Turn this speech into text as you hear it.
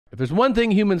If there's one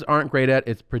thing humans aren't great at,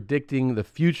 it's predicting the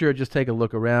future. Just take a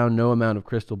look around. No amount of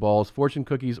crystal balls, fortune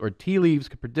cookies, or tea leaves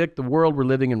could predict the world we're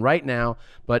living in right now.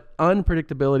 But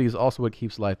unpredictability is also what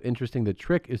keeps life interesting. The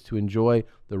trick is to enjoy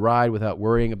the ride without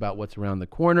worrying about what's around the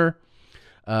corner.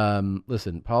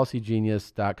 Listen,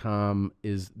 PolicyGenius.com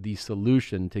is the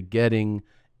solution to getting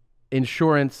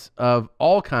insurance of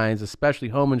all kinds, especially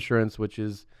home insurance, which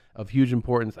is of huge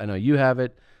importance. I know you have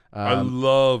it. I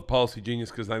love Policy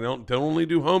Genius because they don't only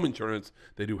do home insurance.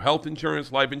 They do health insurance,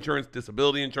 life insurance,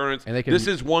 disability insurance. And this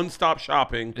is one-stop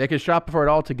shopping. They can shop for it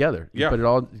all together. You put it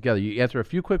all together. You answer a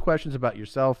few quick questions about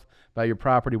yourself, about your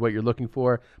property, what you're looking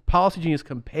for. Policy Genius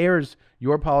compares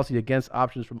your policy against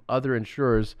options from other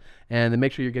insurers, and they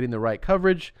make sure you're getting the right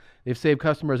coverage. They've saved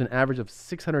customers an average of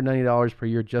 $690 per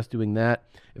year just doing that.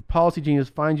 If Policy Genius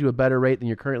finds you a better rate than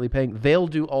you're currently paying, they'll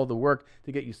do all the work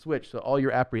to get you switched. So all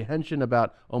your apprehension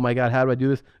about, oh my God, how do I do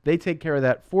this? They take care of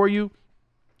that for you.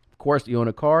 Of course, you own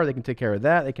a car. They can take care of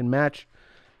that. They can mix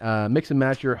and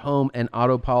match your home and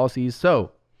auto policies.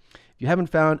 So if you haven't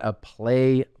found a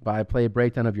play-by-play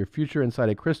breakdown of your future inside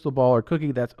a crystal ball or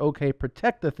cookie, that's okay.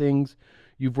 Protect the things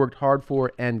you've worked hard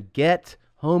for and get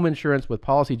home insurance with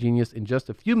Policy Genius. In just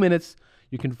a few minutes,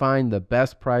 you can find the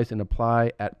best price and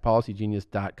apply at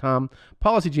PolicyGenius.com.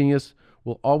 Policy Genius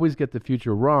will always get the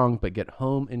future wrong, but get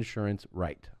home insurance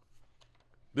right.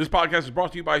 This podcast is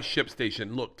brought to you by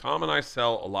ShipStation. Look, Tom and I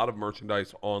sell a lot of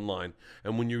merchandise online,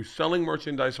 and when you're selling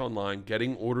merchandise online,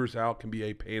 getting orders out can be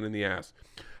a pain in the ass.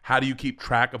 How do you keep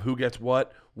track of who gets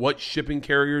what? What shipping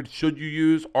carrier should you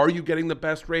use? Are you getting the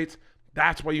best rates?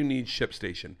 That's why you need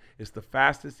ShipStation. It's the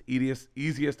fastest,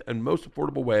 easiest, and most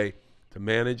affordable way to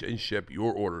manage and ship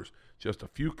your orders. Just a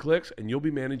few clicks and you'll be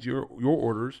managing your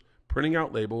orders, printing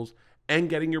out labels, and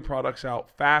getting your products out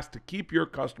fast to keep your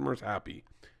customers happy.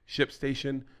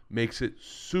 ShipStation makes it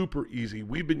super easy.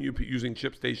 We've been using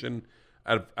ShipStation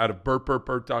out of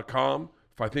BertBertBert.com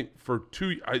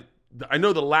I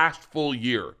know the last full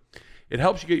year. It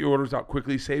helps you get your orders out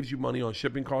quickly, saves you money on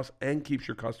shipping costs, and keeps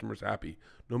your customers happy.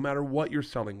 No matter what you're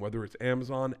selling, whether it's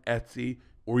Amazon, Etsy,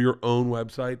 or your own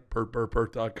website,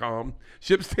 BertBertBert.com,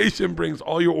 ShipStation brings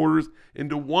all your orders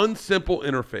into one simple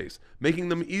interface, making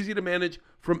them easy to manage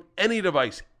from any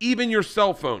device, even your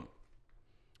cell phone.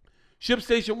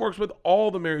 ShipStation works with all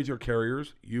the major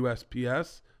carriers,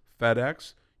 USPS,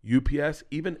 FedEx, UPS,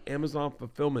 even Amazon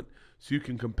Fulfillment, so you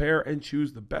can compare and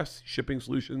choose the best shipping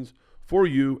solutions for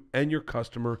you and your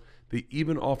customer. They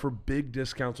even offer big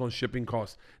discounts on shipping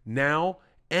costs. Now,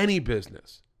 any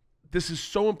business, this is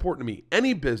so important to me,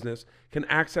 any business can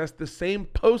access the same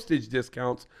postage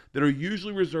discounts that are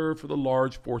usually reserved for the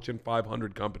large Fortune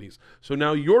 500 companies. So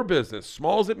now your business,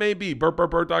 small as it may be,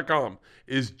 BertBertBert.com,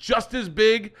 is just as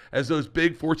big as those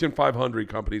big Fortune 500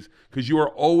 companies because you are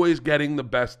always getting the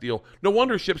best deal. No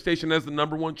wonder ShipStation has the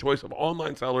 #1 choice of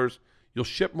online sellers. You'll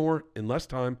ship more in less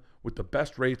time with the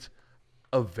best rates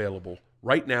available.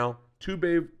 Right now, Two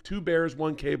Bears,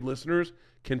 One Cave listeners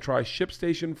can try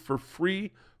ShipStation for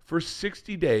free for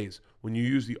 60 days when you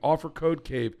use the offer code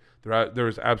CAVE. There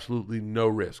is absolutely no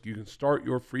risk. You can start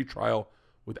your free trial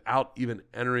without even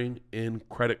entering in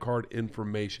credit card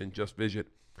information. Just visit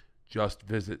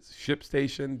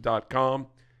ShipStation.com.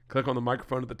 Click on the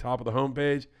microphone at the top of the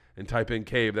homepage and type in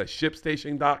CAVE. That's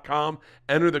ShipStation.com.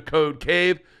 Enter the code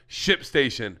CAVE.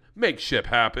 ShipStation. Make ship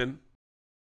happen.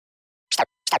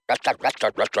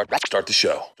 Start the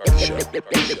show.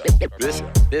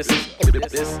 This is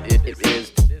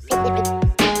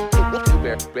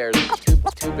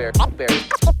two bears,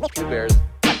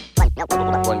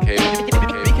 one cave.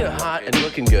 Speaking of hot and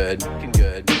looking good.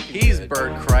 He's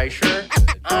Bert Kreischer.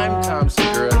 I'm Tom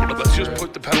Segura. Let's just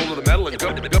put the pedal to the metal and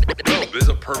go. This is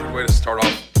a perfect way to start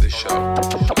off this show.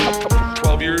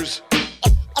 12 years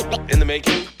in the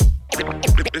making.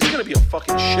 It's gonna be a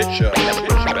fucking shit show.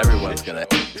 Everyone's gonna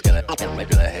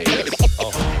hate us.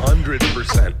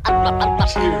 100%.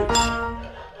 Cheers.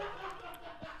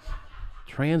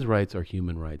 Trans rights are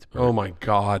human rights, bro. Oh my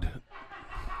God.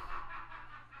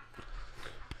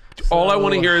 All I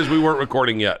want to hear is we weren't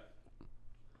recording yet.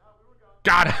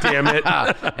 God damn it.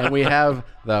 And we have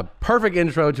the perfect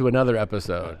intro to another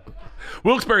episode.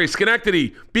 Wilkes-Barre,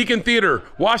 Schenectady, Beacon Theater,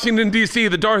 Washington, D.C.,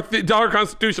 the Dollar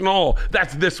Constitution Hall.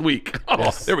 That's this week. Oh,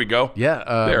 yes. There we go.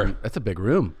 Yeah. There. That's a big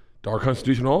room. Dollar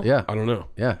Constitution Hall? Yeah. I don't know.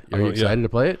 Yeah. Are you excited to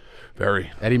play it?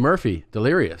 Very. Eddie Murphy,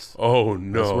 Delirious. Oh,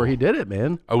 no. That's where he did it,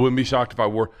 man. I wouldn't be shocked if I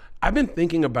wore. I've been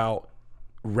thinking about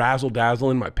razzle-dazzle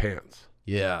in my pants.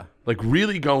 Yeah. Like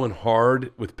really going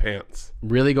hard with pants.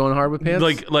 Really going hard with pants?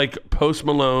 Like Post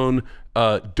Malone,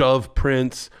 Dove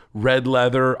prints, red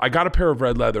leather. I got a pair of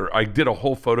red leather. I did a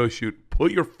whole photo shoot.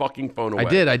 Put your fucking phone away. I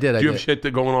did. Do you have shit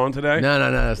that going on today?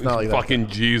 No. It's not like fucking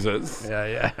that. Jesus.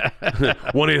 Yeah.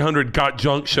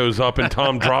 1-800-GOT-JUNK shows up and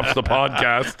Tom drops the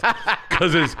podcast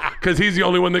because he's the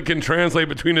only one that can translate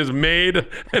between his maid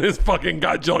and his fucking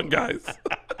Got Junk guys.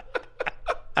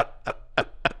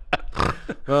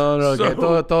 No, que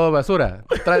todo basura.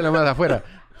 Trae nomás afuera.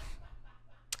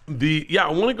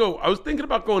 I want to go. I was thinking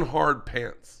about going hard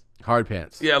pants. Hard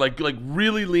pants. Yeah, like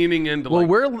really leaning into. Well,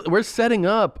 we're setting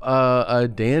up a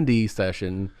dandy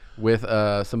session with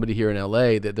somebody here in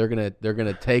LA that they're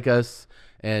gonna take us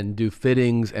and do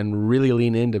fittings and really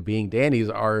lean into being dandies.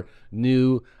 Our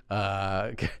new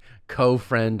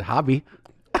co-friend hobby.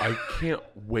 I can't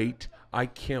wait. Are you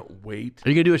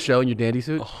gonna do a show in your dandy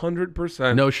suit?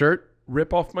 100%. No shirt?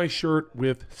 Rip off my shirt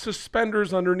with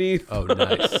suspenders underneath. Oh,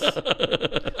 nice.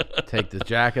 Take the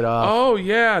jacket off. Oh,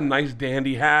 yeah. Nice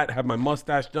dandy hat. Have my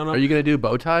mustache done up. Are you going to do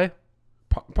bow tie?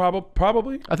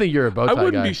 Probably. I think you're a bow tie guy. I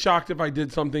wouldn't be shocked if I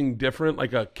did something different,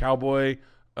 like a cowboy,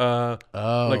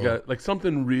 like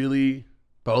something really...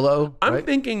 Bolo? I'm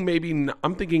thinking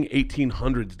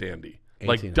 1800s dandy.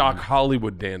 Like Doc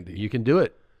Hollywood dandy. You can do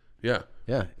it. Yeah.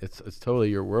 Yeah, it's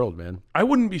totally your world, man. I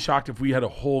wouldn't be shocked if we had a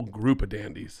whole group of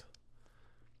dandies.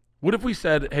 What if we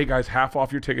said, hey guys, half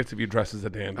off your tickets if you dress as a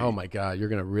dandy? Oh my God, you're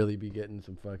gonna really be getting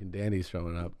some fucking dandies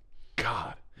showing up.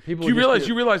 God, do you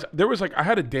realize there was like I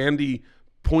had a dandy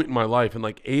point in my life in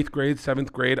like 8th grade,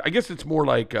 7th grade. I guess it's more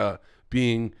like alt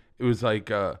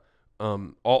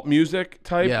music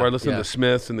type where I listened to the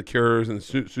Smiths and the Cures and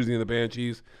Susie and the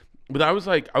Banshees. But I was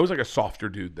like a softer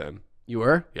dude then. You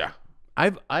were? Yeah.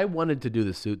 I wanted to do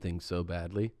the suit thing so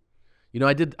badly. You know,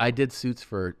 I did suits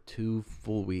for 2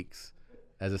 full weeks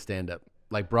as a stand-up.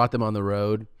 Like brought them on the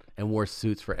road and wore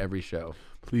suits for every show.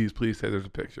 Please say there's a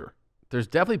picture. There's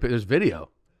video.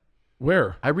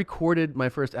 Where? I recorded my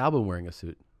first album wearing a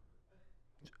suit.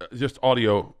 Just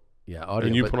audio. Yeah, audio.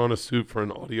 And you put on a suit for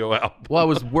an audio album. Well, I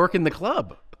was working the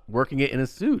club, working it in a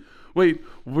suit. Wait,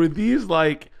 were these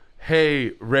like,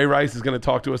 hey, Ray Rice is going to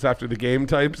talk to us after the game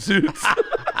type suits?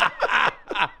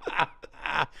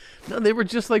 No, they were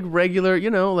just like regular, you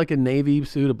know, like a navy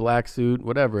suit, a black suit,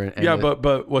 whatever. And yeah,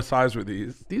 but what size were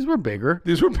these? These were bigger.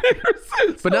 These were bigger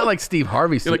suits. But not like Steve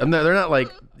Harvey suits. Like, they're not like,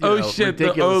 shit,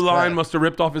 the O-line must have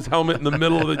ripped off his helmet in the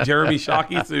middle of the Jeremy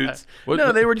Shockey suits.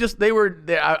 No,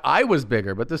 I was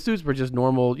bigger, but the suits were just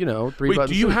normal, you know, 3-button Wait,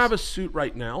 do you suits. have a suit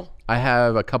right now? I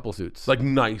have a couple suits. Like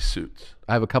nice suits?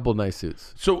 I have a couple nice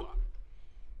suits. So,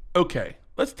 okay.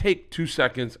 Let's take 2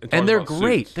 seconds and talk and they're about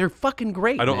great. Suits. They're fucking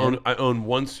great. I own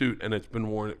one suit and it's been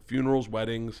worn at funerals,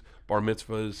 weddings, bar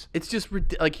mitzvahs. It's just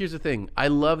like here's the thing. I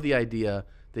love the idea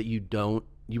that you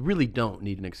really don't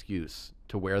need an excuse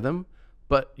to wear them,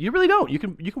 but you really don't. You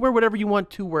can wear whatever you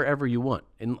want to wherever you want,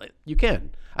 and you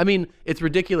can. I mean, it's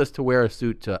ridiculous to wear a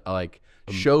suit to like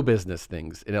show business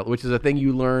things, which is a thing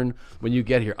you learn when you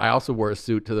get here. I also wore a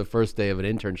suit to the first day of an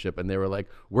internship, and they were like,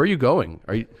 "Where are you going?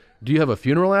 Do you have a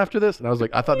funeral after this?" And I was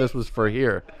like, "I thought this was for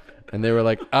here." And they were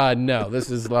like, "No, this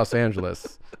is Los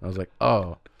Angeles." I was like,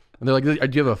 "Oh." And they're like, "Do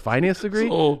you have a finance degree?"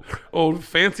 Old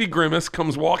Fancy Grimace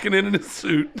comes walking in his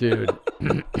suit. Dude,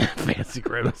 Fancy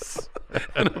Grimace.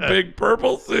 And a big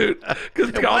purple suit.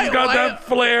 Because Tom's got that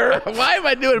flair. Why am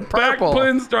I doing purple? Back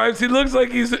pinstripes. He looks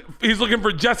like he's looking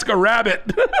for Jessica Rabbit.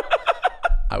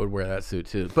 I would wear that suit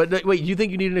too. But wait, you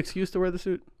think you need an excuse to wear the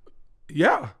suit?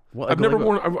 Yeah. Well, I've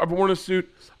worn a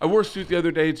suit. I wore a suit the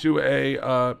other day to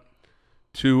a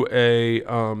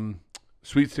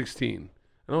Sweet 16,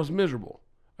 and I was miserable.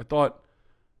 I thought,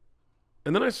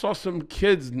 and then I saw some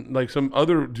kids, like some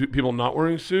other people not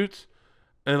wearing suits,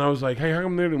 and I was like, hey, how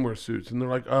come they didn't wear suits? And they're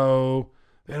like, oh,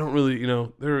 they don't really, you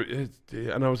know,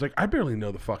 and I was like, I barely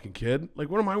know the fucking kid. Like,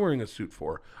 what am I wearing a suit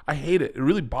for? I hate it. It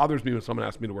really bothers me when someone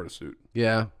asks me to wear a suit.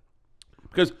 Yeah.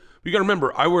 Because you got to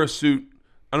remember, I wear a suit.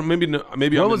 I don't. Maybe.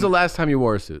 When was the last time you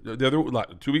wore a suit? The other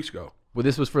 2 weeks ago. Well,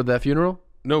 this was for that funeral?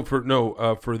 No, for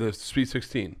the Sweet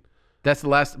 16. That's the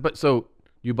last. But so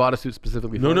you bought a suit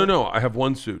specifically? For No. I have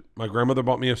one suit. My grandmother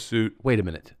bought me a suit. Wait a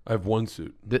minute. I have one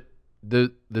suit.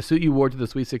 The suit you wore to the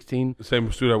Sweet 16? The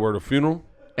same suit I wore to a funeral.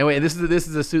 And wait, this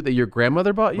is a suit that your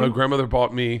grandmother bought you? My grandmother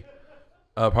bought me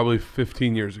probably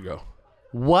 15 years ago.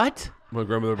 What? My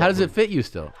grandmother. How does it fit you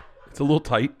still? It's a little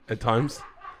tight at times.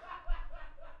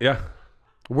 Yeah.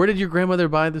 Where did your grandmother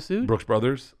buy the suit? Brooks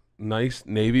Brothers. Nice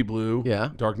navy blue.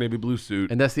 Yeah. Dark navy blue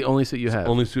suit. And that's the only suit you have?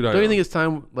 Only suit I Don't you own. think it's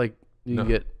time, like, you can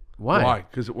get... Why? Why?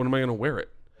 Because when am I going to wear it?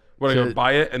 What, I going to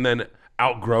buy it and then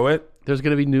outgrow it. There's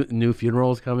going to be new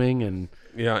funerals coming, and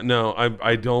yeah, no,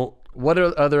 I don't. What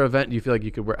other event do you feel like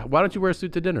you could wear? Why don't you wear a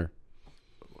suit to dinner?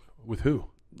 With who?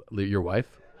 Your wife.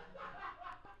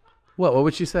 What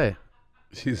would she say?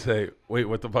 She'd say, "Wait,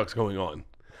 what the fuck's going on?"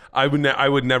 I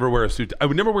would never wear a suit. I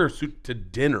would never wear a suit to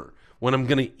dinner when I'm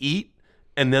gonna eat,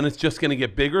 and then it's just gonna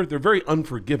get bigger. They're very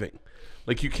unforgiving.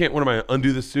 Like you can't. What am I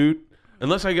undo the suit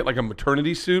unless I get like a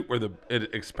maternity suit where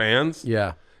it expands?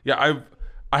 Yeah. Yeah.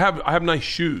 I have nice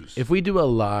shoes. If we do a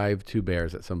live Two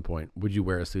Bears at some point, would you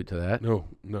wear a suit to that? No.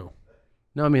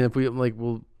 No, I mean if we like,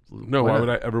 we'll. No. Why would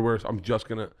I ever wear? I'm just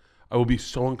gonna. I will be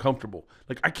so uncomfortable.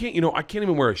 Like I can't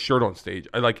even wear a shirt on stage.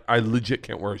 I legit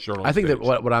can't wear a shirt on stage. I think that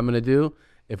what I'm gonna do,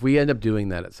 if we end up doing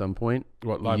that at some point.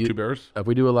 What, live Two Bears? If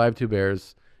we do a live Two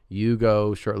Bears, you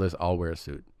go shirtless, I'll wear a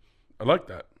suit. I like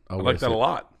that. I like that a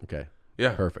lot. Okay.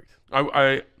 Yeah. Perfect.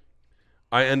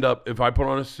 I end up, if I put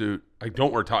on a suit, I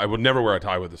don't wear a tie. I would never wear a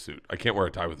tie with a suit. I can't wear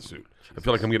a tie with a suit. Jesus. I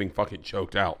feel like I'm getting fucking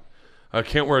choked out. I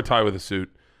can't wear a tie with a suit.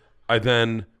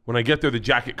 When I get there, the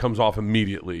jacket comes off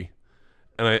immediately.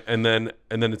 And then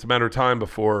it's a matter of time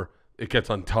before it gets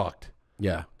untucked.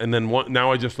 Yeah. And then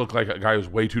now I just look like a guy who's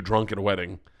way too drunk at a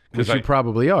wedding. Which you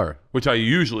probably are. Which I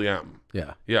usually am.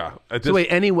 Yeah. Yeah. So wait,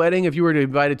 any wedding, if you were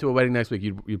invited to a wedding next week,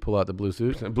 you'd pull out the blue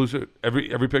suit? Blue suit.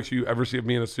 Every picture you ever see of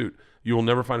me in a suit, you will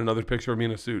never find another picture of me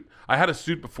in a suit. I had a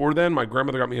suit before then. My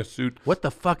grandmother got me a suit. What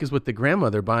the fuck is with the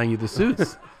grandmother buying you the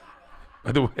suits?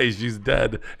 By the way, she's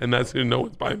dead, and that's who no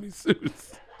one's buying me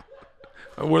suits.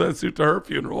 I wore that suit to her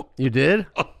funeral. You did?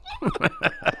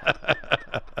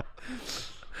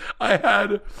 I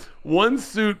had one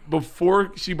suit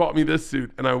before she bought me this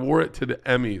suit, and I wore it to the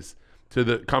Emmys, to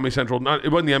the Comedy Central.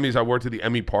 It wasn't the Emmys. I wore it to the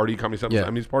Emmy party, Comedy Central's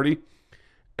Emmys party.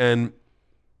 And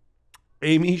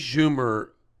Amy Schumer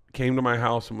came to my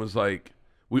house and was like,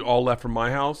 we all left from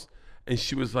my house, and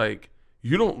she was like,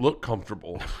 you don't look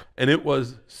comfortable. And it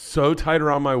was so tight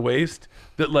around my waist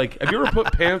that, like, have you ever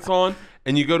put pants on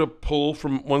and you go to pull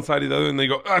from one side to the other and they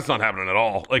go, oh, that's not happening at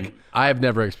all? Like, I have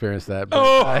never experienced that, but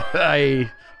I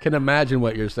can imagine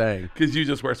what you're saying. Because you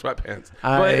just wear sweatpants.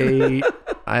 I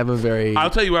have a very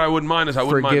I'll tell you what I wouldn't mind is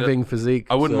forgiving physique.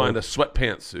 I wouldn't mind a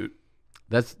sweatpants suit.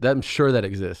 I'm sure that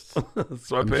exists.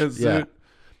 Sweatpants suit. Yeah.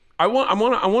 I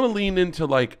want to lean into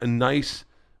like a nice,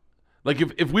 like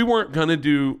if we weren't gonna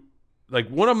do, like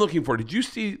what I'm looking for. Did you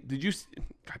see?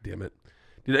 God damn it!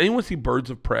 Did anyone see Birds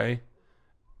of Prey?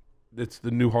 It's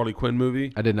the new Harley Quinn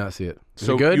movie. I did not see it.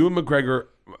 So good? Ewan McGregor,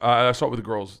 I saw it with the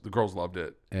girls. The girls loved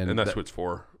it, and that's what it's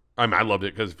for. I mean, I loved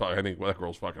it because I think that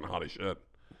girl's fucking hot as shit.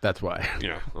 That's why.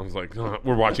 Yeah, I was like,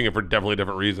 we're watching it for definitely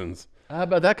different reasons. How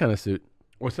about that kind of suit?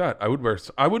 What's that? I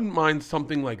wouldn't mind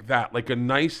something like that, like a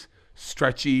nice,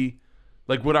 stretchy.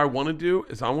 Like what I want to do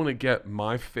is I want to get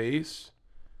my face.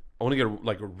 I want to get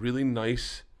like a really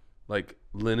nice, like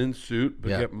linen suit, but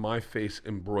get my face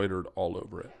embroidered all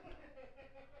over it.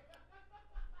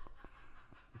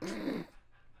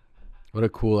 What a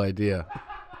cool idea.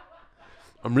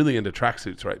 I'm really into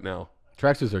tracksuits right now.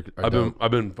 Tracksuits are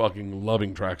I've been fucking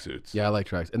loving tracksuits. Yeah, I like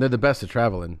tracks. And they're the best to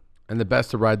travel in. And the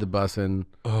best to ride the bus in.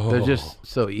 Oh, they're just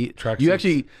so easy. You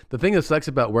actually, the thing that sucks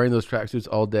about wearing those tracksuits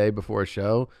all day before a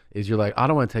show is you're like, I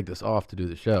don't want to take this off to do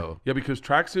the show. Yeah, because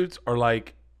tracksuits are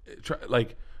like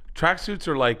tracksuits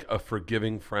are like a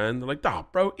forgiving friend. They're like, nah,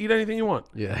 bro, eat anything you want.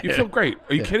 Yeah, you feel great.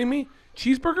 Are you kidding me?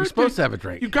 Cheeseburger? You're supposed to have a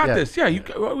drink. You got this. Yeah.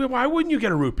 Why wouldn't you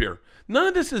get a root beer? None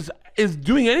of this is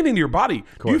doing anything to your body.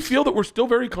 Do you feel that we're still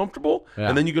very comfortable? Yeah.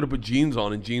 And then you go to put jeans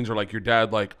on, and jeans are like your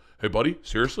dad, like, hey, buddy,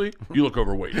 seriously? You look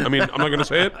overweight. I mean, I'm not going to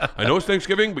say it. I know it's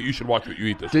Thanksgiving, but you should watch what you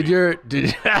eat this week.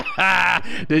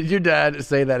 Did your dad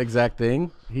say that exact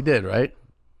thing? He did, right?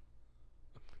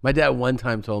 My dad one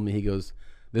time told me, he goes,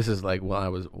 this is like when I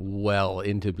was well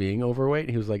into being overweight.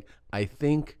 He was like, I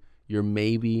think you're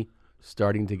maybe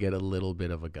starting to get a little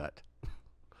bit of a gut.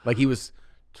 Like he was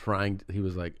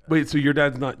like, wait, so your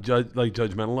dad's not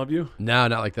judgmental of you? No,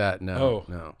 not like that. No.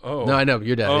 No, I know, but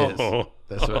your dad is.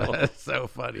 That's so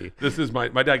funny. This is my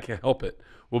dad can't help it.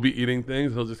 We'll be eating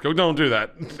things. He'll just go, don't do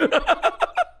that.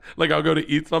 Like I'll go to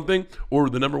eat something, or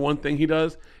the number one thing he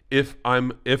does, if I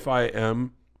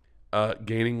am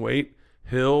gaining weight,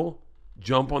 he'll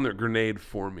jump on the grenade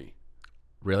for me.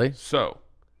 Really? So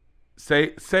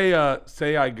say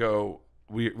I go,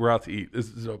 we're out to eat. This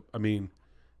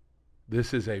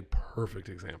is a perfect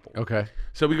example. Okay.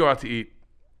 So we go out to eat.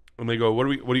 And they go, what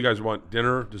do you guys want?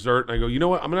 Dinner, dessert? And I go, you know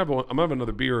what? I'm gonna have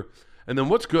another beer. And then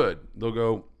what's good? They'll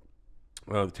go,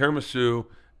 the tiramisu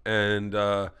and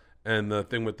the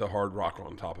thing with the hard rock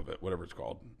on top of it, whatever it's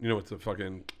called. You know, it's the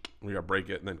fucking, we gotta break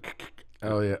it and then.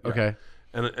 Oh yeah. Okay.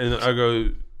 And I go,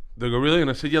 they go, really? And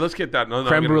I said, yeah, let's get that. No,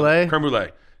 creme brulee. Creme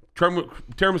brulee.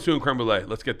 tiramisu and creme brulee.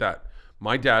 Let's get that.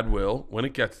 My dad will, when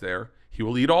it gets there, he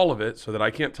will eat all of it so that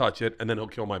I can't touch it, and then he'll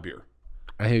kill my beer.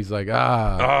 And he's like, He's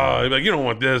like, you don't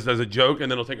want this as a joke, and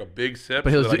then he'll take a big sip.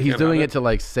 But he's doing it to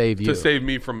like save you. To save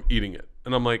me from eating it.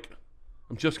 And I'm like,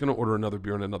 I'm just gonna order another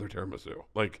beer and another tiramisu.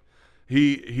 Like,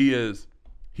 he'll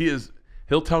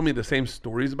tell me the same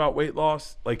stories about weight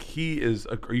loss. Like,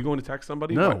 are you going to text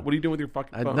somebody? No. What are you doing with your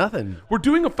fucking phone? Nothing. We're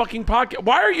doing a fucking podcast.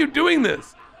 Why are you doing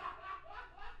this?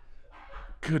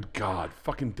 Good God,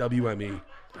 fucking WME.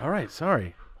 All right,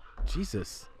 sorry.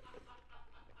 Jesus.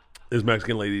 This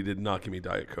Mexican lady did not give me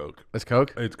Diet Coke. It's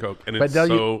Coke? It's Coke. And but it's don't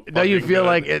you feel good.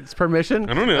 like it's permission?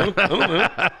 I don't know.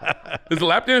 Is the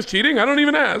lap dance cheating? I don't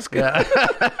even ask. Yeah.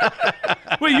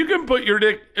 Wait, you can put your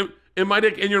dick in my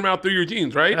dick in your mouth through your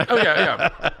jeans, right? Oh, yeah.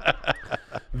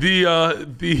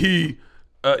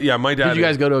 My dad. Did you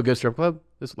guys go to a good strip club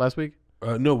this last week?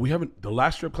 No, we haven't. The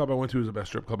last strip club I went to was the best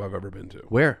strip club I've ever been to.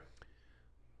 Where?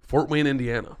 Fort Wayne,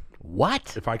 Indiana.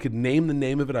 What? If I could name the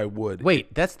name of it, I would.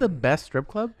 Wait, that's the best strip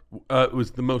club? It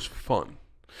was the most fun.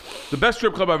 The best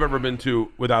strip club I've ever been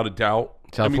to, without a doubt.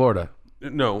 South Florida.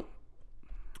 No.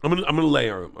 I'm gonna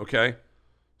layer them, okay?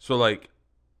 So, like,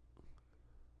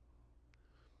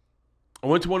 I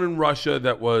went to one in Russia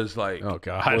that was like, oh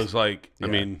God, was like, yeah. I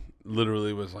mean,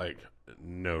 literally was like,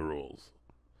 no rules.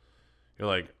 You're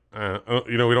like,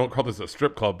 we don't call this a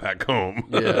strip club back home.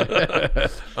 Yeah.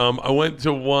 I went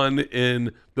to one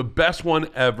in the best one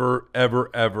ever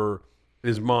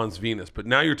is Mons Venus. But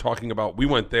now you're talking about, we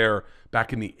went there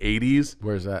back in the 80s.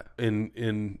 Where's that?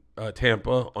 In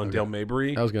Tampa on Dale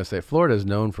Mabry. I was going to say, Florida is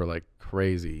known for like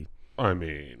crazy. I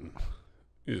mean,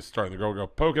 you just starting to go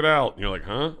poke it out. And you're like,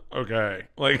 huh? Okay.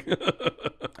 Like,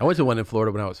 I went to one in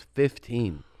Florida when I was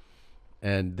 15.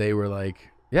 And they were like,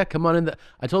 yeah, come on in.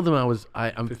 I told them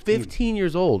I'm 15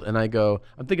 years old, and I go,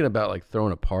 I'm thinking about like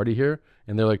throwing a party here,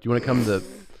 and they're like, do you want to come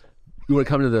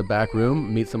to the back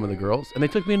room, meet some of the girls? And they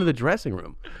took me into the dressing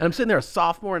room, and I'm sitting there, a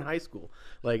sophomore in high school,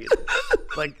 like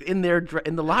in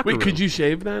the locker room. Wait, could you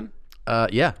shave then?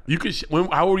 Yeah. You could.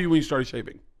 How old were you when you started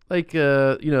shaving? Like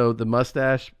the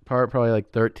mustache part, probably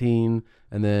like 13,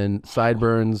 and then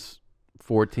sideburns.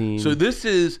 14. So this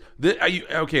is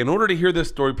okay. In order to hear this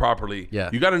story properly,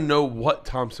 you got to know what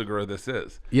Tom Segura this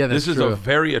is. Yeah, that's this is true. a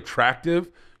very attractive,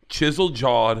 chiseled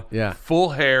jawed, full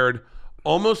haired,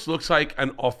 almost looks like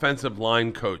an offensive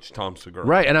line coach. Tom Segura,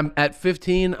 right? And I'm at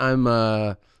 15. I'm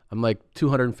like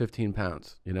 215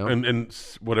 pounds. You know, and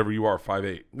whatever you are,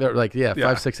 5'8". They're like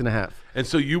 5'6.5". And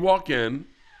so you walk in,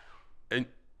 and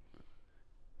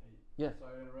sorry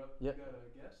to interrupt. Yeah. You got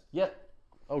a guest? Yeah.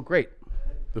 Oh, great.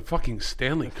 The fucking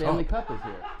Stanley Cup. Stanley Cup is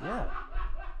here. Yeah.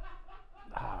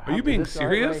 Are you being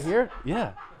serious? Right here?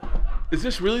 Yeah. Is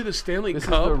this really the Stanley Cup? This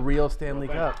is the real Stanley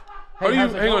Cup. Hey,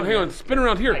 hang on. Spin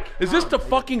around here. Is this the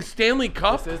fucking Stanley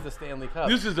Cup? This is the Stanley Cup.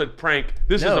 This is a prank.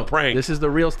 This is a prank. This is the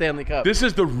real Stanley Cup. This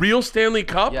is the real Stanley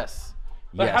Cup? Yes.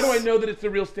 But how do I know that it's the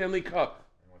real Stanley Cup?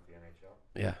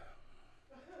 Yeah.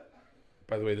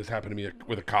 By the way, this happened to me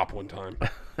with a cop one time.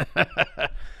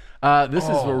 This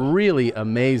is really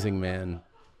amazing, man.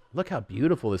 Look how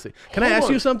beautiful this is. Can I ask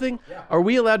you something? Yeah. Are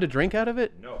we allowed to drink out of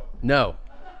it? No. No.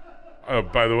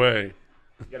 By the way.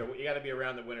 You got to be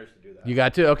around the winners to do that. You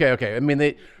got to? Okay. I mean,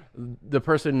 the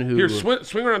person who... Here,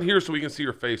 swing around here so we can see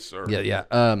your face, sir. Yeah.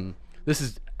 This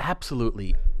is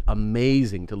absolutely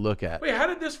amazing to look at. Wait, how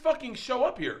did this fucking show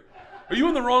up here? Are you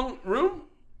in the wrong room?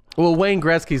 Well, Wayne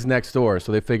Gretzky's next door,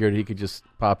 so they figured he could just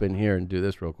pop in here and do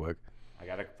this real quick. I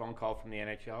got a phone call from the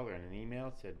NHL and an email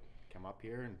that said, come up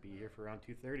here and be here for around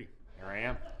 2:30. Here I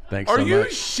am. Thanks so much. Are you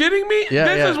shitting me?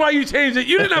 Yeah, this is why you changed it.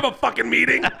 You didn't have a fucking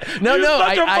meeting. No,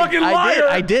 such a fucking liar.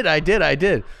 I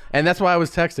did. And that's why I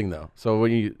was texting, though. So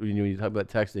when you talk about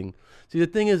texting, see, the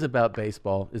thing is about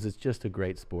baseball is it's just a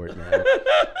great sport, man.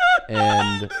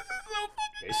 And this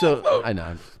is so fucking so I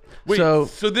know. Wait,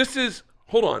 so this is,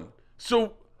 hold on.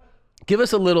 So give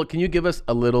us a little, can you give us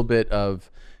a little bit of,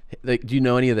 like, do you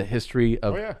know any of the history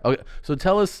of? Oh, yeah. Okay, so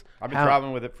tell us. I've been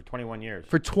traveling with it for 21 years.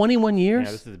 For 21 years?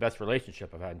 Yeah, this is the best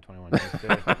relationship I've had in 21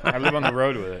 years. I live on the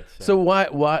road with it. So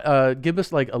why give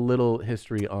us like a little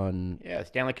history on. Yeah,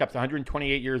 Stanley Cup's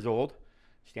 128 years old.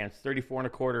 Stands 34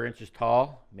 1/4 inches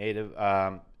tall. Made of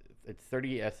it's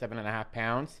 37.5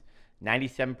 pounds.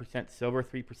 97% silver,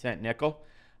 3% nickel.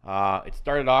 It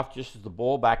started off just as a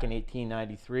bowl back in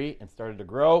 1893 and started to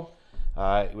grow.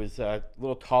 It was a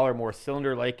little taller, more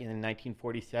cylinder-like in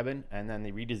 1947, and then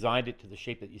they redesigned it to the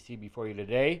shape that you see before you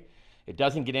today. It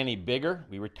doesn't get any bigger.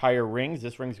 We retire rings.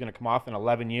 This ring's going to come off in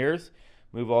 11 years,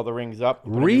 move all the rings up.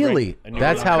 Really?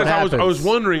 That's how it happens. I was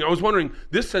wondering.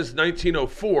 This says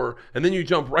 1904, and then you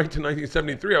jump right to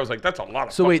 1973. I was like, that's a lot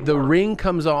of. So wait, the ring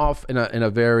comes off in a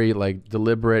very like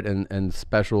deliberate and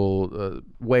special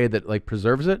way that like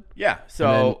preserves it. Yeah.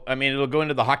 So I mean, it'll go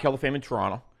into the Hockey Hall of Fame in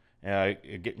Toronto.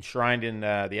 Get enshrined in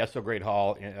the Esso Great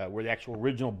Hall, where the actual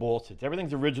original bull sits.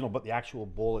 Everything's original, but the actual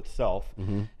bull itself.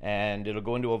 And it'll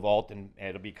go into a vault, and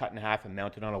it'll be cut in half and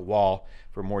mounted on a wall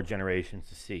for more generations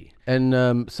to see.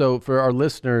 And so for our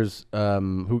listeners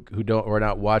who don't or are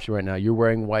not watching right now, you're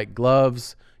wearing white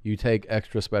gloves. You take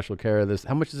extra special care of this.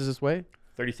 How much does this weigh?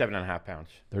 37.5 pounds.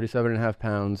 37.5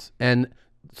 pounds. And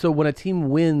so when a team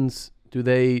wins, do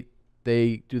they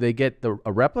get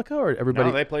a replica, or everybody?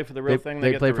 No, they play for the real thing.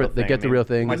 They get the real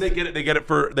thing. When they get it, they get it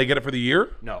for the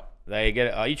year. No, they get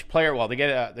it, each player. Well, they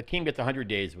get the team gets 100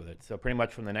 days with it. So pretty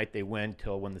much from the night they win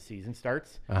till when the season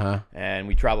starts. And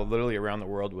we travel literally around the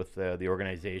world with the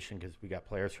organization, because we got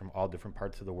players from all different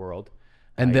parts of the world.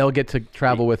 And they'll get to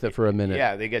travel with it for a minute.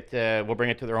 Yeah, they get. We'll bring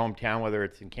it to their hometown, whether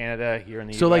it's in Canada, here in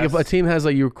the U.S. So, like, if a team has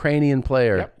a Ukrainian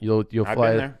player, you'll I've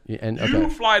fly. been there. And You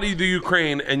fly to the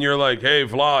Ukraine, and you're like, "Hey,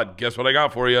 Vlad, guess what I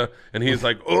got for you?" And he's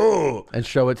like, "Oh, and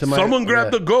show it to my. Someone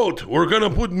grab the goat. We're gonna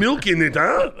put milk in it,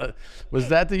 huh?" Was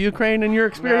that the Ukraine in your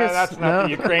experience? No, that's not the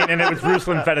Ukraine, and it was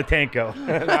Ruslan Fedotenko,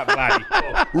 not Vladdy.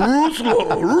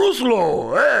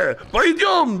 Ruslo,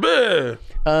 pойдем, be.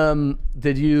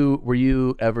 Were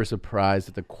you ever surprised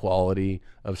at the quality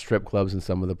of strip clubs in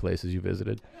some of the places you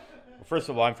visited? First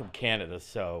of all, I'm from Canada,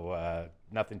 so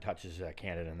nothing touches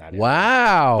Canada in that area.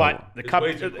 Wow! But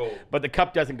the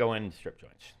cup doesn't go in strip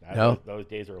joints. No? Those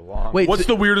days are long. Wait, What's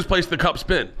the weirdest place the cup's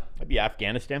been? That'd be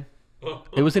Afghanistan.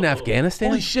 It was in Afghanistan?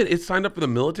 Holy shit! It signed up for the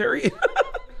military.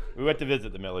 We went to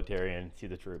visit the military and see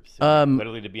the troops.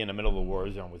 Literally, to be in the middle of a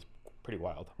war zone was pretty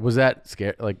wild. Was that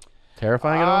scary? Like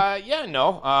terrifying at all? Yeah,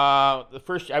 no. I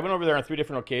went over there on 3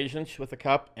 different occasions with the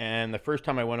cup, and the first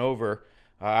time I went over,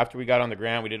 after we got on the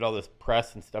ground, we did all this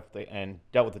press and stuff and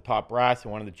dealt with the top brass,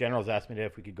 and one of the generals asked me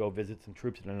if we could go visit some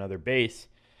troops at another base.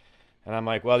 And I'm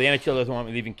like, well, the NHL doesn't want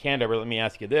me leaving Canada, but let me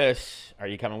ask you this. Are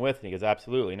you coming with? And he goes,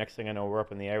 absolutely. Next thing I know, we're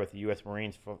up in the air with the U.S.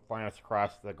 Marines flying us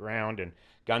across the ground and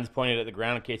guns pointed at the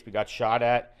ground in case we got shot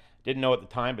at. Didn't know at the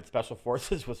time, but Special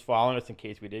Forces was following us in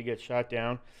case we did get shot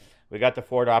down. We got to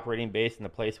Ford Operating Base, and the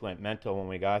place went mental when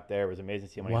we got there. It was amazing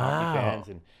to see how many hockey fans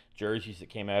and jerseys that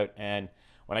came out. And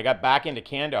when I got back into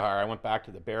Kandahar, I went back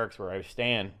to the barracks where I was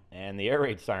staying, and the air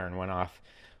raid siren went off.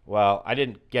 Well, I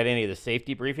didn't get any of the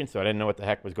safety briefing, so I didn't know what the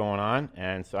heck was going on.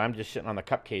 And so I'm just sitting on the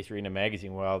cup case reading a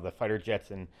magazine while the fighter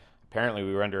jets, and apparently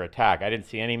we were under attack. I didn't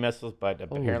see any missiles, but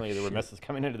apparently there were missiles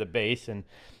coming into the base, and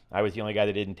I was the only guy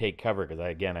that didn't take cover because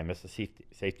I missed the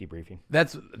safety briefing.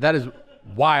 That is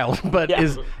wild. But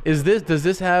does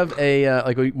this have a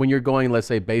like when you're going, let's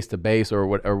say, base to base or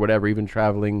whatever, even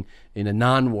traveling in a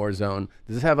non-war zone,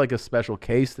 does this have like a special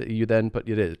case that you then put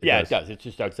it in? Yeah, it does. It's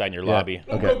just outside in your lobby.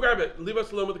 Okay. Go grab it. Leave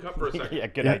us alone with the cup for a second. Yeah,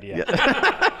 good idea.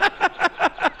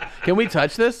 Can we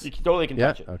touch this? You totally can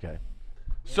touch it. Okay.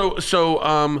 So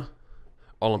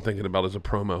all I'm thinking about is a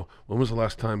promo. When was the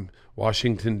last time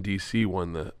Washington D.C.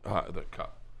 won the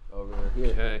cup? Over here.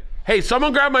 Okay. Hey,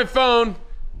 someone grab my phone.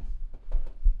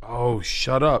 Oh,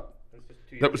 shut up.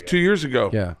 That was 2 years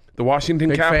ago. Yeah. The Washington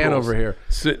Big Capitals. fan over here.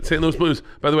 St. Louis Blues.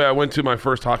 By the way, I went to my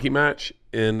first hockey match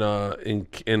in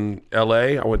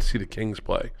L.A. I went to see the Kings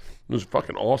play. It was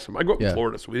fucking awesome. I grew up in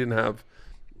Florida, so we didn't have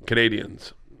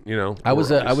Canadians. You know, I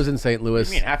was in St. Louis.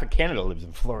 I mean, half of Canada lives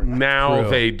in Florida. Now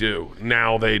they do.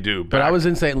 But I was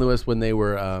in St. Louis when they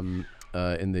were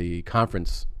in the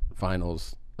conference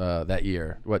finals that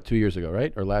year. What, 2 years ago,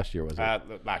 right? Or last year was it?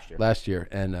 Last year. Last year,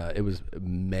 and it was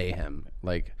mayhem.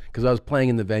 Like, because I was playing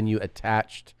in the venue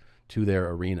attached to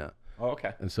their arena. Oh,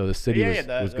 okay. And so the city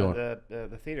was going.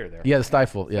 The theater there. Yeah, the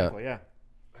Stifle. Yeah.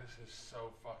 This is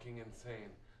so fucking insane.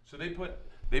 So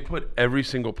they put every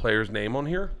single player's name on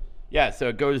here. Yeah, so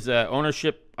it goes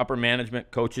ownership, upper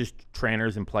management, coaches,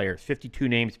 trainers, and players. 52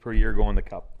 names per year go in the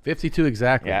cup. 52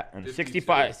 exactly. Yeah, and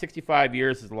 65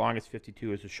 years is the longest,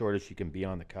 52 is the shortest you can be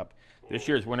on the cup. This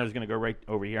year's winner is going to go right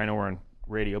over here. I know we're on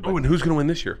radio. But, and who's going to win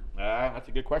this year? That's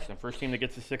a good question. First team that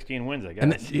gets to 16 wins, I guess.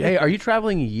 And hey, are you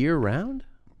traveling year round?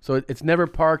 So it's never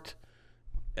parked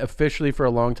officially for a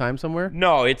long time somewhere?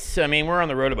 No, we're on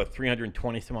the road about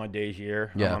 320 some odd days a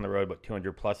year. Yeah. I'm on the road about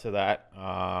 200 plus of that.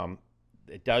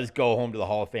 It does go home to the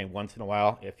Hall of Fame once in a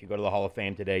while. If you go to the Hall of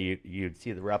Fame today, you'd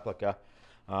see the replica,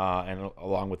 and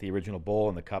along with the original bowl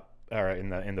and the cup or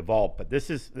in the vault. But this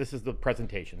is the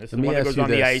presentation. This is Let the me one that ask goes you on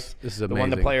the this. ice. This is the one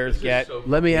the amazing. players get. so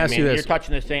Let me ask you this. You're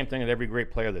touching the same thing that every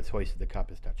great player that's hoisted the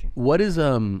cup is touching. What's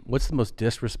the most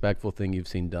disrespectful thing you've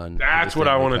seen done? That's what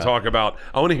I want to talk about.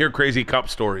 I want to hear crazy cup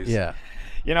stories. Yeah.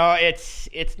 You know, it's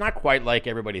not quite like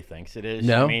everybody thinks it is.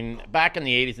 No? I mean, back in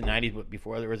the 80s and 90s,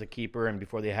 before there was a keeper and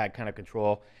before they had kind of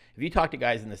control, if you talk to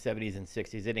guys in the 70s and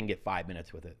 60s, they didn't get 5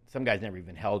 minutes with it. Some guys never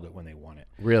even held it when they won it.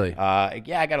 Really?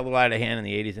 Yeah, I got a little out of hand in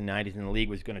the 80s and 90s, and the league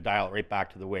was going to dial it right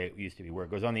back to the way it used to be, where it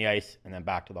goes on the ice and then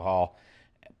back to the hall.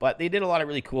 But they did a lot of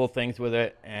really cool things with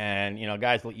it, and, you know,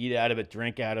 guys will eat out of it,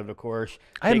 drink out of it, of course.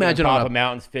 I imagine on on top a- of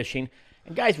mountains fishing.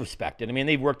 And guys respect it. I mean,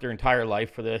 they've worked their entire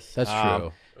life for this. That's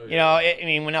true. You know, I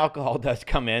mean, when alcohol does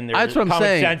come in, That's what I'm common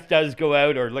saying. sense does go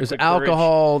out, or There's liquid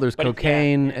alcohol, courage. there's But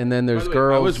cocaine, and then there's By the way,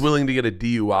 girls. I was willing to get a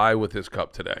DUI with this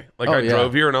cup today. Like Oh, I yeah.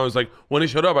 drove here and I was like, when he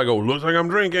showed up, I go, looks like I'm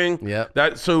drinking. Yep.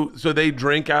 That so they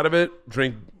drink out of it.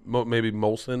 Drink maybe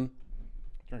Molson.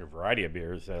 Drink a variety of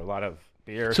beers, a lot of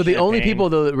beer. So the only champagne. people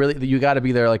though that really you got to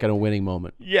be there like at a winning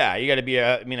moment. Yeah, you got to be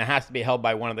I mean, it has to be held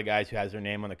by one of the guys who has their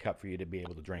name on the cup for you to be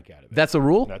able to drink out of it. That's a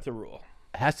rule. That's a rule.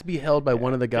 It has to be held by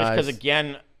one of the Just guys. because,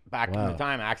 again, back in Wow. the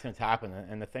time, accidents happen,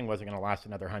 and the thing wasn't going to last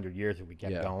another 100 years if we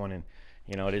kept Yeah. going. And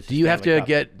you know, it is. Do you have Stanley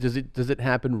to Cup. get? Does it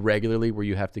happen regularly where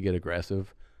you have to get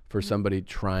aggressive for somebody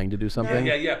trying to do something?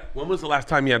 Yeah. When was the last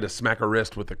time you had to smack a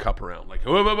wrist with the cup around? Like,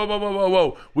 whoa, whoa, whoa, whoa, whoa,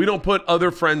 whoa. We don't put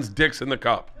other friends' dicks in the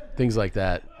cup. Things like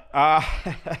that.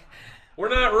 We're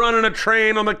not running a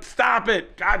train on the. Stop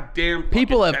it! God damn.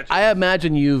 People have. fucking I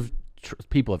imagine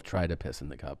people have tried to piss in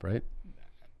the cup, right?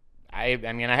 I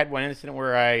mean, I had one incident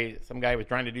where some guy was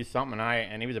trying to do something,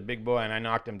 and he was a big boy, and I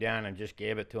knocked him down and just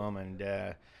gave it to him, and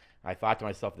I thought to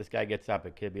myself, this guy gets up,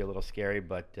 it could be a little scary,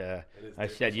 but I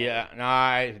said,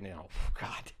 God.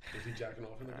 Was he jacking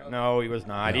off in the cup? No, he was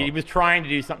not. He was trying to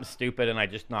do something stupid, and I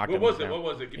just knocked him down. What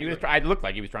was it? He was. I looked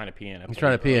like he was trying to pee in it. He's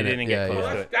trying to pee in He it. didn't Yeah, get close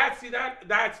yeah. to it.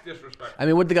 That's disrespectful. I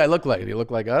mean, what did the guy look like? Did he look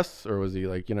like us, or was he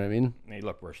like, you know what I mean? He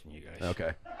looked worse than you guys.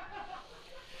 Okay.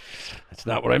 That's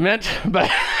not what I meant. But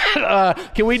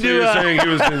can we So do? you're saying he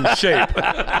was in shape?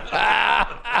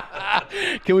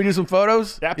 Can we do some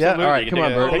photos? Absolutely. Yeah. All right. You Come can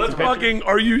on, do it. Bert. Take Let's some pictures. fucking.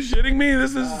 Are you shitting me?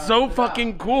 This is so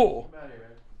fucking cool.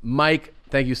 Mike,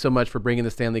 thank you so much for bringing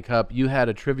the Stanley Cup. You had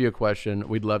a trivia question.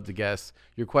 We'd love to guess.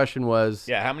 Your question was.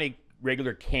 Yeah, how many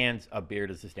regular cans of beer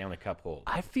does the Stanley Cup hold?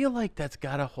 I feel like that's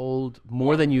got to hold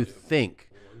more than you think.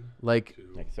 Like,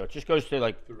 So it just goes to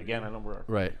again, I know we're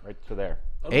right. to there.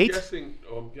 I'm 8? guessing.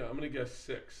 I'm gonna guess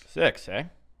 6. 6, eh?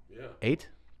 Yeah. 8?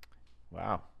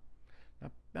 Wow.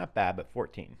 Not bad, but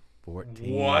 14.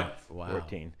 14. What? Wow.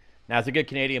 14. Now, as a good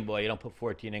Canadian boy, you don't put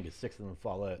 14 in because 6 of them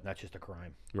fall out, and that's just a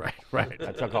crime. Right.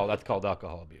 That's called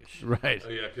alcohol abuse. Right. Oh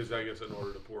yeah, because I guess in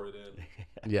order to pour it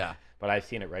in. Yeah. But I've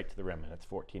seen it right to the rim, and it's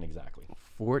 14 exactly.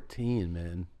 14,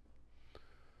 man.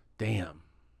 Damn.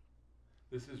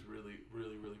 This is really,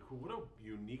 really, really cool. What a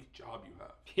unique job you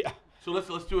have. Yeah. So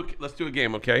let's do a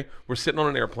game, okay? We're sitting on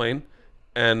an airplane,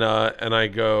 and I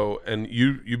go, and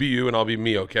you be you, and I'll be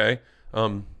me, okay?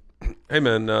 Hey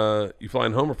man, you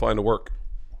flying home or flying to work?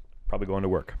 Probably going to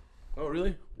work. Oh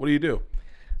really? What do you do?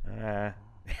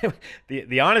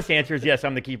 The honest answer is yes,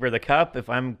 I'm the keeper of the cup. If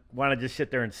I'm want to just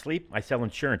sit there and sleep, I sell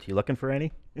insurance. You looking for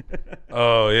any?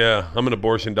 Oh yeah, I'm an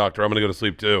abortion doctor. I'm gonna go to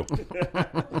sleep too.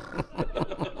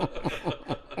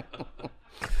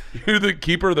 You're the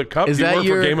keeper of the cup. Is Do you that work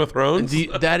your for Game of Thrones?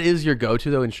 That is your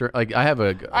go-to though. Insurance. Like I have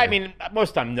a. I mean, most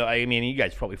of the time, no. I mean, you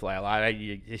guys probably fly a lot.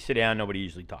 You sit down, nobody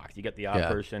usually talks. You get the odd Yeah.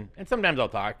 person, and sometimes I'll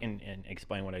talk and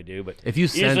explain what I do. But If you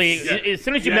usually, sense- as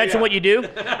soon as you mention what you do,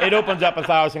 it opens up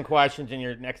 1,000 questions, and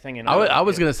your next thing you know, I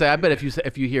was gonna say. I bet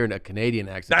if you hear a Canadian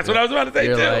accent, That's what I was about to say,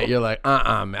 too. You're like,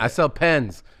 man. I sell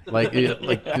pens. Like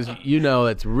because you know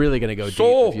it's really gonna go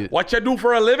So, deep. what you do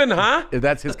for a living, huh? If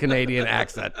that's his Canadian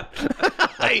accent.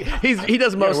 He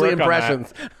does mostly work on that.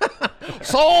 impressions.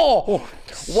 So,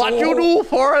 what you do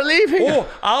for a living? Oh,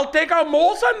 I'll take a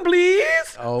Molson,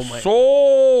 please. Oh, my-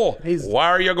 So, He's- why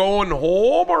are you going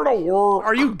home or to work?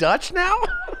 Are you Dutch now?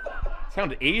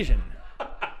 sound Asian.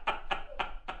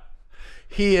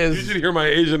 He You is. should hear my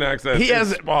Asian accent. He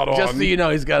has. It's spot on. Just so you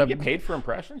know, he's got Get a. paid for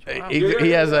impressions. Wow.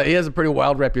 He has a pretty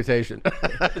wild reputation.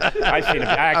 I've seen him.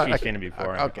 I actually seen him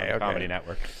before on Okay. Comedy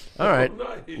Network. All right.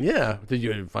 Nice. Yeah. Did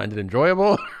you find it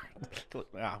enjoyable?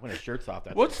 When his shirt's off,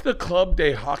 that's What's the Club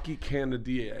de Hockey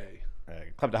Canada?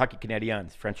 Club de Hockey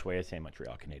Canadiens, French way of saying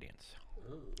Montreal Canadiens.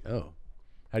 Oh,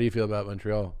 how do you feel about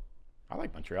Montreal? I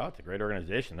like Montreal. It's a great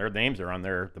organization. Their names are on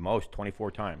there the most,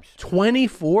 24 times.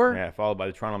 24. Yeah, followed by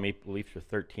the Toronto Maple Leafs with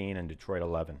 13 and Detroit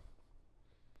 11.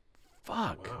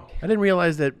 Fuck. I didn't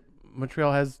realize that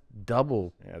Montreal has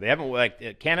double. Yeah, they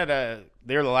haven't Canada.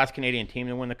 They're the last Canadian team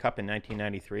to win the Cup in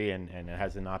 1993, and it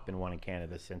has not been won in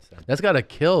Canada since then. That's got to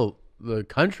kill the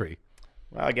country.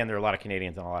 Well, again, there are a lot of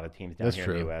Canadians on a lot of teams down here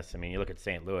true. in the U.S. I mean, you look at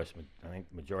St. Louis. I think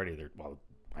majority of their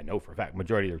I know for a fact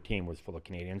majority of their team was full of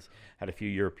Canadians. Had a few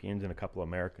Europeans and a couple of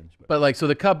Americans. But so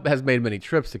the Cup has made many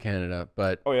trips to Canada.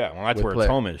 But oh yeah, well that's where its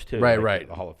home is too. Right.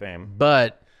 The Hall of Fame.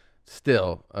 But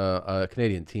still, a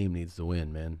Canadian team needs to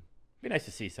win, man. Be nice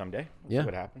to see someday. We'll see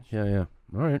what happens. Yeah.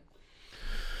 All right.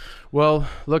 Well,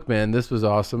 look, man, this was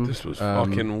awesome. This was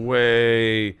fucking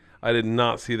way. I did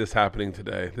not see this happening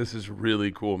today. This is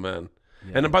really cool, man.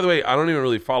 Yeah. And by the way, I don't even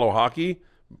really follow hockey.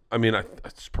 I mean,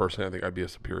 personally, I think I'd be a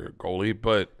superior goalie,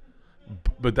 but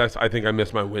I think I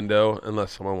missed my window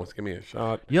unless someone wants to give me a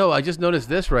shot. Yo, I just noticed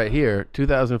this right here: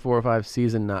 2004-05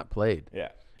 season not played. Yeah.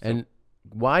 And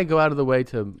why go out of the way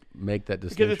to make that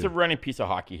distinction? Because it's a running piece of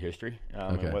hockey history.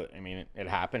 Okay. I mean, it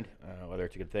happened. Whether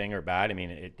it's a good thing or bad, I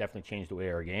mean, it definitely changed the way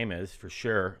our game is for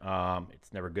sure.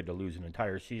 It's never good to lose an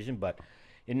entire season, but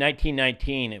in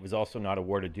 1919, it was also not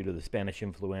awarded due to the Spanish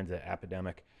influenza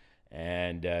epidemic,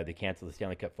 and they canceled the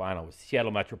Stanley Cup final. It was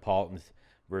Seattle Metropolitans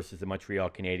versus the Montreal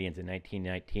Canadiens in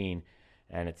 1919,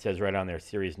 and it says right on there,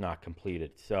 series not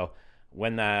completed. So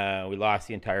when we lost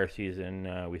the entire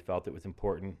season, we felt it was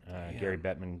important. Gary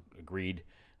Bettman agreed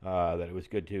that it was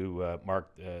good to mark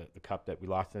the Cup that we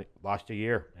lost a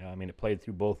year. I mean, it played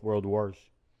through both World Wars.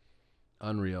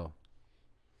 Unreal.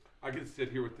 I could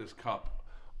sit here with this cup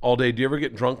all day. Do you ever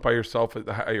get drunk by yourself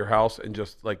at your house and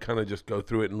just kind of just go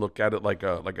through it and look at it like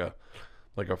a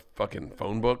fucking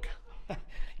phone book?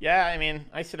 Yeah, I mean,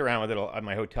 I sit around with it at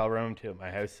my hotel room to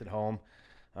my house at home,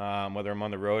 whether I'm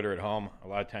on the road or at home. A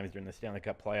lot of times during the Stanley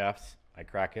Cup playoffs, I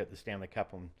crack out the Stanley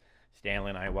Cup, and Stanley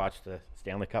and I watch the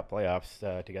Stanley Cup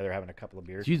playoffs together, having a couple of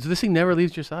beers. This thing never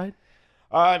leaves your side?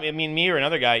 I mean, me or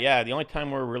another guy, yeah. The only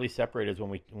time we're really separated is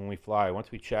when we fly.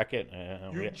 Once we check it,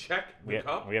 check the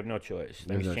cup? We have no choice.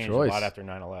 There's Things no changed choice. a lot after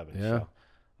 9/11. Yeah.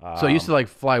 So you used to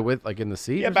fly with in the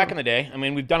seat? Yeah, back in the day. I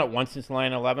mean, we've done it once since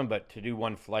 9/11, but to do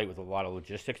one flight with a lot of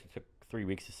logistics, it took 3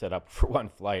 weeks to set up for one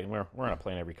flight, and we're on a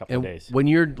plane every couple of days. When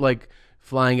you're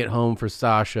flying it home for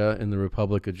Sasha in the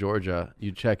Republic of Georgia,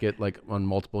 you check it on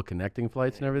multiple connecting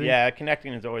flights and everything? Yeah,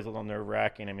 connecting is always a little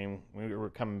nerve-wracking. I mean, we were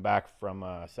coming back from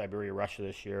Siberia, Russia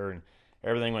this year, and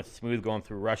everything went smooth going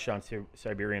through Russia on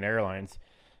Siberian Airlines.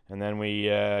 And then we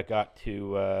got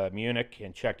to Munich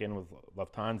and checked in with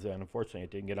Lufthansa, and unfortunately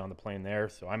it didn't get on the plane there.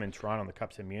 So I'm in Toronto, the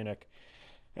Cup's in Munich.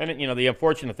 And, the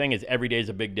unfortunate thing is every day is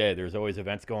a big day. There's always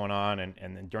events going on, and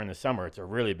then during the summer it's a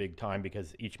really big time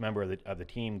because each member of the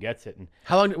team gets it. And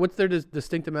how long? What's their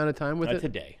distinct amount of time with it? It's a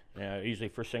day. Usually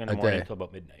first thing in the morning until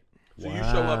about midnight.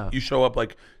 So you show up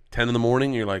like 10 in the morning,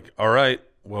 and you're like, all right,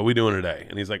 what are we doing today?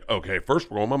 And he's like, okay, first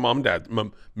we're going to my mom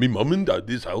and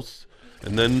dad's house.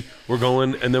 And then we're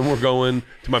going to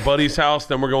my buddy's house.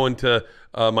 Then we're going to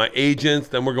my agents.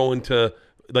 Then we're going to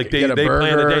they plan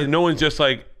a day. No one's just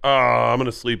like, I'm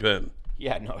gonna sleep in.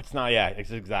 Yeah, no, it's not. Yeah,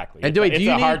 it's exactly. And it's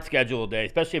a hard scheduled day,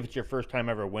 especially if it's your first time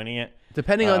ever winning it.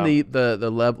 Depending on the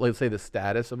level, let's say the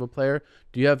status of a player,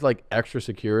 do you have extra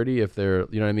security if they're,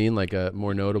 you know what I mean, like a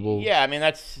more notable? Yeah, I mean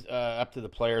that's up to the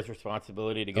player's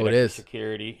responsibility to get extra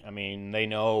security. I mean, they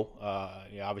know,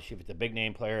 obviously if it's a big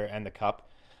name player and the Cup.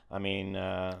 I mean,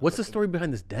 what's the story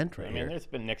behind this dent right here? I mean, there's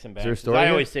been nicks and bangs. bangs. I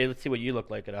always say, let's see what you look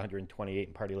like at 128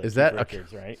 and party like Is that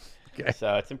Richards, okay? Right? Okay.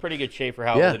 So it's in pretty good shape for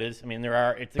how old it is. I mean,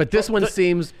 but this one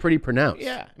seems pretty pronounced.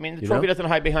 Yeah, I mean, the trophy doesn't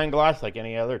hide behind glass like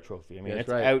any other trophy. I mean, it's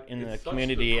out in the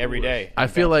community every day. I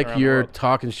feel like you're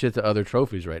talking shit to other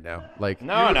trophies right now.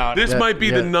 No. This might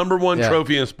be the number one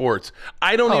trophy in sports.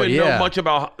 I don't even know much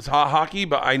about hockey,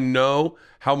 but I know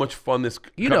how much fun this.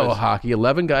 You know, hockey.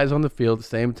 11 guys on the field at the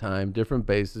same time, different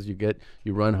bases.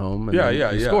 You run home and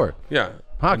you score. Yeah,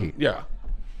 hockey. Yeah.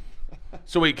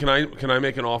 So wait, can I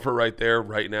make an offer right there,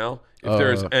 right now? If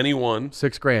there's anyone,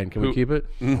 $6,000, can we keep it?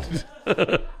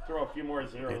 Throw a few more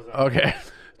zeros out. Okay.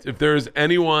 If there's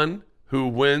anyone who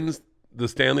wins the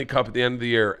Stanley Cup at the end of the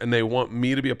year and they want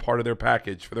me to be a part of their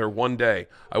package for their one day,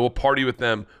 I will party with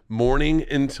them morning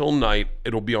until night.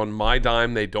 It'll be on my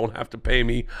dime. They don't have to pay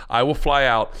me. I will fly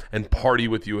out and party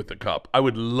with you at the Cup. I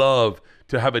would love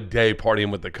to have a day partying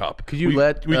with the Cup. Could you we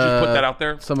just put that out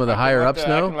there? Some of the higher ups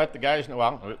know? I can let the guys know.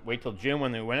 Well, wait till June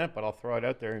when they win it, but I'll throw it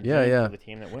out there. Yeah. For the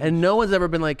team that wins. And no one's ever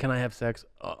been like, can I have sex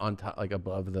on top,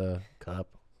 above the Cup?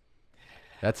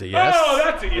 That's a yes. Oh,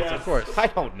 that's a yes. Of course. I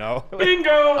don't know.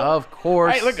 Bingo. Of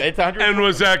course. Hey, look, it's 100. And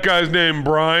was that guy's name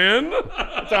Brian?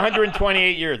 It's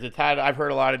 128 years. I've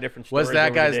heard a lot of different stories. Was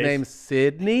that guy's name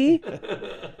Sydney?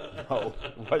 No,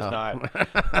 it was not.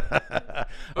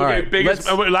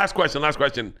 Okay, last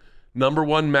question. Number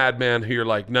one madman who you're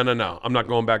like, no, I'm not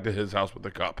going back to his house with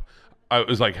the cup. It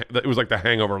was like the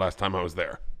Hangover last time I was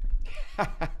there.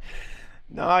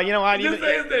 No, you know what? Just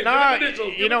say his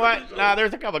name. You know what? No,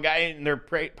 there's a couple of guys, and their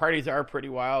parties are pretty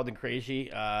wild and crazy.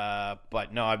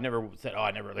 But no, I've never said,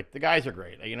 I never. Like, the guys are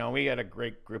great. You know, we got a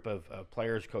great group of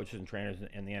players, coaches, and trainers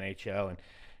in the NHL, and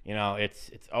you know,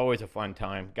 it's always a fun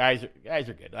time. Guys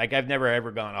are good. Like, I've never ever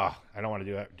gone, I don't want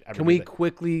to do it. Can we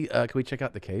quickly? Can we check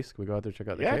out the case? Can we go out there and check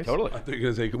out the case? Yeah, totally. I thought you were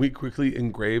gonna say, can we quickly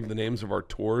engrave the names of our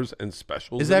tours and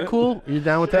specials? Is that cool? Are you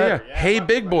down with that? Yeah. Hey,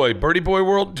 big boy, Birdie Boy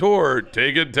World Tour,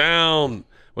 take it down.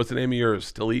 What's the name of yours?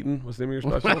 Still eating? What's the name of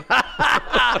your special?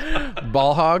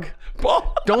 Ball hog.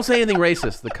 Ball. Don't say anything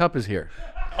racist. The cup is here.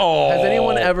 Oh. Has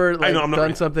anyone ever done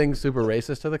racist. something super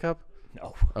racist to the cup?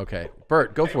 No. Okay,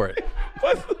 Bert, go for it.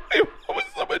 What would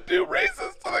someone do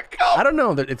racist to the cup? I don't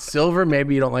know. That it's silver.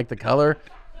 Maybe you don't like the color.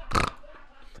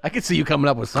 I could see you coming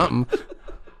up with something.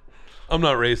 I'm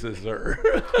not racist,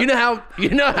 sir. You know how.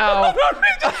 I'm not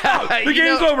racist. The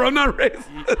game's over. I'm not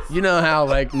racist. You know how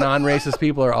like non-racist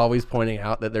people are always pointing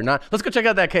out that they're not. Let's go check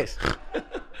out that case.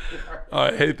 All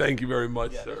right. Hey, thank you very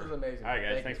much, sir. This is amazing. All right,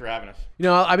 guys. Thanks for having us. You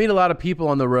know, I meet a lot of people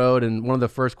on the road, and one of the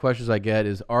first questions I get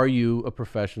is, "Are you a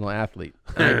professional athlete?"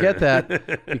 And I get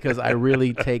that because I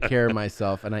really take care of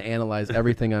myself and I analyze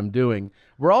everything I'm doing.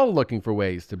 We're all looking for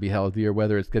ways to be healthier,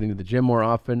 whether it's getting to the gym more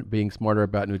often, being smarter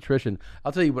about nutrition.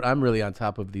 I'll tell you what I'm really on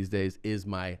top of these days is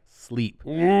my sleep.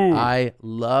 Ooh. I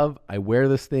wear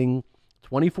this thing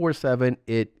 24/7.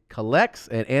 It collects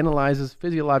and analyzes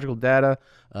physiological data,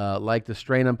 like the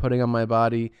strain I'm putting on my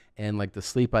body and like the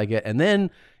sleep I get. And then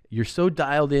you're so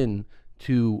dialed in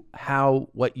to how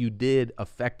what you did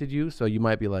affected you. So you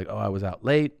might be like, I was out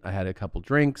late, I had a couple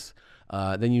drinks.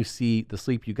 Then you see the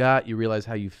sleep you got, you realize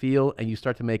how you feel, and you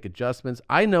start to make adjustments.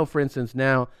 I know, for instance,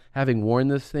 now, having worn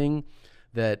this thing,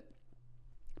 that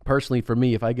personally for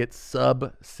me, if I get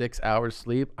sub 6 hours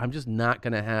sleep, I'm just not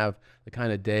going to have the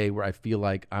kind of day where I feel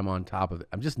like I'm on top of it.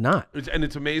 I'm just not. And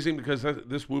it's amazing because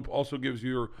this Whoop also gives you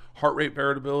your heart rate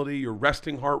variability, your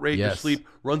resting heart rate, your sleep,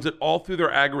 runs it all through their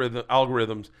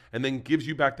algorithms, and then gives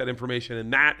you back that information.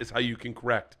 And that is how you can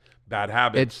correct bad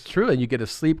habits. It's true. And you get a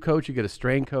sleep coach, you get a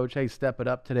strain coach. Hey, step it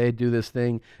up today, do this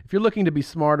thing. If you're looking to be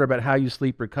smarter about how you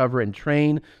sleep, recover, and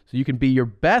train so you can be your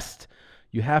best,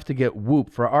 you have to get Whoop.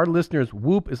 For our listeners,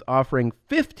 Whoop is offering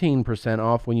 15%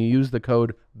 off when you use the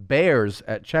code BEARS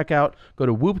at checkout. Go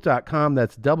to whoop.com.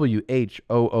 That's WHOOP.com.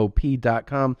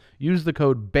 Use the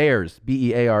code BEARS,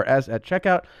 BEARS, at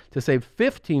checkout to save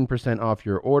 15% off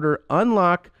your order.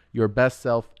 Unlock your best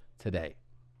self today.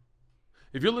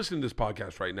 If you're listening to this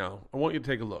podcast right now, I want you to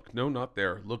take a look. No, not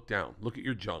there. Look down. Look at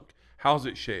your junk. How's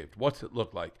it shaved? What's it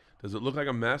look like? Does it look like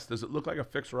a mess? Does it look like a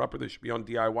fixer-upper that should be on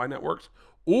DIY networks?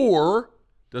 Or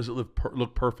does it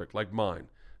look perfect like mine?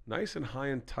 Nice and high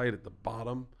and tight at the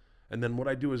bottom. And then what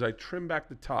I do is I trim back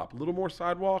the top. A little more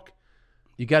sidewalk.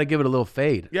 You got to give it a little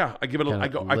fade. Yeah, I give it I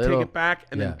take it back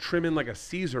and then trim in like a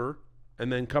Caesar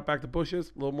and then cut back the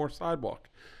bushes, a little more sidewalk.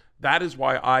 That is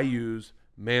why I use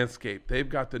Manscaped. They've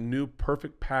got the new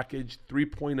Perfect Package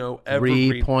 3.0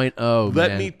 Evergreen. 3.0,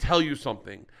 Let me tell you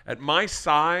something. At my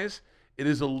size, it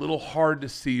is a little hard to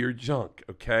see your junk,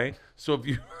 okay? So if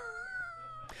you...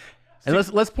 And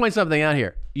let's point something out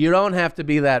here. You don't have to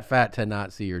be that fat to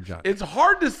not see your junk. It's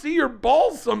hard to see your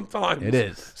balls sometimes. It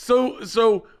is. So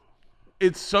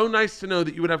it's so nice to know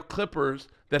that you would have clippers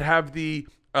that have the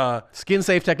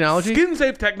skin-safe technology?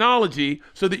 Skin-safe technology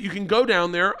so that you can go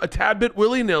down there a tad bit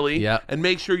willy-nilly and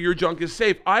make sure your junk is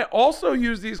safe. I also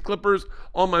use these clippers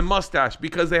on my mustache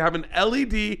because they have an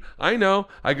LED. I know.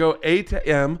 I go A to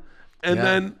M. And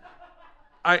then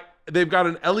they've got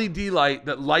an LED light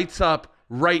that lights up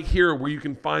right here where you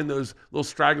can find those little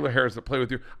straggler hairs that play with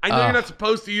you. I know you're not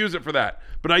supposed to use it for that,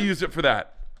 but I use it for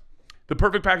that. The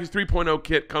Perfect Package 3.0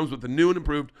 kit comes with the new and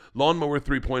improved Lawnmower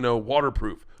 3.0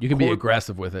 waterproof. You can be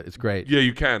aggressive with it. It's great. Yeah,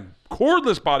 you can.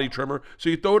 Cordless body trimmer, so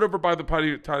you throw it over by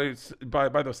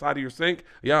the side of your sink.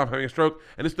 Yeah, I'm having a stroke.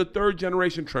 And it's the 3rd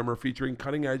generation trimmer featuring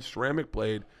cutting-edge ceramic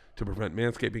blade to prevent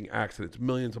manscaping accidents.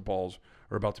 Millions of balls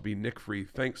are about to be nick-free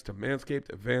thanks to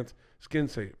Manscaped advanced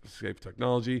skin-safe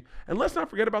technology. And let's not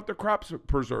forget about their crop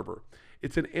preserver.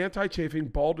 It's an anti-chafing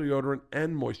ball deodorant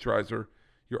and moisturizer.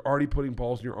 You're already putting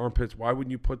balls in your armpits. Why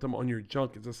wouldn't you put them on your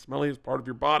junk? It's the smelliest part of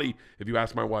your body, if you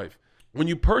ask my wife. When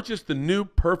you purchase the new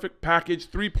Perfect Package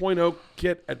 3.0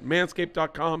 kit at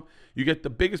manscaped.com, you get the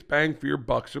biggest bang for your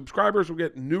buck. Subscribers will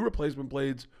get new replacement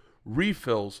blades,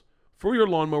 refills for your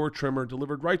lawnmower trimmer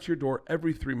delivered right to your door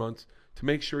every 3 months to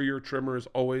make sure your trimmer is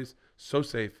always so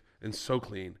safe and so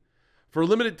clean. For a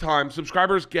limited time,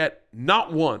 subscribers get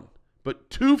not one, but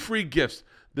 2 free gifts.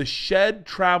 The Shed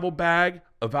travel bag,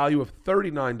 a value of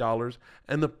 $39,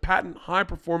 and the patent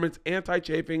high-performance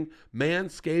anti-chafing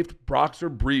Manscaped boxer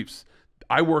briefs.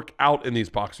 I work out in these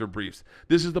boxer briefs.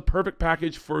 This is the perfect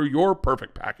package for your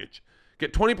perfect package.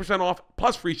 Get 20% off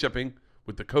plus free shipping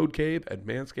with the code CAVE at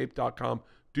manscaped.com.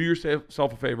 Do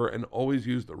yourself a favor and always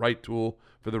use the right tool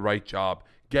for the right job.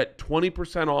 Get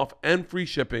 20% off and free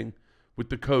shipping with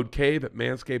the code CAVE at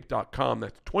manscaped.com.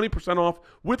 That's 20% off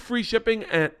with free shipping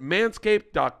at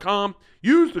manscaped.com.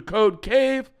 Use the code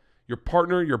CAVE. Your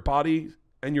partner, your body,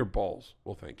 and your balls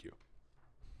will thank you.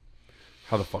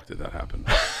 How the fuck did that happen?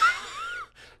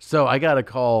 So I got a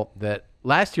call that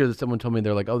last year that someone told me,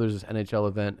 they're like, oh, there's this NHL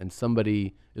event and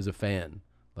somebody is a fan,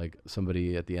 like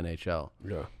somebody at the NHL.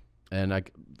 Yeah. And I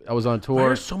was on tour. Why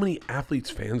are so many athletes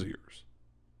fans of yours?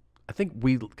 I think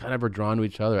we kind of are drawn to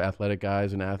each other. Athletic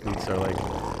guys and athletes are like,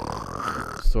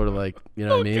 sort of like, you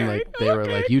know what I mean? Like they were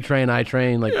like, you train, I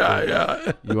train. Like,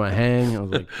 yeah. You want to hang? I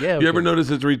was like, yeah. You ever notice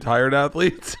it's retired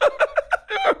athletes?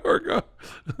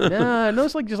 Nah, no,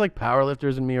 it's like just like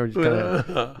powerlifters and me are just kind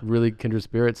of really kindred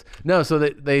spirits. No, so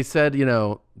they said, you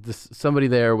know, somebody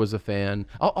there was a fan.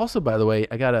 Also, by the way,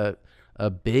 I got a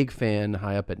big fan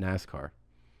high up at NASCAR.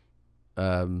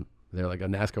 They're like,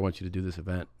 NASCAR wants you to do this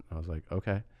event. I was like,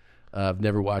 okay. I've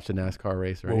never watched a NASCAR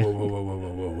race or anything.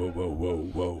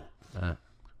 Whoa.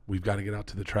 We've got to get out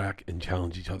to the track and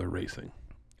challenge each other racing.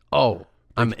 Oh,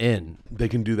 I'm in. They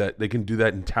can do that. They can do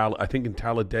that in I think in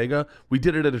Talladega. We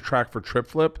did it at a track for Trip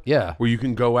Flip. Yeah. Where you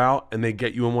can go out and they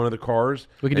get you in one of the cars.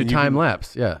 We can do time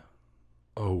lapse. Yeah.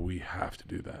 Oh, we have to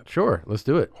do that. Sure. Let's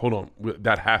do it. Hold on.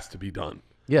 That has to be done.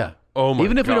 Yeah. Oh my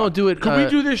Even if God. we don't do it. Could we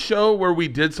do this show where we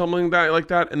did something like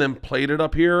that and then played it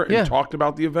up here and talked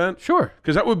about the event? Sure.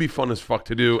 Because that would be fun as fuck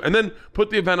to do. And then put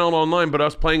the event out online, but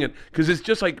us playing it. Because it's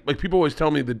just like people always tell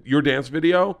me that your dance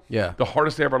video, the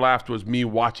hardest I ever laughed was me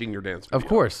watching your dance video. Of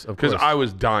course. Because I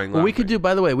was dying laughing. Well, we could do,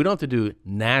 by the way, we don't have to do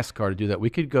NASCAR to do that. We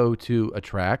could go to a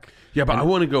track. Yeah, but I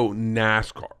want to go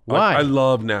NASCAR. Why? I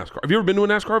love NASCAR. Have you ever been to a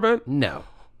NASCAR event? No.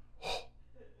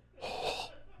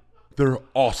 They're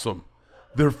awesome.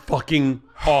 They're fucking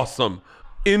awesome.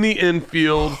 In the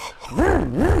infield.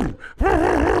 Yeah.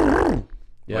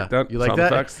 Like that? You like Sound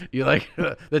that? effects? You like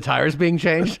the tires being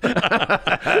changed?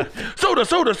 Soda.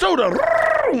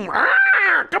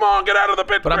 Come on, get out of the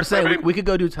pit. But I'm saying we could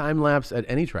go do time lapse at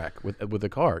any track with a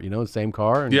car, you know, the same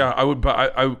car. And yeah, I would.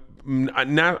 But I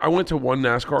went to one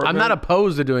NASCAR event. I'm not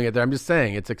opposed to doing it there. I'm just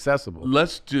saying it's accessible.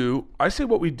 Let's do. I say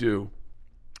what we do.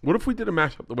 What if we did a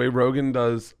mashup the way Rogan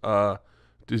does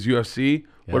UFC?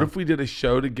 Yeah. What if we did a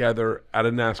show together at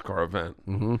a NASCAR event?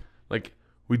 Mm-hmm. Like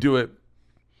we do it,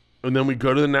 and then we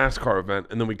go to the NASCAR event,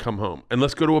 and then we come home. And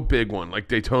let's go to a big one like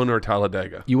Daytona or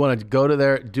Talladega. You want to go to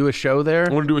there, do a show there?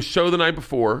 I want to do a show the night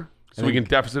before, so we can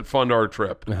deficit fund our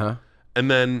trip,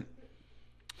 and then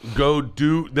go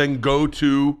to the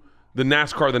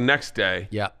NASCAR the next day.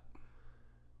 Yeah.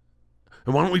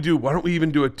 And why don't we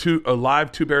even do a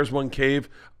live Two Bears One Cave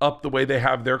up the way they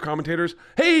have their commentators?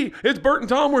 Hey, it's Bert and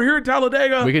Tom. We're here at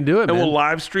Talladega. We can do it, and man. We'll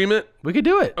live stream it. We could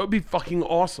do it. That would be fucking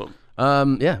awesome.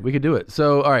 Yeah, we could do it.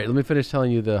 So, all right, let me finish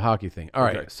telling you the hockey thing. All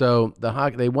right, Okay. so the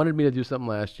hockey, they wanted me to do something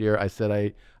last year. I said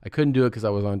I couldn't do it because I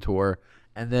was on tour.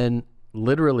 And then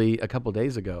literally a couple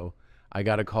days ago, I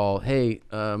got a call. Hey,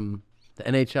 the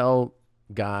NHL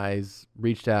guys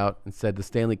reached out and said the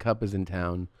Stanley Cup is in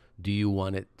town. Do you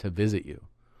want it to visit you?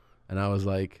 And I was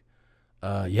like,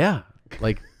 yeah.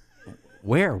 Like,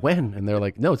 where, when? And they're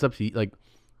like, no, it's up to you. Like,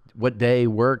 what day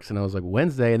works? And I was like,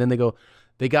 Wednesday. And then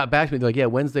they got back to me. They're like, yeah,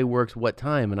 Wednesday works. What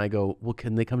time? And I go, well,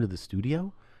 can they come to the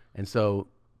studio? And so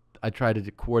I tried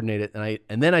to coordinate it.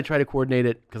 And then I tried to coordinate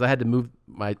it because I had to move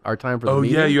our time for the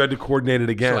meeting. Oh, yeah, you had to coordinate it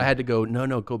again. So I had to go,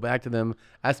 go back to them,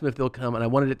 ask them if they'll come. And I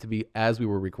wanted it to be as we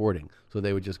were recording. So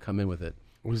they would just come in with it.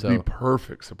 It would be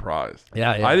perfect surprise.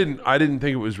 Yeah. I didn't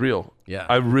think it was real. Yeah.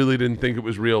 I really didn't think it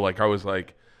was real. Like I was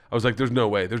like, there's no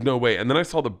way. And then I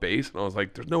saw the base and I was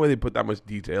like, there's no way they put that much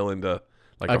detail into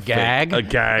like a gag. A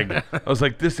gag. I was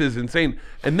like, this is insane.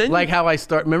 And then like how I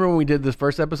start. Remember when we did this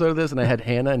first episode of this, and I had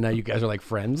Hannah, and now you guys are like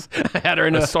friends. I had her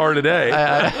in I saw her today.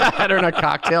 I had her in a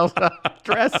cocktail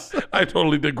dress. I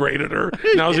totally degraded her.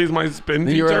 Now she's my spin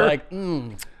teacher. You were like,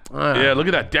 yeah, look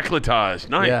at that décolletage.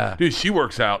 Nice. Yeah. Dude, she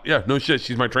works out. Yeah, no shit.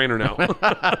 She's my trainer now.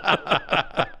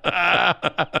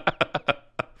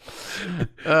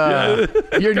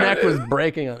 Your neck was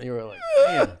breaking. You were like,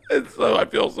 man. I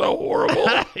feel so horrible.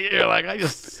 You're like, I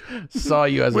just saw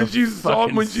you as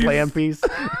slam piece.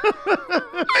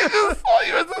 I just saw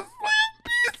you as a slam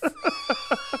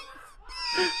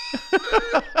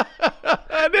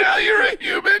piece. Now you're a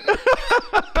human.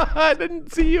 I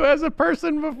didn't see you as a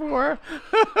person before.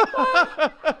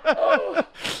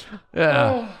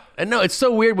 Yeah. And no, it's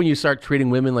so weird when you start treating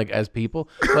women like as people.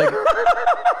 Like,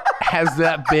 has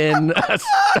that been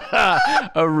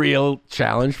a real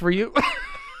challenge for you?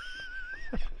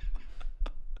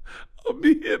 I'll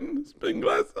be hitting the spin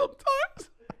glass sometimes.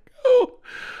 Oh,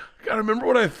 I gotta remember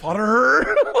what I thought of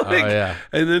her. Like, yeah.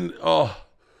 And then,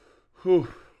 whew.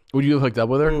 Would you have hooked up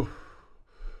with her?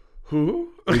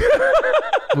 Who?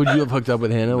 Would you have hooked up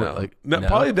with Hannah? No. Like, No,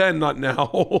 probably then, not now.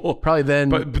 Probably then.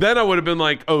 But then I would have been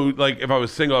like, oh, like if I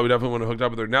was single, I would definitely want to hook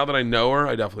up with her. Now that I know her,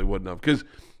 I definitely wouldn't have. Because,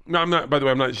 no, I'm not, by the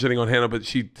way, I'm not shitting on Hannah, but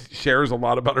she shares a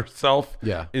lot about herself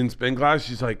in Spin Glass.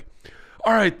 She's like,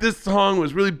 all right, this song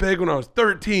was really big when I was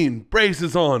 13.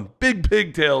 Braces on, big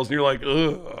pigtails. And you're like,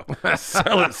 ugh,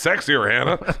 sell it sexier,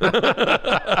 Hannah.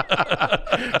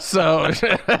 So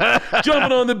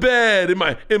jumping on the bed in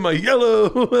my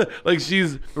yellow. Like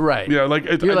she's right. Yeah, like,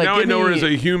 like now I know her as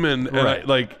a human. And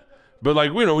right. But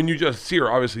like, you know, when you just see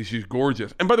her, obviously she's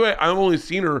gorgeous. And by the way, I've only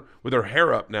seen her with her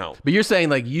hair up now. But you're saying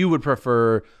like you would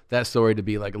prefer that story to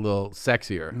be like a little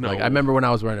sexier. No. Like I remember when I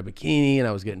was wearing a bikini and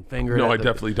I was getting fingered. No, I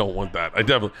definitely don't want that.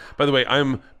 By the way,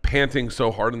 I'm panting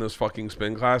so hard in those fucking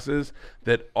spin classes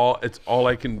that it's all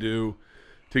I can do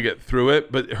to get through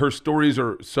it. But her stories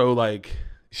are so like,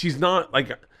 she's not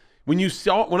like, when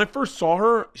I first saw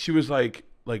her, she was like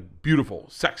beautiful,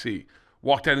 sexy.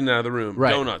 Walked in and out of the room.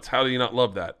 Right. Donuts. How do you not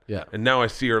love that? Yeah. And now I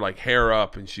see her like hair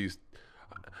up and she's,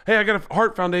 hey, I got a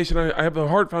heart foundation. I have a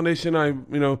heart foundation.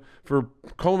 For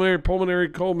pulmonary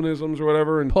culminisms or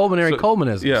whatever. And pulmonary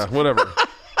culminisms. Yeah, whatever.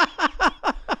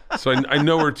 So I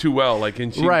know her too well. Like,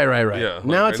 and she. Right. Yeah.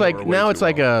 Now it's like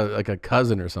a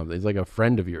cousin or something. It's like a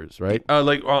friend of yours, right?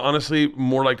 Honestly,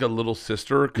 more like a little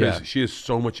sister because she is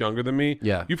so much younger than me.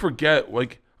 Yeah. You forget.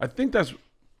 Like, I think that's.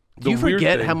 Do you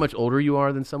forget how much older you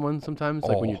are than someone sometimes?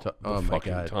 Like when you talk, oh my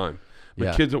God. Time.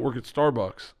 The kids that work at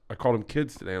Starbucks, I called them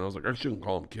kids today, and I was like, I shouldn't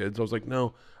call them kids. I was like,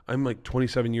 no, I'm like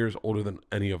 27 years older than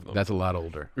any of them. That's a lot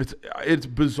older. It's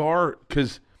bizarre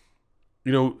because,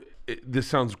 this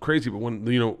sounds crazy, but when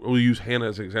we'll use Hannah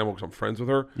as an example because I'm friends with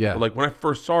her. Yeah. But like when I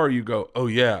first saw her, you go, oh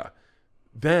yeah.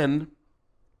 Then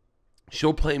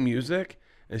she'll play music,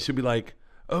 and she'll be like,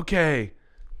 okay.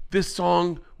 This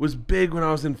song was big when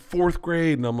I was in 4th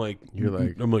grade, and I'm like,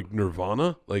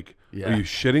 Nirvana? Like, are you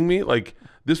shitting me? Like,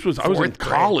 I was in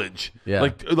college. Yeah.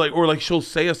 Or she'll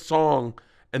say a song,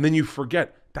 and then you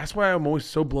forget. That's why I'm always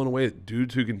so blown away at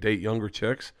dudes who can date younger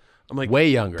chicks. I'm like, way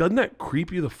younger. Doesn't that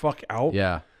creep you the fuck out?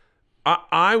 Yeah.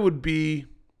 I would be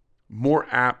more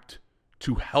apt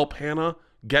to help Hannah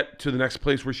get to the next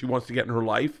place where she wants to get in her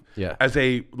life as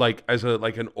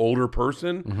an older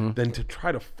person than to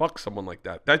try to fuck someone like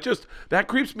that. That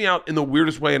creeps me out in the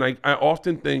weirdest way. And I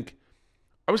often think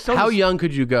how young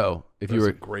could you go if you were?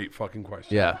 That's a great fucking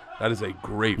question. Yeah. That is a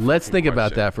great Let's think question.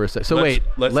 about that for a second. So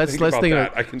let's think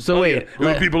about that. I can tell you, it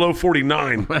would be below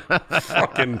 49.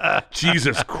 Fucking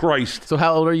Jesus Christ. So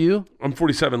how old are you? I'm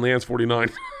 47. Leanne's 49.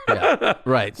 Yeah.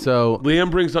 Right. So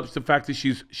Leanne brings up the fact that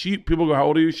people go, how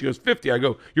old are you? She goes, 50. I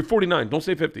go, you're 49. Don't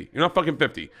say 50. You're not fucking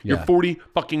 50. You're 40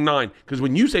 fucking 9. Because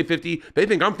when you say 50, they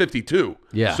think I'm 52.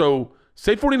 Yeah. So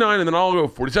say 49 and then I'll go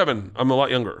 47. I'm a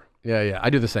lot younger. Yeah. I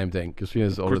do the same thing.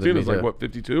 Christina's older than me. Christina's like, what,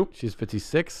 52? She's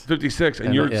 56. 56.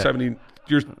 And you're 70.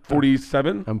 You're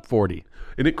 47? I'm 40.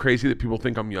 Isn't it crazy that people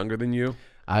think I'm younger than you?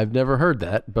 I've never heard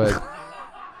that, but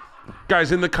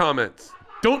guys, in the comments,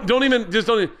 don't even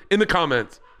in the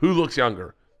comments, who looks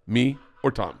younger, me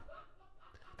or Tom?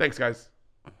 Thanks, guys.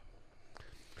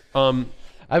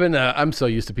 I'm so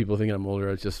used to people thinking I'm older.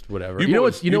 It's just whatever.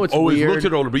 What's always weird? Looked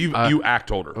at older, but you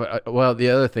act older. Well, the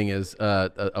other thing is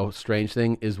a strange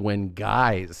thing is when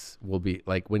guys will be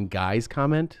like when guys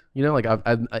comment.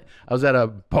 I was at a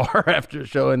bar after a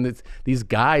show and these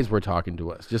guys were talking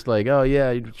to us, just like, oh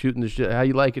yeah, you're shooting the shit. How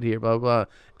you like it here? Blah blah.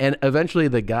 And eventually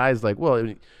the guy's like, well,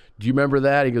 do you remember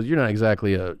that? He goes, you're not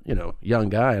exactly a young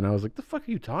guy. And I was like, the fuck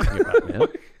are you talking about, man?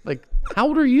 Like, how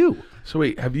old are you? So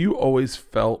wait, have you always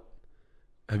felt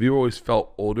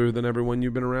older than everyone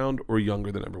you've been around or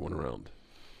younger than everyone around?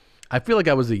 I feel like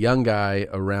I was a young guy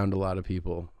around a lot of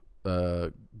people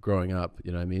growing up.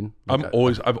 You know what I mean?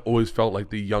 I've always felt like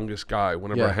the youngest guy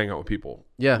whenever I hang out with people.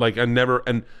 Yeah. Like I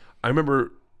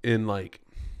remember in like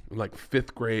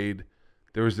 5th grade,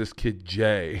 there was this kid,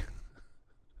 Jay.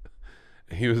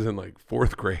 He was in like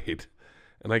 4th grade.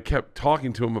 And I kept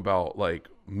talking to him about like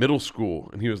middle school.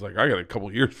 And he was like, I got a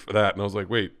couple years for that. And I was like,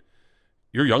 wait,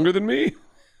 you're younger than me?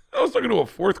 I was talking to a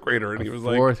fourth grader, and he was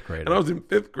like, fourth grader. And I was in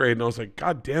fifth grade, and I was like,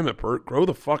 God damn it, Bert, grow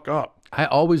the fuck up. I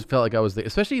always felt like I was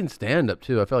especially in stand-up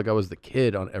too. I felt like I was the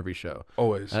kid on every show.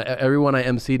 Always. Everyone I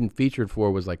emceed and featured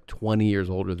for was like 20 years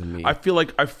older than me. I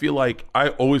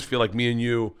always feel like me and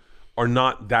you are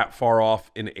not that far off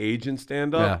in age in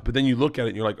stand-up. Yeah. But then you look at it,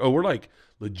 and you're like, oh, we're like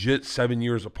legit 7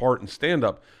 years apart in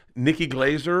stand-up. Nikki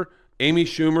Glazer, Amy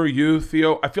Schumer, you,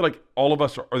 Theo. I feel like all of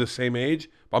us are the same age.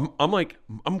 But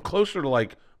I'm closer to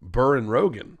like Burr and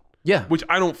Rogan. Yeah. Which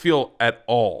I don't feel at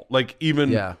all, like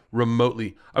even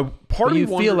remotely. Part of you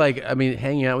feel like, I mean,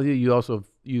 hanging out with you, you also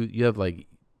you have like,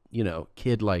 you know,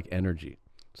 kid-like energy.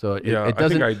 So it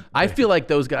doesn't. I feel like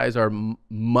those guys are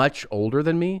much older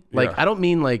than me. Like I don't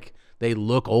mean like they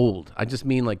look old. I just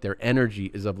mean like their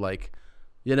energy is of like,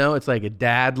 you know, it's like a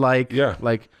dad like. Yeah.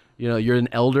 Like, you know, you're an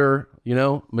elder, you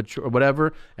know, mature,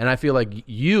 whatever. And I feel like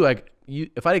you,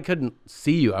 if I couldn't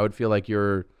see you, I would feel like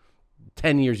you're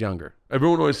 10 years younger.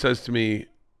 Everyone always says to me,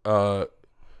 I'm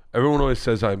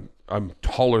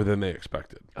taller than they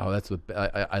expected. Oh, that's what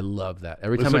I love that.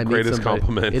 Every That's time I the meet greatest somebody,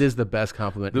 compliment. it is the best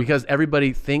compliment because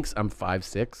everybody thinks I'm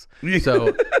 5'6".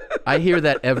 So I hear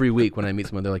that every week when I meet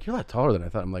someone. They're like, "You're a lot taller than I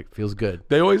thought." I'm like, "Feels good."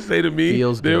 They always say to me,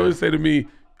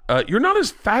 "You're not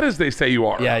as fat as they say you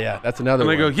are." Yeah, that's another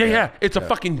one. And I go, yeah, it's a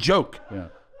fucking joke. Yeah.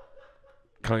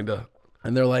 Kinda.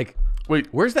 And they're like, wait,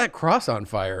 where's that cross on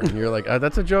fire? And you're like,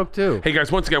 that's a joke too. Hey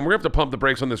guys, once again, we're gonna have to pump the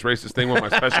brakes on this racist thing with my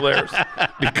special airs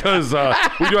because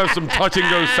we do have some touch and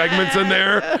go segments in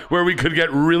there where we could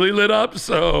get really lit up.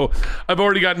 So I've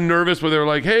already gotten nervous where they're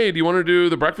like, "Hey, do you want to do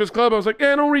the Breakfast Club?" I was like,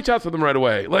 "Yeah, don't reach out to them right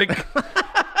away. Like,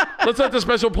 let's let the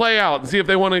special play out and see if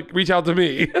they want to reach out to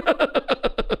me."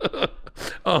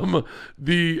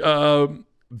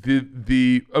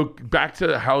 Back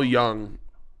to how young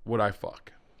would I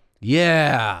fuck?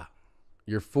 Yeah.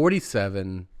 You're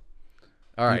 47.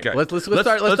 All right. Okay. Let's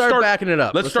start backing it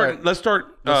up. Let's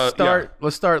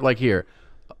start like here.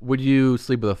 Would you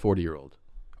sleep with a 40-year-old?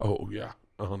 Oh yeah,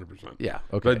 100%. Yeah.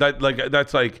 Okay.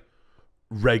 That's like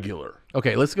regular.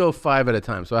 Okay, let's go 5 at a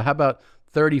time. So how about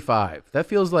 35? That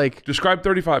feels like Describe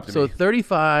 35 to me. So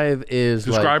 35 is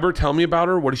Describe her. Tell me about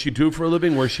her. What does she do for a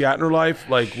living? Where's she at in her life?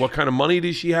 Like, what kind of money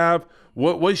does she have?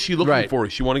 What is she looking for?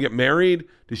 Does she want to get married?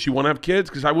 Does she want to have kids?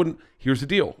 Because I wouldn't. Here's the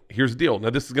deal. Now,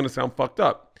 this is going to sound fucked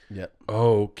up. Yep.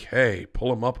 Okay.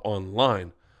 Pull them up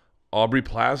online. Aubrey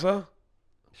Plaza.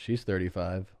 She's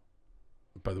 35.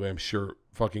 By the way, I'm sure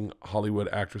fucking Hollywood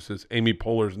actresses. Amy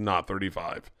Poehler's not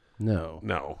 35.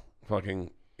 No.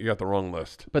 Fucking, you got the wrong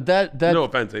list. But that no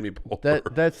offense, Amy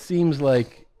Poehler. That seems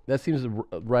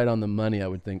right on the money, I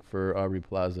would think, for Aubrey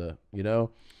Plaza. You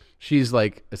know? She's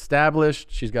like established.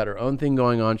 She's got her own thing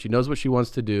going on. She knows what she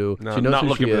wants to do. No, she knows not who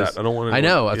looking she for is. that. I don't want to. I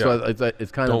know. That's why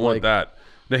it's kind of like. Don't want that.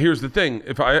 Now here's the thing.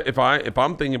 If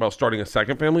I'm thinking about starting a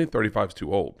second family, 35 is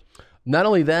too old. Not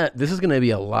only that, this is going to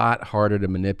be a lot harder to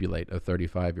manipulate a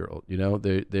 35-year-old. You know,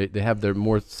 they have their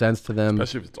more sense to them.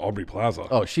 Especially if it's Aubrey Plaza.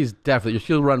 Oh,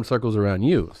 she'll run circles around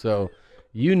you. So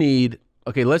you need.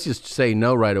 Okay, let's just say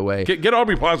no right away. Get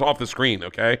Aubrey Plaza off the screen,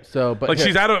 okay? So, but like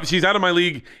she's out of my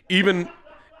league even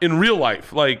in real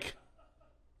life, like.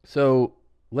 So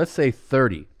let's say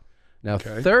 30. Now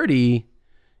 30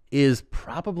 is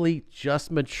probably just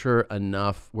mature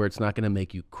enough where it's not going to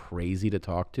make you crazy to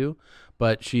talk to,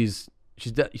 but she's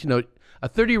you know, a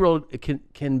 30-year-old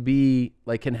can be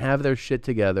like, can have their shit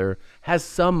together, has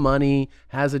some money,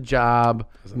 has a job.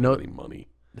 Doesn't have any money.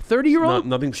 30-year-old?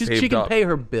 Nothing saved up. She can pay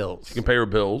her bills. She can pay her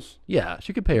bills. Yeah,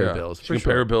 she can pay her bills. She can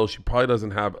pay her bills. She probably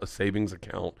doesn't have a savings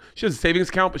account. She has a savings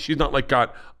account, but she's not like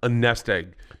got a nest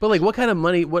egg. But like, what kind of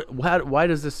money? Why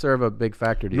does this serve a big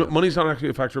factor to you? Money's not actually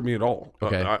a factor to me at all.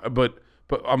 Okay.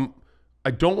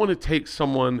 I don't want to take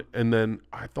someone, and then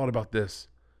I thought about this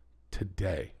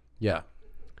today. Yeah.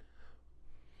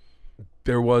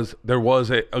 There was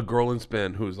a girl in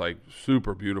Spin who was like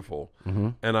super beautiful,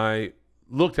 and I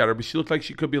looked at her, but she looked like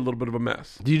she could be a little bit of a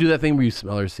mess. Do you do that thing where you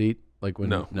smell her seat? Like when?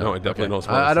 No, I definitely don't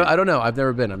smell her seat. I don't know. I've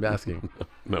never been. I'm asking.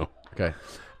 No. Okay.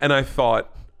 And I thought,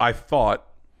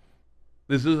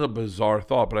 this is a bizarre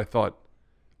thought, but I thought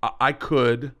I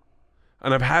could,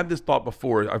 and I've had this thought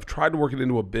before. I've tried to work it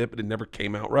into a bit, but it never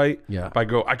came out right. Yeah. If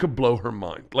I could blow her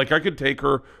mind. Like I could take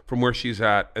her from where she's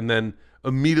at and then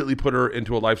immediately put her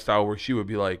into a lifestyle where she would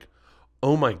be like,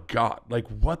 oh my God, like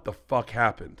what the fuck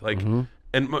happened? Like,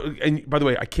 and by the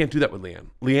way, I can't do that with Leanne.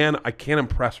 Leanne, I can't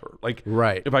impress her. Like,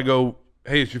 right. If I go,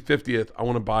 hey, it's your 50th, I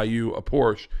want to buy you a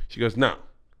Porsche. She goes, no.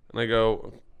 And I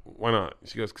go, why not?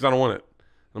 She goes, because I don't want it.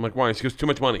 And I'm like, why? She goes, too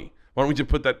much money. Why don't we just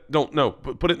put that?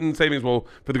 Put it in savings for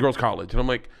the girls' college. And I'm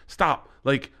like, stop.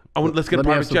 Like, let's get a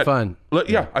private jet. Fun.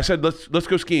 Yeah, I said let's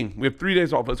go skiing. We have 3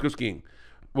 days off. Let's go skiing.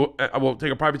 we'll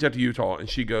take a private jet to Utah. And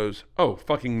she goes, oh,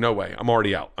 fucking no way. I'm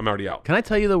already out. Can I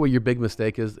tell you, though, what your big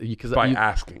mistake is? By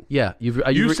asking. Yeah.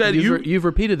 You've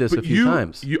repeated this a few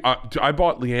times. I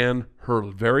bought Leanne her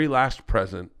very last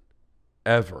present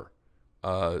ever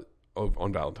on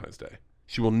Valentine's Day.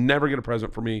 She will never get a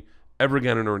present from me ever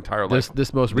again in her entire life.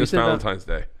 This most recent Valentine's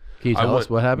Day. Can you tell us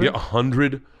what happened? Yeah,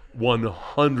 100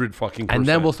 fucking %. And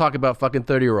then we'll talk about fucking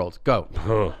 30-year-olds.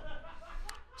 Go.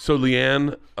 So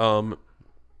Leanne,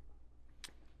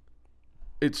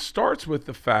 it starts with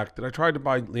the fact that I tried to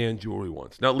buy Leanne jewelry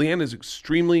once. Now, Leanne is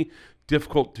extremely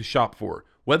difficult to shop for.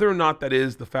 Whether or not that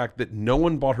is the fact that no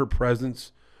one bought her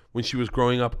presents when she was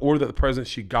growing up, or that the presents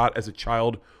she got as a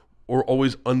child were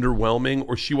always underwhelming,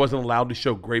 or she wasn't allowed to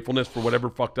show gratefulness for whatever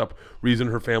fucked up reason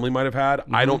her family might have had.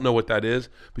 I don't know what that is,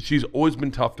 but she's always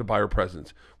been tough to buy her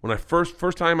presents. When I first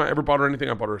time I ever bought her anything,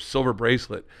 I bought her a silver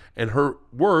bracelet, and her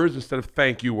words instead of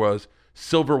thank you was,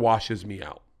 silver washes me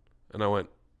out. And I went,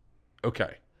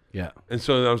 okay. Yeah. And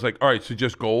so I was like, all right, so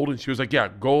just gold? And she was like, yeah,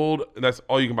 gold, and that's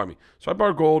all you can buy me. So I bought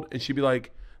her gold, and she'd be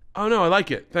like, oh no, I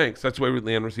like it, thanks. That's the way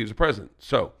Leanne receives a present.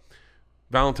 So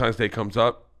Valentine's Day comes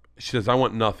up. She says, I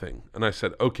want nothing. And I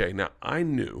said, okay. Now, I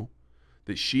knew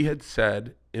that she had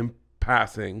said in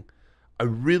passing, I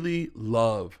really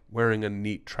love wearing a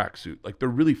neat tracksuit. Like, they're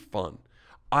really fun.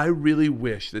 I really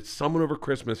wish that someone over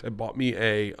Christmas had bought me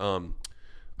a,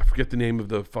 I forget the name of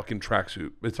the fucking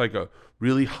tracksuit. It's like a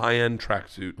really high-end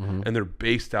tracksuit, and they're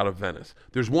based out of Venice.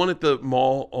 There's one at the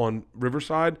mall on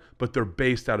Riverside, but they're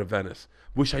based out of Venice.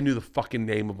 Wish I knew the fucking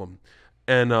name of them.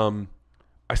 And,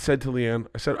 I said to Leanne,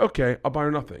 okay, I'll buy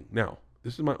her nothing. Now,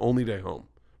 this is my only day home,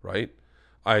 right?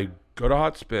 I go to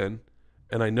Hot Spin,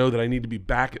 and I know that I need to be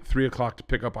back at 3 o'clock to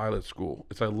pick up Isla at school.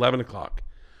 It's 11 o'clock.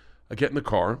 I get in the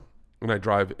car, and I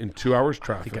drive in 2 hours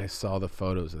traffic. I think I saw the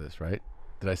photos of this, right?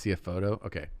 Did I see a photo?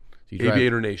 Okay. So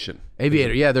Aviator Nation.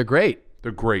 Aviator, yeah, they're great.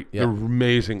 They're great. Yeah. They're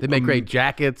amazing. They make great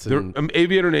jackets.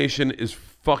 Aviator Nation is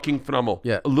fucking phenomenal.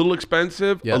 Yeah. A little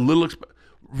expensive,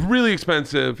 really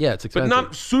expensive. Yeah, it's expensive. But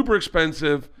not super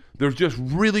expensive. They're just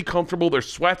really comfortable. Their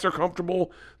sweats are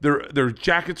comfortable. Their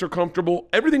jackets are comfortable.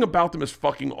 Everything about them is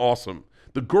fucking awesome.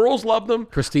 The girls love them.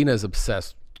 Christina is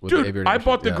obsessed with Aviator Nation. I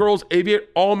bought the girls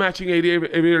all matching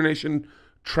Aviator Nation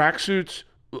tracksuits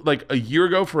like a year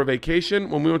ago for a vacation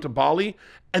when we went to Bali,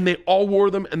 and they all wore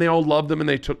them and they all loved them and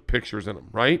they took pictures in them,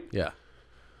 right? Yeah.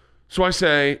 So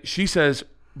she says,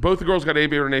 both the girls got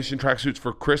Aviator Nation tracksuits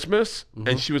for Christmas,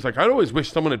 and she was like, I'd always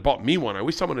wish someone had bought me one. I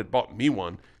wish someone had bought me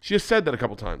one. She has said that a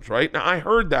couple times, right? Now, I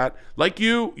heard that. Like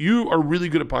you are really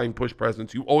good at buying push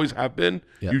presents. You always have been.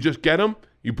 Yep. You just get them.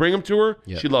 You bring them to her.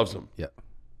 Yep. She loves them. Yeah.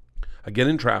 I get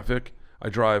in traffic. I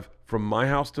drive from my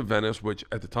house to Venice, which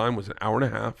at the time was an hour and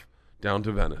a half, down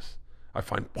to Venice. I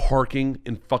find parking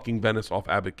in fucking Venice off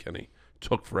Abbot Kinney.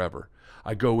 Took forever.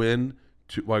 I go to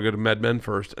MedMen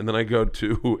first, and then I go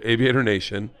to Aviator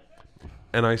Nation,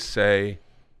 and I say,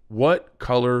 what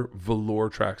color velour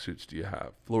tracksuits do you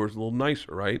have? Velour is a little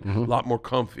nicer, right? A lot more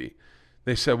comfy.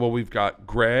 They said, well, we've got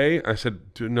gray. I said,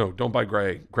 no, don't buy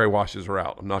gray. Gray washes her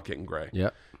out. I'm not getting gray.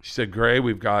 Yeah. She said, gray.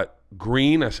 We've got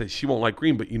green. I said, she won't like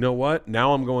green, but you know what?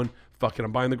 Now I'm going, fuck it,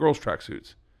 I'm buying the girls'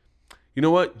 tracksuits. You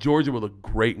know what? Georgia would look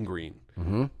great in green.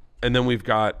 And then we've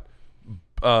got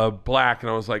black, and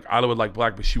I was like, Isla would like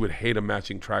black, but she would hate a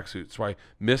matching tracksuit. So I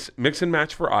mix and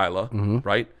match for Isla,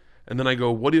 right? And then I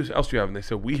go, what else do you have? And they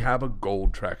said, we have a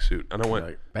gold tracksuit. And I went,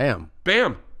 like,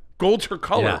 bam. Gold's her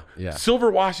color. Yeah.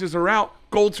 Silver washes her out.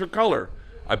 Gold's her color.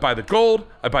 I buy the gold.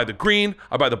 I buy the green.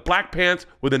 I buy the black pants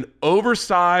with an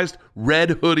oversized red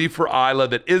hoodie for Isla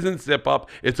that isn't zip up.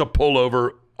 It's a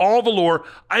pullover. All velour.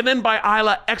 I then buy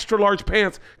Isla extra large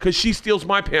pants because she steals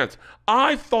my pants.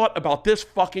 I thought about this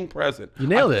fucking present. You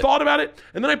nailed it. I thought about it,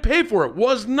 and then I paid for it.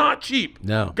 Was not cheap.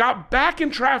 No. Got back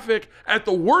in traffic at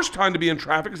the worst time to be in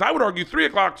traffic, because I would argue 3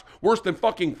 o'clock's worse than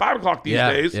fucking 5 o'clock these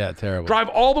days. Yeah, terrible. Drive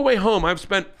all the way home. I've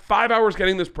spent 5 hours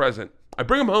getting this present. I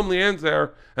bring him home. Leanne's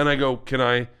there, and I go, can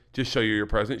I just show you your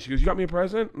present? She goes, you got me a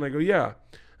present? And I go, yeah.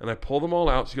 And I pull them all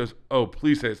out. She goes, oh,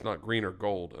 please say it's not green or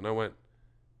gold. And I went,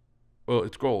 well,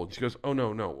 it's gold. She goes, oh,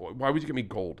 no. Why would you get me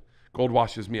gold? Gold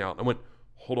washes me out. I went,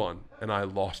 hold on. And I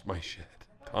lost my shit.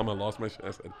 Tom, I lost my shit. I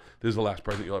said, this is the last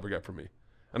present you'll ever get from me.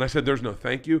 And I said, there's no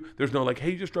thank you. There's no like, hey,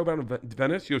 you just drove out of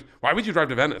Venice? She goes, why would you drive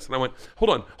to Venice? And I went,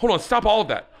 hold on. Stop all of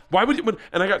that. Why would you?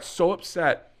 And I got so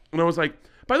upset. And I was like,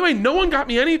 by the way, no one got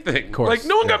me anything. Of course. Like,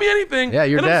 no one got me anything. Yeah,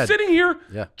 you're and dead. I'm sitting here.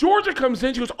 Yeah. Georgia comes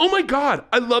in. She goes, oh, my God,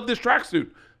 I love this tracksuit.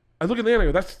 I look at Leanne. I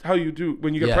go, that's how you do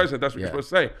when you get a present. That's what you're supposed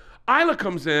to say. Isla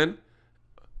comes in.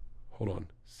 Hold on.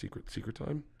 Secret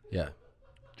time? Yeah.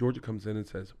 Georgia comes in and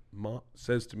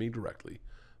says to me directly,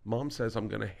 Mom says I'm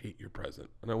going to hate your present.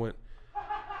 And I went,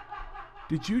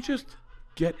 did you just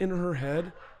get in her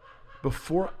head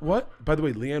before what? By the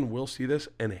way, Leanne will see this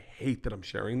and hate that I'm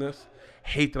sharing this.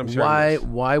 Hate that I'm sharing this.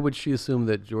 Why would she assume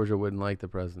that Georgia wouldn't like the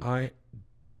president? I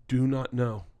do not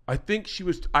know. I think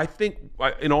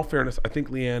in all fairness, I think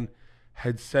Leanne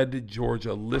had said to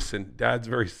Georgia, listen, Dad's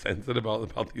very sensitive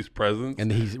about these presidents.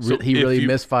 And he really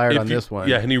misfired on this one.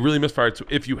 Yeah, and he really misfired. So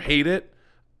if you hate it,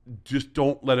 just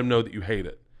don't let him know that you hate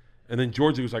it. And then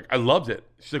Georgia was like, I loved it.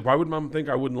 She's like, why would Mom think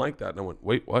I wouldn't like that? And I went,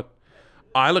 wait, what?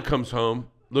 Isla comes home,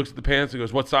 looks at the pants and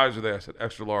goes, what size are they? I said,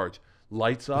 extra large.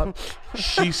 Lights up.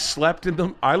 She slept in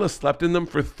them. Isla slept in them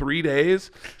for 3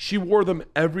 days. She wore them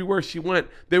everywhere she went.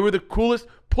 They were the coolest.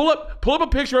 Pull up a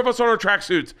picture of us on our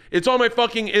tracksuits. It's on my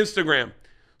fucking Instagram.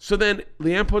 So then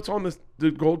Leanne puts on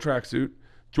the gold tracksuit.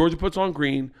 Georgia puts on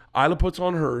green. Isla puts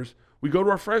on hers. We go to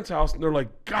our friend's house and they're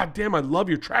like, God damn, I love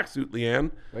your tracksuit,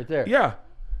 Leanne. Right there. Yeah.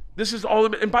 This is all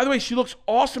of it. And by the way, she looks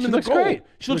awesome in the gold. Great.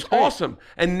 She looks awesome.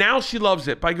 And now she loves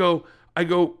it. I go,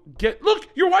 look,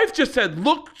 your wife just said,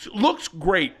 looks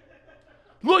great.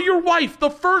 Look, your wife, the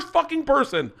first fucking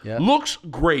person, looks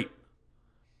great.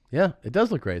 Yeah, it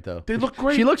does look great, though. They look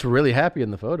great. She looks really happy in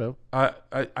the photo.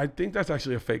 I think that's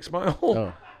actually a fake smile.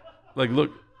 Oh.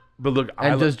 Look.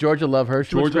 And does Georgia love hers?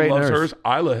 Georgia loves hers.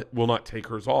 Isla will not take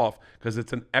hers off because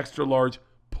it's an extra large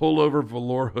pullover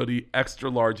velour hoodie, extra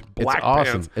large black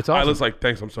pants. It's awesome. Isla's like,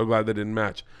 thanks, I'm so glad they didn't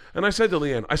match. And I said to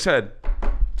Leanne, it's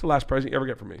the last present you ever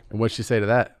get from me. And what'd she say to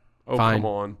that? Oh, fine. Come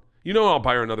on. You know I'll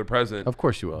buy her another present. Of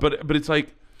course you will. But it's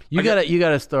like you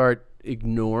gotta start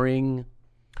ignoring.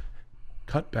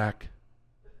 Cut back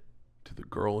to the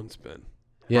girl in Spin.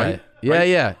 Yeah, right?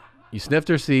 Yeah. You sniffed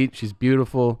her seat. She's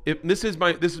beautiful. This is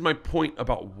my point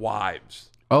about wives.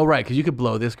 Oh right, because you could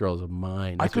blow this girl's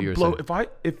mind. I could blow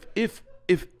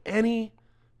if any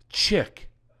chick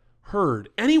heard,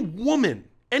 any woman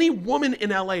in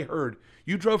LA heard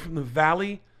you drove from the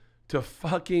Valley to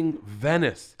fucking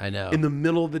Venice. I know. In the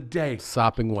middle of the day.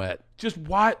 Sopping wet. Just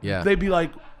why? Yeah. They'd be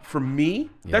like, for me?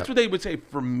 Yep. That's what they would say,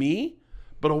 for me?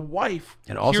 But a wife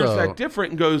and also, hears that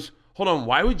different and goes, hold on,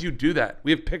 why would you do that?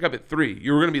 We have pickup at 3.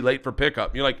 You were going to be late for pickup.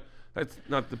 And you're like, that's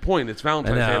not the point. It's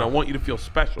Valentine's Day, and I want you to feel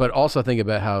special. But also think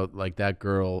about how like that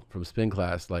girl from spin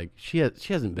class, like she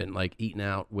hasn't been like eating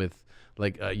out with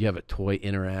like you have a toy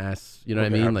in her ass. You know what I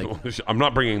mean? Like I'm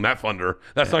not bringing that thunder.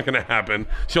 That's not going to happen.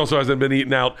 She also hasn't been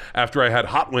eating out after I had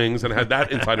hot wings and had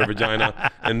that inside her vagina,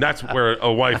 and that's where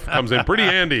a wife comes in pretty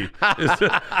handy.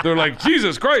 They're like,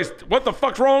 Jesus Christ, what the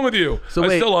fuck's wrong with you? So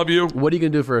I still love you. What are you gonna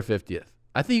do for a 50th?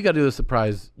 I think you got to do the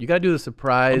surprise. You got to do the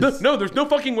surprise. No, there's no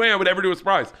fucking way I would ever do a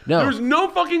surprise. No. There's no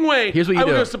fucking way Here's what you I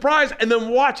would do. do a surprise and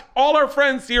then watch all our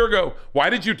friends see her go, why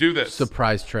did you do this?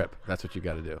 Surprise trip. That's what you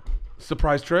got to do.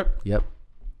 Surprise trip? Yep.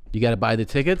 You got to buy the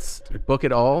tickets, book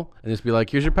it all, and just be like,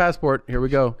 here's your passport. Here we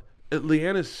go.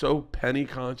 Leanne is so penny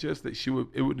conscious that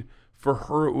for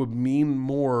her, it would mean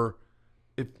more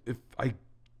if I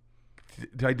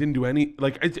didn't do any,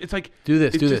 like, it's like. Do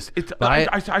this.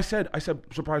 I said,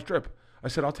 surprise trip. I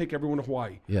said, I'll take everyone to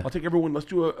Hawaii. Yeah. I'll take everyone. Let's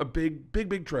do a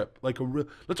big trip. Like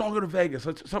let's all go to Vegas.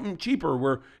 Let's something cheaper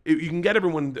where you can get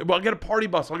everyone. Well, I'll get a party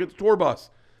bus. I'll get the tour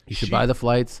bus. You should buy the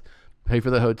flights, pay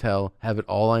for the hotel, have it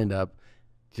all lined up.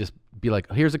 Just be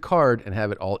like, here's a card, and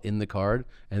have it all in the card.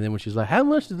 And then when she's like, how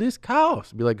much does this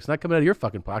cost? Be like, it's not coming out of your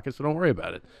fucking pocket, so don't worry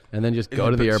about it. And then just go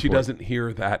to the airport. She doesn't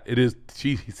hear that. It is.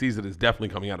 She sees it as definitely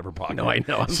coming out of her pocket. No, I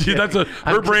know.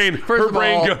 Her brain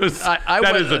goes.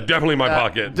 That is definitely my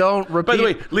pocket. Don't repeat By the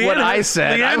way, Leanne, what I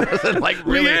said. Leanne, I wasn't like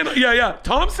really. Leanne, yeah.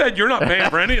 Tom said you're not paying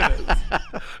for any of this.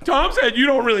 Tom said you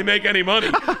don't really make any money.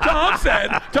 Tom said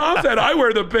I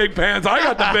wear the big pants. I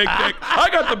got the big dick. I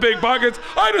got the big pockets.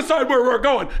 I decide where we're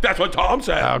going. That's what Tom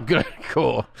said. Oh, good,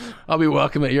 cool. I'll be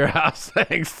welcome at your house.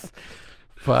 Thanks.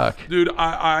 Fuck, dude.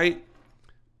 Leanne.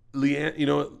 You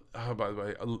know. Oh, by the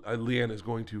way, Leanne is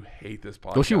going to hate this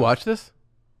podcast. Will she watch this?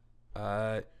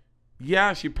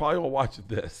 Yeah, she probably will watch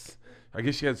this. I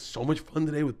guess she had so much fun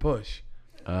today with Push.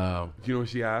 Oh. Do you know what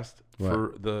she asked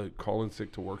for the Call in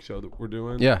Sick to Work show that we're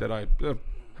doing? Yeah. That I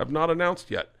have not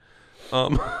announced yet.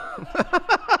 That's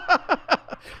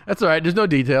all right. There's no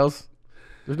details.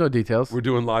 We're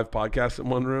doing live podcasts in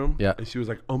one room. Yeah. And she was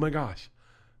like, oh my gosh,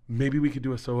 maybe we could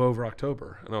do a So Over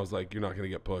October. And I was like, you're not going to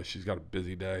get Push. She's got a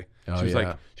busy day. She was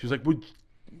like,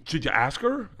 should you ask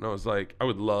her? And I was like, I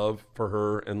would love for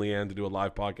her and Leanne to do a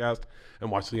live podcast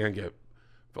and watch Leanne get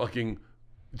fucking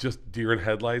just deer in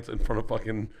headlights in front of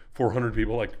fucking 400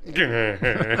 people like.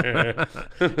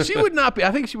 She would not be.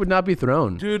 I think she would not be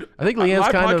thrown. Dude, I think Leanne's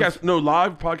kind of. No,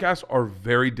 live podcasts are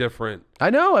very different. I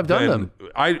know. I've done them.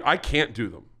 I can't do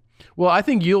them. Well, I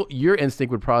think your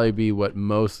instinct would probably be what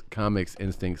most comics'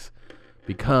 instincts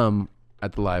become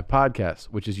at the live podcast,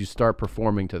 which is you start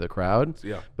performing to the crowd.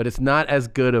 Yeah. But it's not as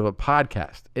good of a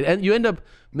podcast. And you end up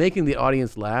making the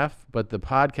audience laugh, but the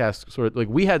podcast sort of like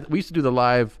we used to do the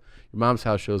live Your Mom's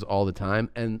House shows all the time,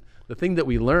 and the thing that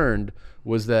we learned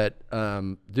was that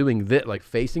doing this, like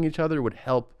facing each other, would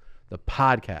help the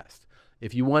podcast.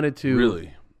 If you wanted to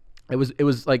Really? It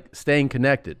was like staying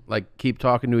connected, like keep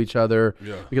talking to each other.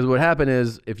 Yeah. Because what happened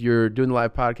is if you're doing the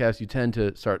live podcast, you tend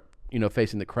to start,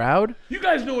 facing the crowd. You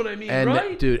guys know what I mean, And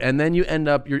right? dude, and then you end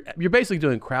up you're basically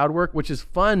doing crowd work, which is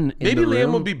fun. Maybe in the Liam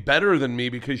room. would be better than me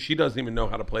because she doesn't even know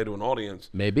how to play to an audience.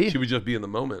 Maybe She would just be in the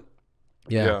moment.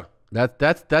 Yeah.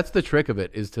 That's the trick of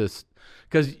it, is to,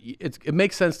 because it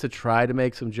makes sense to try to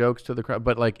make some jokes to the crowd,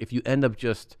 but like if you end up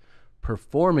just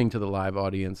performing to the live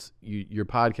audience, your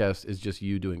podcast is just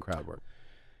you doing crowd work.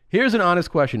 Here's an honest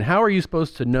question. How are you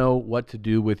supposed to know what to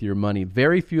do with your money?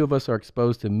 Very few of us are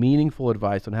exposed to meaningful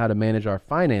advice on how to manage our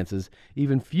finances.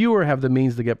 Even fewer have the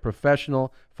means to get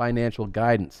professional financial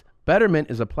guidance.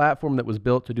 Betterment is a platform that was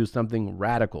built to do something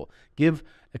radical. Give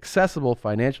accessible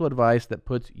financial advice that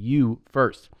puts you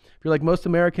first. If you're like most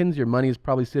Americans, your money is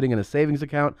probably sitting in a savings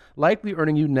account, likely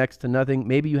earning you next to nothing.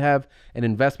 Maybe you have an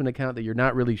investment account that you're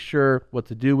not really sure what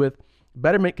to do with.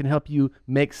 Betterment can help you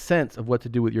make sense of what to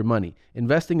do with your money.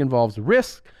 Investing involves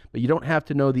risk, but you don't have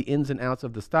to know the ins and outs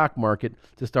of the stock market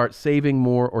to start saving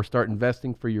more or start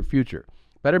investing for your future.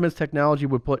 Betterment's technology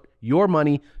would put your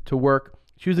money to work,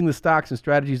 choosing the stocks and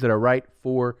strategies that are right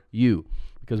for you,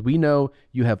 because we know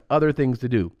you have other things to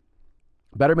do.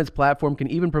 Betterment's platform can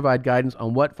even provide guidance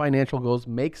on what financial goals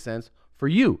make sense for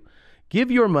you. Give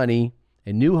your money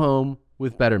a new home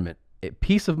with Betterment.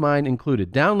 Peace of mind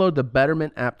included. Download the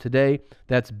Betterment app today.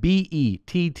 That's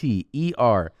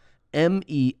BETTERMENT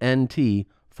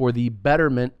for the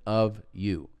betterment of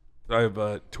you. I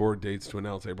have tour dates to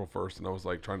announce April 1st, and I was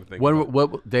like trying to think.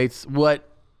 What dates? What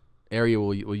area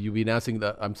will you be announcing?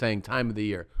 I'm saying time of the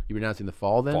year. You be announcing the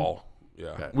fall then? Fall.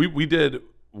 Yeah. Okay.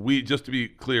 We just to be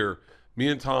clear, me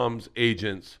and Tom's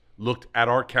agents looked at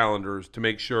our calendars to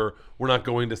make sure we're not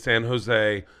going to San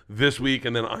Jose this week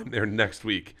and then I'm there next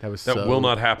week. That will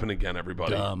not happen again,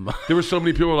 everybody. Dumb. There were so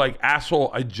many people who were like,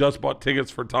 asshole, I just bought tickets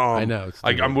for Tom. I know.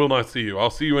 I will not see you. I'll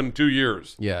see you in 2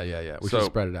 years. Yeah. We should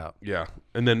spread it out. Yeah.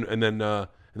 And then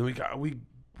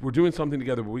we're doing something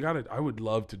together, but I would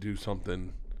love to do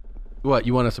something. What,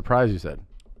 you want a surprise, you said?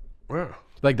 Yeah.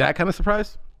 Like that kind of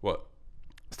surprise? What?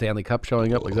 Stanley Cup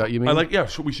showing up? Like, is that what you mean?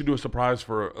 We should do a surprise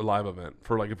for a live event.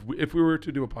 For like, if we were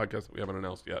to do a podcast that we haven't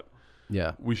announced yet,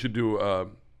 yeah, we should do a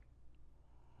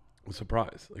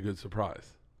surprise, a good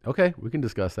surprise. Okay, we can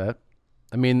discuss that.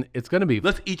 I mean, it's going to be...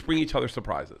 Let's each bring each other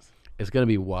surprises. It's going to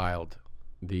be wild,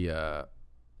 the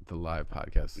live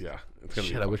podcast. Yeah. It's gonna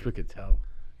be I wish we could tell.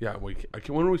 Yeah, when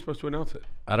are we supposed to announce it?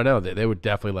 I don't know. They would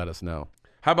definitely let us know.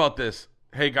 How about this?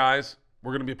 Hey, guys.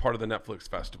 We're going to be a part of the Netflix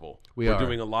festival. We're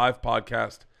doing a live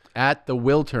podcast. At the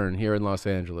Wiltern here in Los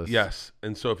Angeles. Yes.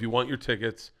 And so if you want your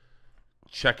tickets,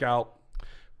 check out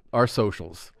our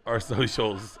socials.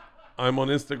 I'm on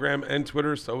Instagram and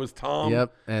Twitter. So is Tom.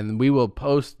 Yep. And we will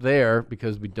post there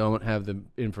because we don't have the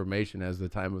information as the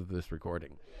time of this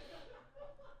recording.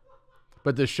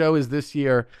 But the show is this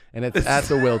year, and it's at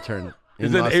the Wiltern.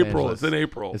 It's in April. It's in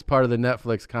April. It's part of the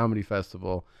Netflix Comedy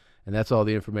Festival, and that's all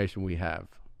the information we have.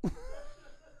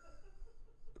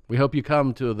 We hope you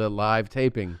come to the live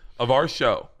taping of our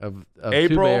show of April.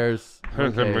 Two Bears.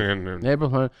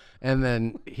 April, and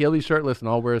then he'll be shirtless and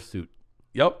I'll wear a suit.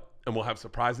 Yep, and we'll have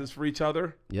surprises for each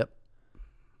other. Yep.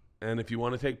 And if you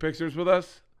want to take pictures with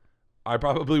us, I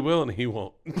probably will, and he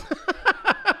won't.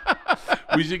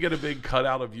 We should get a big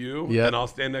cutout of you, and I'll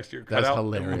stand next to your cutout. That's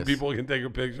hilarious. And people can take a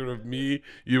picture of me,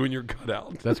 you, and your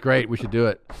cutout. That's great. We should do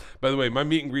it. By the way, my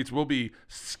meet and greets will be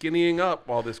skinnying up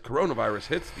while this coronavirus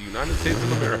hits the United States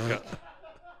of America.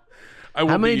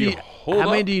 How many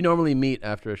do you normally meet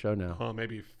after a show now?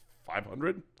 Maybe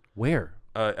 500. Where?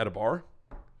 At a bar,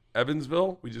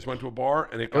 Evansville. We just went to a bar,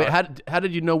 and it got. Wait, how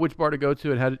did you know which bar to go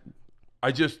to, and how did?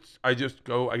 I just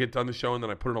go. I get done the show, and then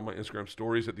I put it on my Instagram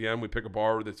stories. At the end, we pick a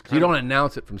bar that's. So you don't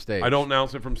announce it from stage. I don't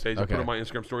announce it from stage. Okay. I put it on my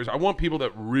Instagram stories. I want people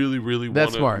that really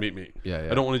want to meet me. Yeah.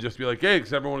 I don't want to just be like, hey,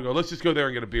 because everyone go, let's just go there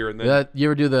and get a beer, and then. You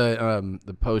ever do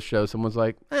the post show? Someone's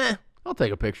like, I'll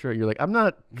take a picture. And you're like, I'm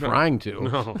not trying to.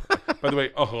 No. By the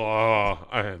way,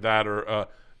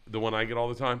 the one I get all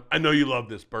the time. I know you love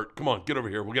this, Bert. Come on, get over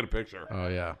here. We'll get a picture. Oh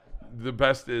yeah. The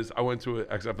best is I went to an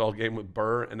XFL game with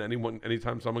Burr, and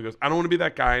anytime someone goes, I don't want to be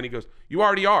that guy, and he goes, you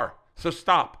already are, so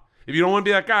stop. If you don't want to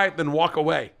be that guy, then walk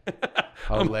away.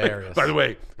 Hilarious. By the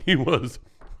way, he was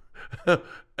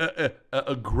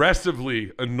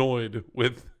aggressively annoyed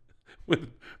with with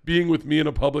being with me in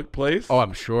a public place. Oh,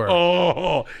 I'm sure.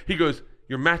 Oh, he goes,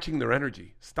 you're matching their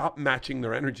energy. Stop matching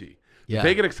their energy. Yeah. If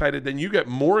they get excited, then you get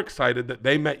more excited that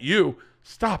they met you.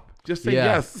 Stop. Just say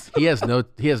yes. He has no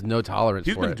tolerance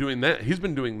He's for been it. doing that. He's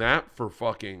been doing that for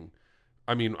fucking,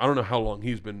 I mean, I don't know how long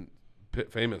he's been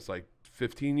famous, like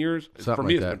 15 years. Something for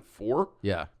me, like it's that. been 4.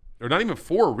 Yeah. Or not even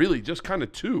 4, really, just kind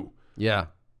of 2. Yeah.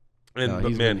 And No, but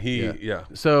he's man, been- yeah.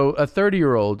 So a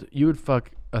 30-year-old, you would fuck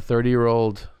a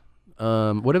 30-year-old.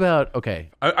 What about,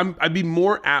 okay. I'd be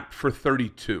more apt for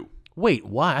 32. Wait,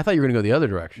 why? I thought you were going to go the other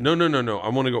direction. No. I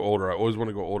want to go older. I always want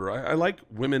to go older. I like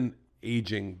women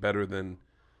aging better than.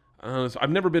 I've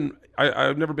never been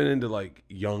into like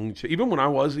young. Even when I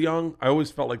was young, I always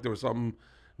felt like there was something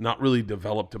not really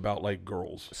developed about like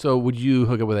girls. So would you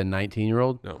hook up with a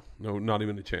 19-year-old? No, not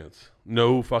even a chance.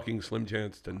 No fucking slim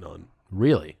chance to none.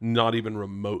 Really? Not even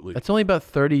remotely. That's only about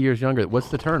 30 years younger. What's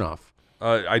the turnoff?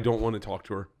 I don't want to talk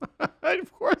to her.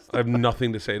 Of course. I have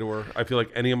nothing to say to her. I feel like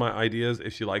any of my ideas,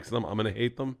 if she likes them, I'm gonna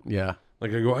hate them. Yeah.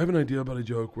 Like I go, I have an idea about a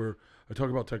joke where I talk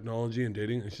about technology and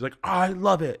dating, and she's like, I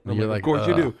love it. And I'm You're like, like, of course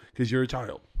you do, because you're a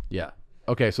child. Yeah.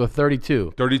 Okay, so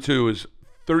 32. 32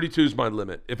 is my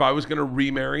limit. If I was gonna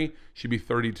remarry, she'd be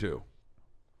 32.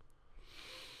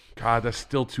 God, that's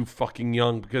still too fucking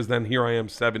young, because then here I am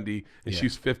 70 and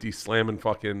she's 50 slamming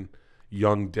fucking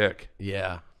young dick.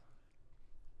 Yeah.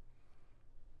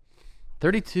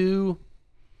 32.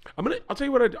 I'll tell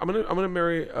you what I'm gonna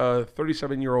marry a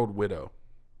 37-year-old widow.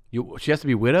 She has to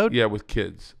be widowed? Yeah, with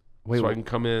kids. Wait, so I what? can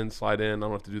come in, slide in. I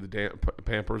don't have to do the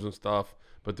Pampers and stuff.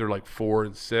 But they're like 4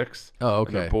 and 6. Oh, okay.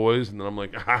 And they're boys, and then I'm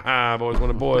like, I've always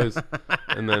wanted boys.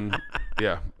 And then,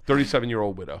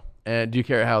 37-year-old widow. And do you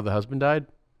care how the husband died?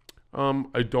 I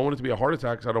don't want it to be a heart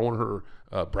attack, because I don't want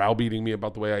her browbeating me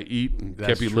about the way I eat, and That's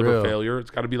can't be true. liver failure. It's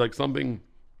got to be like something.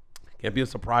 Can't be a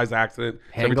surprise accident.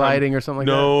 Hang gliding or something like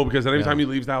that? No, because every time he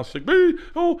leaves the house, she's like,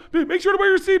 babe, make sure to wear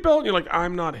your seatbelt. And you're like,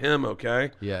 I'm not him,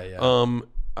 okay? Yeah.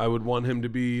 I would want him to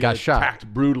be Got shot. attacked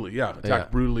brutally. Yeah,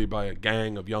 attacked brutally by a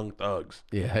gang of young thugs.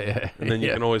 Yeah. And then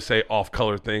you can always say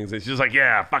off-color things. It's just like,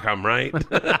 yeah, fuck him, right?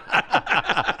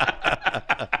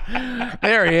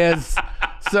 There he is.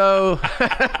 So.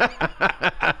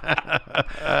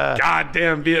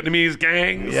 Goddamn Vietnamese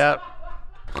gangs. Yep.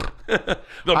 The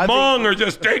Hmong are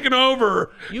just taking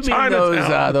over. You mean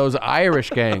those Irish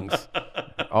gangs?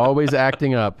 Always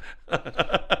acting up.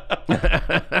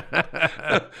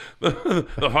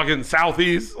 the fucking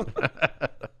Southeast.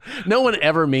 No one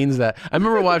ever means that. I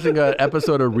remember watching an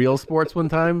episode of Real Sports one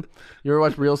time. You ever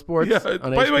watch Real Sports? Yeah.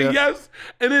 On By the way, HBO? yes.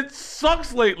 And it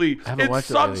sucks lately. haven't It watched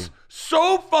it sucks lately.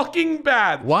 so fucking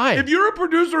bad. Why? If you're a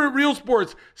producer at Real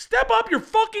Sports, step up your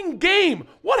fucking game.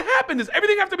 What happened? Does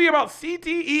everything have to be about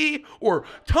CTE or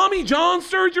Tommy John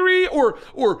surgery or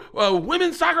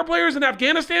women soccer players in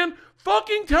Afghanistan?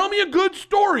 Fucking tell me a good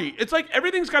story. It's like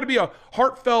everything's got to be a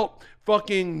heartfelt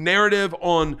fucking narrative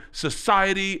on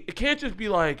society. It can't just be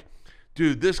like,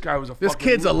 dude, this guy was a This fucking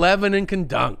kid's 11 and can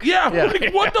dunk. Yeah,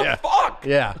 like, what the fuck?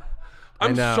 Yeah.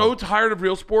 I'm know. so tired of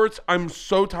Real Sports. I'm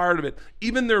so tired of it.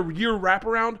 Even their year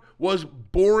wraparound was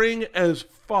boring as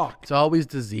fuck. It's always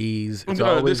disease. It's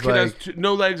No, always this kid has like,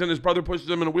 no legs and his brother pushes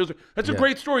him in a wheelchair. That's a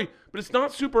great story, but it's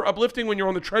not super uplifting when you're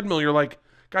on the treadmill. You're like,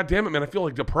 God damn it, man, I feel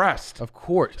like depressed. of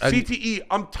course. CTE,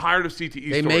 I'm tired of CTE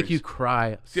They stories. make you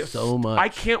cry so much. I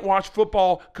can't watch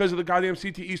football because of the goddamn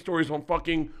CTE stories on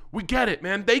fucking, we get it,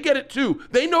 man. They get it too.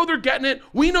 They know they're getting it.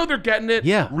 We know they're getting it.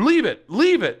 Yeah. Leave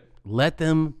it. Let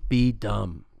them be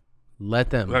dumb. Let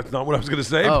them. That's not what I was going to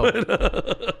say. Oh.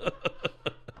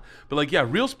 But like, yeah,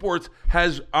 Real Sports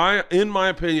has, in my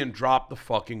opinion, dropped the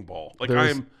fucking ball. Like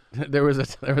There was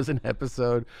an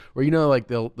episode where like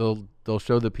they'll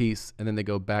show the piece and then they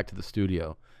go back to the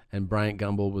studio and Bryant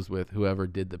Gumbel was with whoever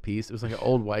did the piece. It was like an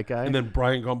old white guy. and then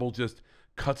Brian Gumbel just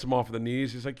cuts him off at the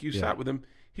knees. He's like, you sat with him.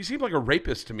 He seemed like a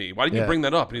rapist to me. Why didn't you bring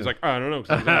that up? And he's like, I don't know. 'Cause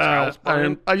I was in his house,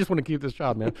 Brian. I just want to keep this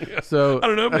job, man. So I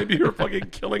don't know. Maybe you're fucking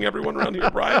killing everyone around here,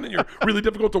 Brian, and you're really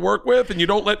difficult to work with, and you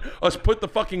don't let us put the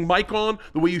fucking mic on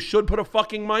the way you should put a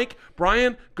fucking mic.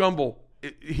 Brian Gumbel,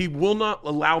 he will not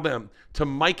allow them to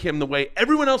mic him the way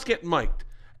everyone else gets mic'd.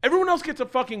 Everyone else gets a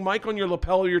fucking mic on your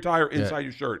lapel of your tie or inside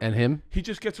your shirt. And him? He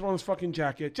just gets it on his fucking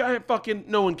jacket. Giant fucking,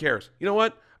 no one cares. You know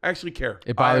what? I actually care.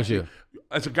 It bothers you.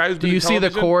 As a guy who's do been you in see the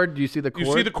television, cord? Do you see the cord?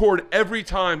 You see the cord every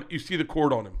time you see the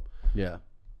cord on him. Yeah.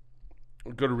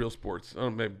 Go to Real Sports. I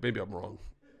don't know, maybe I'm wrong.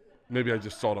 Maybe I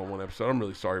just saw it on one episode. I'm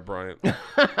really sorry, Bryant.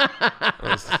 I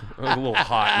was a little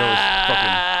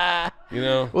hot. No, fucking, you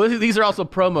know. Well, these are also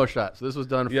promo shots. So this was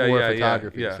done for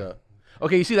photography. yeah. So.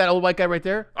 Okay, you see that old white guy right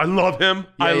there? I love him.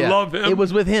 I love him. It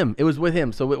was with him.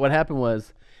 So what happened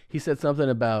was he said something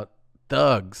about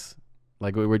thugs.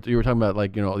 Like you were talking about,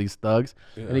 like, all these thugs.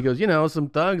 Yeah. And he goes, some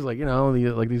thugs, like,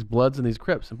 like these Bloods and these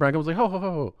Crips. And Brian comes like,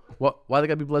 ho. Why they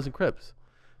got to be Bloods and Crips?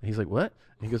 And he's like, what?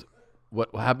 And he goes, what?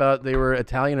 How about they were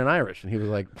Italian and Irish? And he was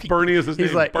like, Bernie is his name.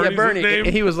 He's like, Bernie's yeah, Bernie. His name?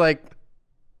 And he was like,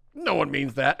 no one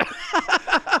means that.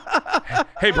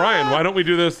 Hey, Brian, why don't we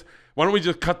do this? Why don't we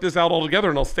just cut this out altogether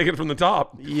and I'll stick it from the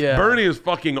top? Yeah. Bernie is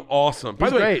fucking awesome. By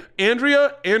He's the way, great.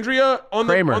 Andrea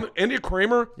Kramer. Andrea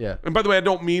Kramer. Yeah. And by the way, I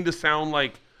don't mean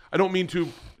to,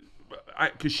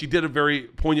 because she did a very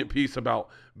poignant piece about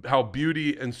how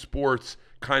beauty and sports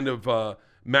kind of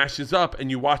mashes up, and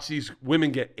you watch these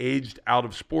women get aged out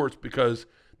of sports because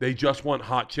they just want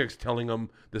hot chicks telling them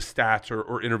the stats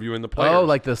or interviewing the players. Oh,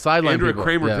 like the sideline Andrea people.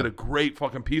 Kramer Yeah. did a great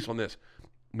fucking piece on this.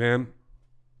 Man,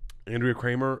 Andrea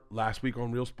Kramer last week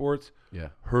on Real Sports,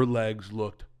 her legs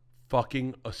looked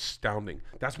fucking astounding.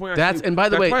 That's why and by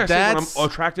the way, when I'm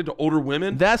attracted to older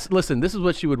women. Listen, this is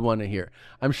what she would want to hear.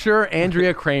 I'm sure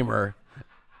Andrea Kramer,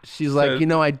 she's like,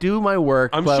 I do my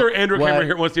work. I'm sure Andrea Kramer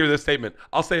here wants to hear this statement.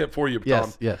 I'll say it for you,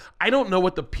 Tom. Yes. I don't know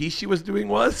what the piece she was doing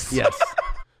was. Yes.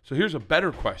 So here's a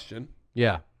better question.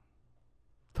 Yeah.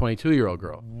 22-year-old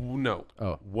girl. No.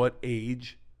 Oh. What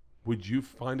age would you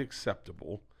find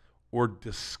acceptable or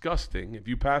disgusting if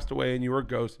you passed away and you were a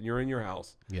ghost and you're in your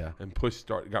house? Yeah. And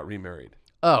got remarried.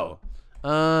 Oh.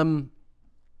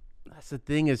 That's the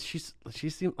thing is she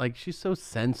seemed like she's so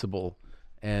sensible,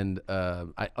 and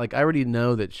I already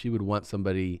know that she would want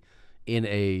somebody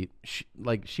she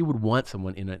would want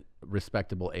someone in a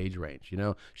respectable age range.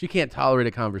 She can't tolerate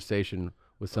a conversation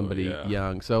with somebody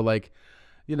young. So I could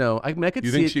see.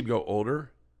 You think she'd go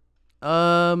older?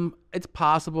 It's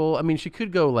possible. I mean, she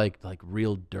could go like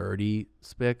real dirty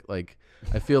spick. Like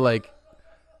I feel like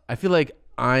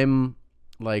I'm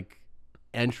like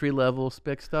entry level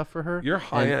spick stuff for her. You're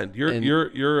high end.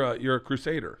 You're a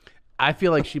crusader. I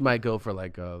feel like she might go for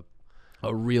like a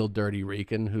real dirty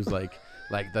Rican who's like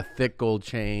the thick gold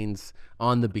chains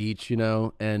on the beach,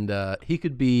 and he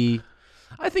could be.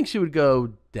 I think she would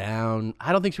go down.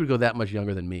 I don't think she would go that much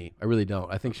younger than me. I really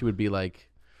don't. I think she would be like.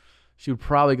 She would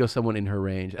probably go someone in her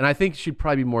range, and I think she'd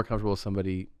probably be more comfortable with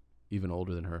somebody even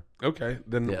older than her. Okay,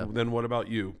 then what about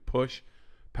you? Push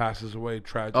passes away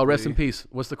tragically. Oh, rest in peace.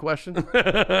 What's the question?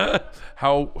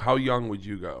 How young would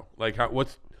you go? Like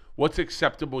what's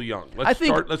acceptable young? Let's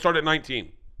start at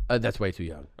 19. That's way too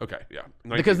young. Okay, yeah.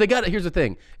 19. Because here's the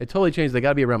thing. It totally changed. They got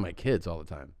to be around my kids all the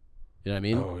time. You know what I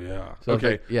mean? Oh yeah. So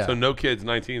okay. So no kids.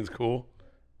 19 is cool.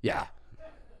 Yeah.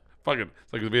 Fuck it.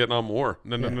 It's like the Vietnam War.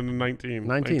 No, 19.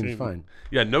 19 is fine.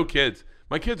 Yeah, no kids.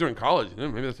 My kids are in college.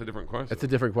 Maybe that's a different question. That's a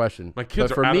different question. My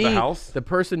kids are out of the house. The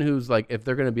person who's like, if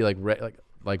they're gonna be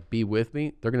like be with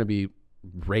me, they're gonna be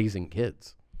raising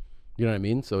kids. You know what I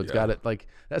mean? So it's got to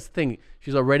that's the thing.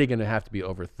 She's already gonna have to be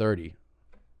over 30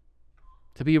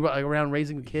 to be around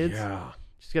raising kids. Yeah,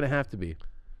 she's gonna have to be.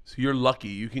 So you're lucky.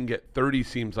 You can get 30.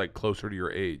 Seems like closer to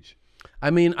your age.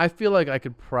 I mean, I feel like I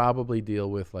could probably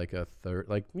deal with like a third,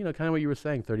 kind of what you were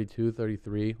saying, 32,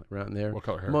 33, around there. What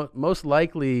color hair? Most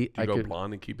likely, I could go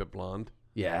blonde and keep it blonde.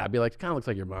 Yeah, I'd be like, kind of looks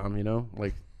like your mom,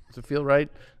 like, does it feel right?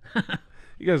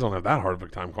 You guys don't have that hard of a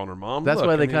time calling her mom. That's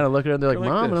why they kind of look at her and they're like,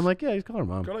 Mom, and I'm like, yeah, he's calling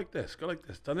her Mom. Go like this.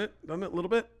 Done it a little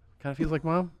bit. Kind of feels like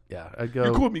Mom. Yeah, I'd go.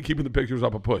 You're cool with me keeping the pictures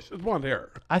up a push. It's blonde hair.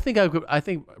 I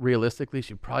think realistically,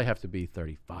 she'd probably have to be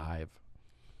 35.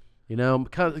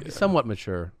 Somewhat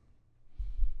mature.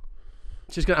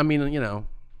 She's gonna. I mean,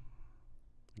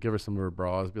 give her some of her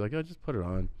bras. Be like, oh, just put it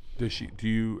on. Does she?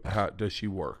 Does she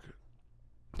work?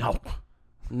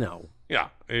 No. Yeah.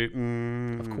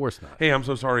 Of course not. Hey, I'm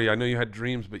so sorry. I know you had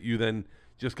dreams, but you then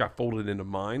just got folded into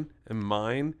mine, and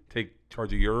mine take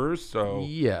charge of yours. So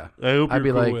yeah, I hope I'd you're be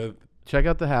cool like, with. Check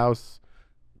out the house,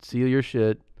 seal your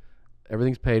shit,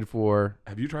 everything's paid for.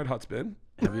 Have you tried hot spin?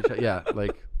 Yeah,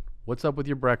 like, what's up with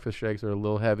your breakfast shakes? They're a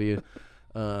little heavy.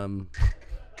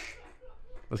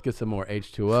 Let's get some more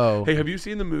H2O. Hey, have you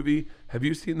seen the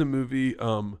movie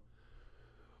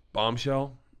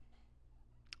Bombshell?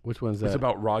 Which one's that? It's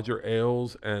about Roger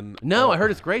Ailes and... No, I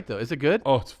heard it's great, though. Is it good?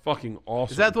 Oh, it's fucking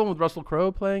awesome. Is that the one with Russell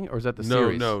Crowe playing, or is that the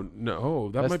series? No. Oh,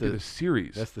 that might be the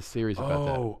series. That's the series about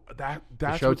that. Oh, that's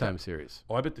the Showtime series.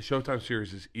 Oh, I bet the Showtime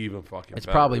series is even fucking It's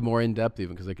better. probably more in-depth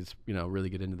even, because they could, really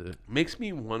get into the... Makes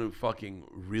me want to fucking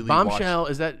really Bombshell,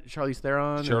 is that Charlize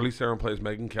Theron? Charlize Theron plays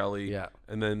Megyn Kelly. Yeah.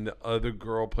 And then the other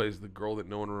girl plays the girl that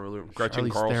no one really... Gretchen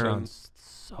Carlson. Theron's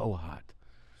so hot.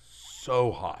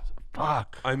 So hot.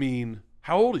 Fuck. I mean,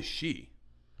 how old is she?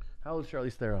 How old is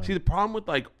Charlize Theron? See, the problem with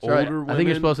older women... I think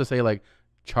you're supposed to say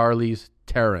Charlize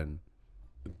Theron.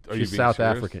 She's South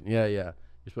serious? African. Yeah.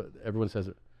 Everyone says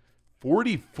it.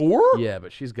 44? Yeah,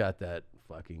 but she's got that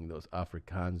those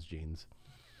Afrikaans genes.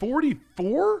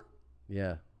 44?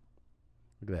 Yeah.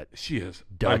 Look at that. She is.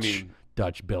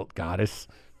 Dutch built goddess.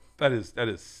 That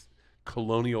is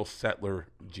colonial settler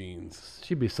genes.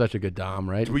 She'd be such a good dom,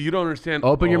 right? Well, you don't understand.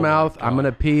 Open your mouth. I'm going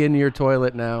to pee in your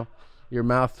toilet now. Your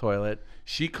mouth toilet.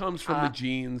 She comes from the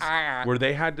genes where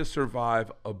they had to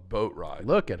survive a boat ride.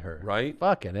 Look at her. Right?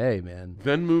 Fucking A, man.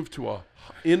 Then moved to a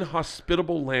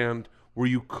inhospitable land where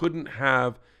you couldn't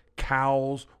have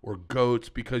cows or goats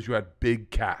because you had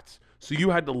big cats. So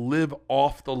you had to live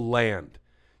off the land.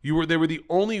 They were the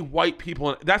only white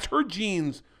people. That's her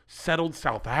genes settled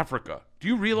South Africa. Do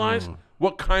you realize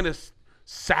what kind of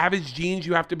savage genes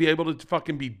you have to be able to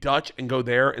fucking be Dutch and go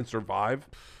there and survive?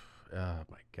 Oh,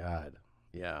 my God.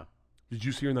 Yeah. Did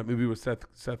you see her in that movie with Seth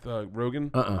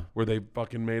Rogen? Where they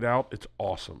fucking made out? It's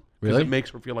awesome. Because Really? it makes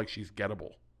her feel like she's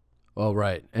gettable. Oh,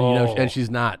 right. And, you know, and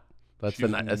she's not. That's the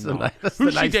nice thing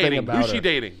about her. Who's she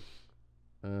dating?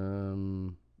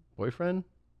 Boyfriend?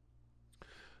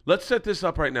 Let's set this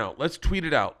up right now. Let's tweet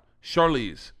it out.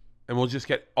 Charlize. And we'll just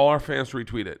get all our fans to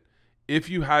retweet it. If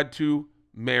you had to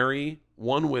marry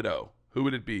one widow, who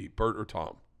would it be, Bert or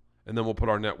Tom? And then we'll put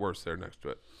our net worth there next to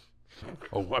it.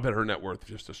 Oh, I bet her net worth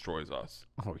just destroys us.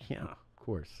 Oh, yeah, of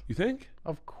course. You think?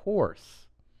 Of course.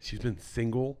 She's been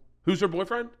single. Who's her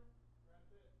boyfriend?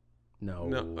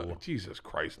 No. Jesus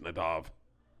Christ, Nadav.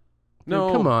 No,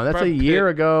 dude, come on. That's a year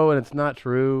ago, and it's not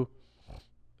true.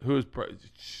 Who is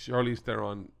Charlize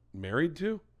Theron married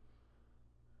to?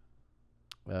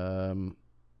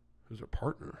 Who's her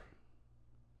partner?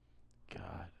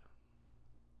 God.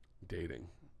 Dating.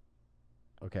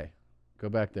 Okay, go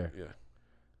back there. Yeah.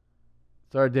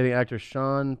 Started dating actor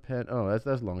Sean Penn. Oh, that's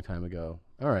a long time ago.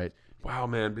 All right. Wow,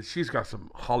 man, but she's got some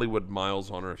Hollywood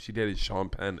miles on her. If she dated Sean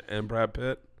Penn and Brad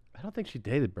Pitt. I don't think she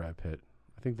dated Brad Pitt.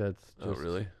 I think that's just, oh,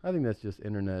 really? I think that's just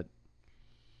internet.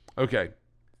 Okay.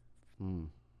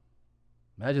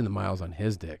 Imagine the miles on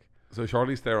his dick. So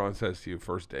Charlize Theron says to you,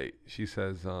 first date, she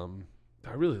says,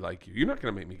 I really like you. You're not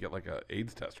going to make me get like a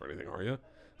AIDS test or anything, are you?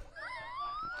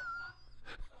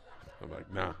 I'm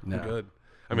like, nah, I'm good.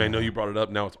 I mean, I know you brought it up.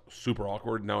 Now it's super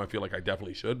awkward. Now I feel like I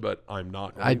definitely should, but I'm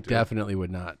not going I to. Definitely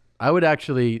would not. I would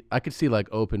actually, I could see like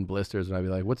open blisters and I'd be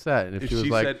like, what's that? And if she was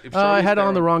like, I had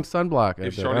on the wrong sunblock.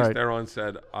 If Charlize Theron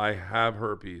said, I have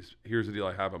herpes, here's the deal,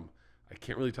 I have them. I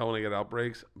can't really tell when I get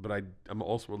outbreaks, but I'm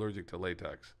also allergic to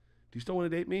latex. Do you still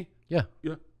want to date me? Yeah.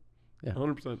 Yeah. Yeah.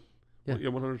 100%. Yeah. Yeah,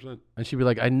 100%. And she'd be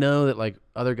like, I know that like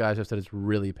other guys have said it's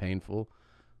really painful,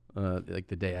 like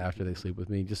the day after they sleep with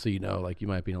me, just so you know, like you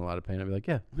might be in a lot of pain. I'd be like,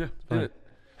 yeah. Yeah. Fine.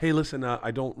 Hey, listen,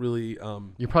 I don't really.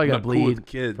 You're probably going to bleed cool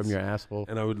kids, from your asshole.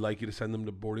 And I would like you to send them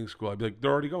to boarding school. I'd be like,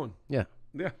 they're already going. Yeah.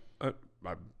 Yeah.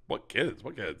 What kids?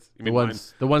 What kids? You the mean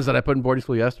the ones that I put in boarding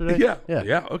school yesterday? Yeah. Yeah.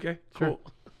 Yeah. Okay. Sure. Cool.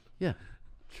 Yeah.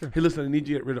 Sure. Hey, listen, I need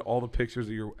you to get rid of all the pictures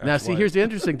of your ex-wife. Now, see, here's the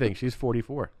interesting thing. She's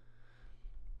 44.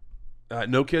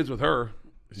 No kids with her.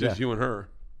 It's just you and her.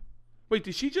 Wait,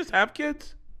 did she just have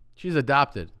kids? She's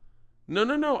adopted.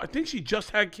 No. I think she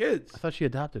just had kids. I thought she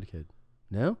adopted a kid.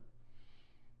 No?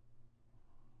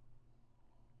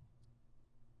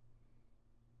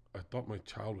 I thought my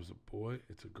child was a boy.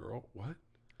 It's a girl. What?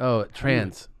 Oh,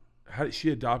 trans. How did she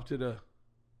adopted a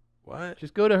what?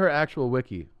 Just go to her actual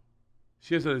wiki.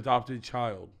 She has an adopted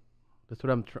child. That's what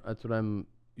I'm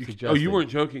suggesting. Oh, you weren't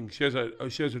joking. She has a.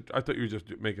 I thought you were just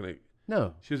making a.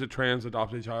 No. She has a trans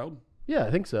adopted child. Yeah,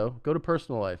 I think so. Go to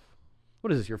personal life.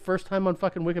 What is this? Your first time on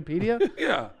fucking Wikipedia?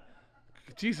 Yeah.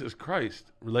 Jesus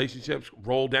Christ. Relationships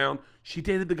roll down. She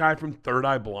dated the guy from Third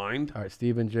Eye Blind. All right,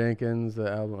 Stephen Jenkins, the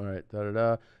album. All right,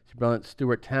 da-da-da. She brought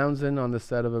Stuart Townsend on the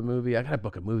set of a movie. I got to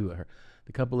book a movie with her.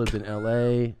 The couple lived in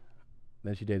L.A.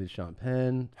 Then she dated Sean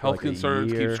Penn. Health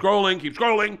concerns. Keep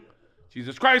scrolling.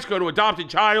 Jesus Christ, go to adopted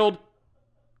child.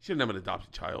 She didn't have an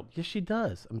adopted child. Yes, she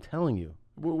does. I'm telling you.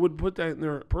 Would put that in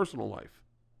their personal life.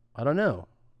 I don't know.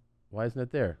 Why isn't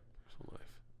it there? Personal life.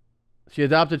 She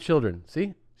adopted children.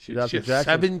 See? She has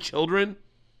 7 children?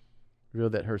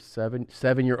 Revealed that her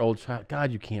seven-year-old child...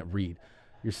 God, you can't read.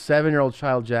 Your 7-year-old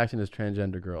child, Jackson, is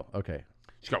transgender girl. Okay.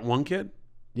 She got 1 kid?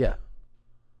 Yeah.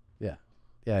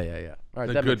 All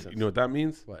right, that makes sense. You know what that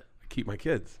means? What? I keep my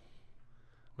kids.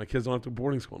 My kids don't have to go to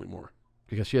boarding school anymore.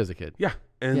 Because she has a kid. Yeah.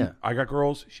 And I got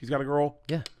girls. She's got a girl.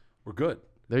 Yeah. We're good.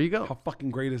 There you go. How fucking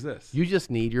great is this? You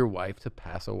just need your wife to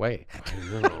pass away.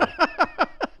 I know.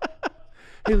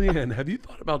 Hey, Leanne, have you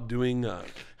thought about doing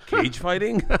cage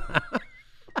fighting? I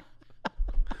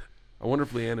wonder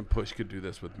if Leanne and Push could do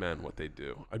this with men, what they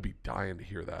do. I'd be dying to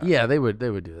hear that. Yeah, they would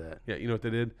do that. Yeah, you know what they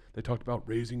did? They talked about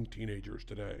raising teenagers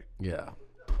today. Yeah.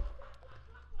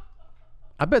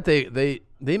 I bet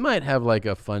they might have like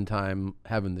a fun time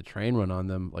having the train run on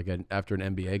them like after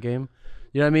an NBA game.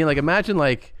 You know what I mean? Like imagine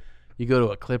like you go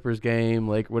to a Clippers game,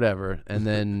 like whatever, and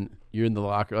then you're in the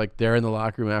locker, like they're in the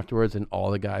locker room afterwards, and all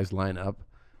the guys line up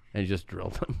and you just drill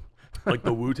them. Like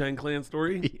the Wu-Tang Clan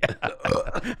story?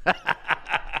 Yeah.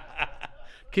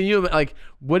 Can you, like,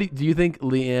 do you think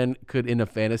Leanne could, in a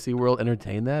fantasy world,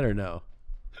 entertain that or no?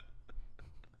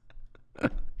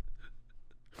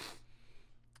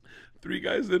 3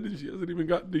 guys in and she hasn't even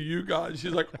gotten to you guys.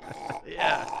 She's like,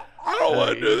 Yeah. I don't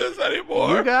want to do this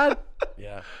anymore. You got?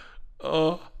 Yeah.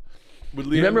 You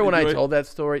remember when I told that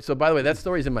story? So, by the way, that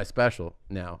story's in my special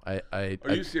now. Are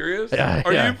you serious? Yeah,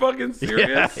 Are you fucking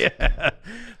serious? Yeah.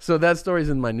 So that story's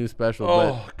in my new special.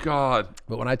 Oh, God.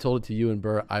 But when I told it to you and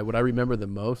Burr, what I remember the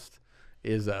most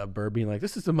is Burr being like,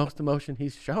 this is the most emotion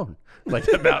he's shown, like,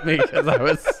 about me, because I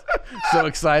was so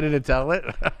excited to tell it.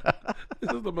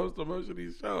 This is the most emotion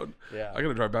he's shown. Yeah. I got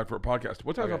to drive back for a podcast.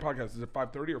 What time's our podcast? Is it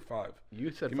 5:30 or 5?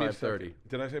 You said 5:30.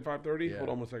 Did I say 5:30? Yeah. Hold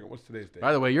on 1 second. What's today's date?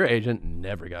 By the way, your agent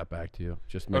never got back to you.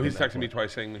 Just Oh, he's texting me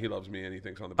twice saying he loves me and he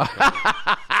thinks on the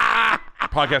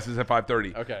podcast is at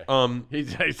 5:30. Okay. He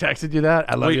texted you that?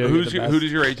 I love wait, you. who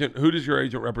does your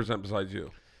agent represent besides you?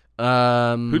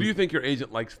 Who do you think your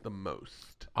agent likes the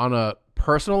most? On a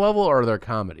personal level or their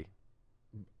comedy?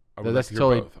 I would like to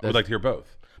hear both. I would like to hear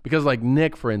both. Because like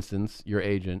Nick, for instance, your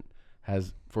agent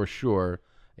has for sure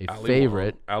a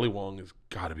favorite. Ali Wong has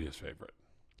got to be his favorite.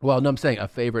 Well, no, I'm saying a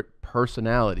favorite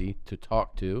personality to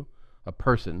talk to, a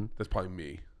person. That's probably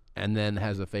me. And then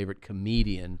has a favorite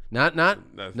comedian. Not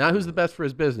who's the best for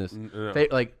his business. No.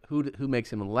 Like who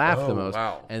makes him laugh the most.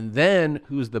 Wow. And then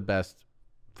who's the best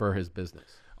for his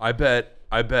business. I bet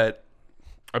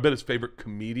his favorite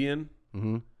comedian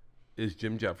is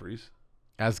Jim Jeffries.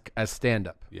 As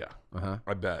stand-up. Yeah. Uh-huh.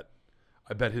 I bet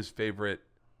his favorite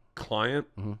client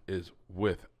is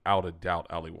without a doubt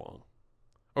Ali Wong.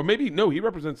 Or maybe, no, he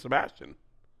represents Sebastian.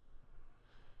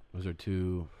 Those are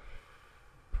two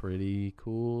pretty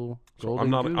cool So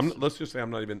let's just say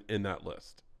I'm not even in that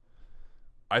list.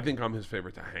 I think I'm his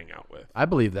favorite to hang out with. I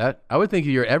believe that. I would think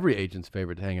you're every agent's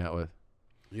favorite to hang out with.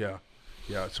 Yeah.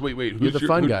 Yeah. So wait. You're the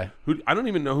fun guy. I don't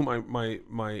even know who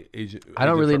my agent. I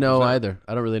don't really know either.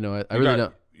 I don't really know. I really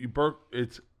don't. You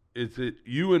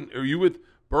are you with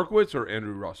Berkowitz or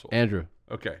Andrew Russell? Andrew.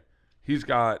 Okay. He's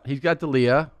got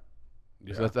Dalia.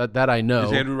 Yeah. So that I know.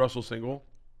 Is Andrew Russell single?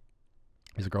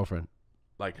 He's a girlfriend.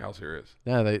 Like how serious?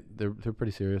 Yeah, they're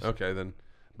pretty serious. Okay, then.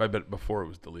 I bet before it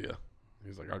was Dalia.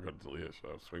 He's like, I'll go to Dalia, so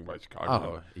I'll swing by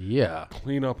Chicago. Oh, yeah.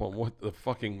 Clean up on what the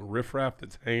fucking riffraff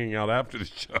that's hanging out after the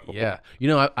show. Yeah. You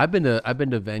know, I've been to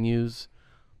venues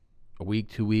a week,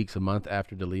 2 weeks, a month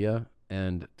after Dalia,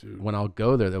 and when I'll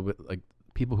go there, they'll be, like,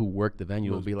 people who work the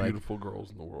venue will be like, beautiful girls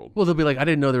in the world. Well, they'll be like, I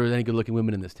didn't know there was any good-looking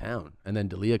women in this town. And then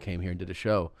Dalia came here and did a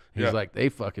show. He's like, they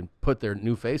fucking put their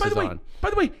new faces on.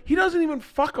 By the way, he doesn't even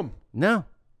fuck them. No.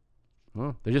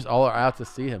 Well, they're just all out to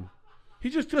see him. He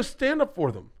just does stand up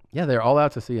for them. Yeah, they're all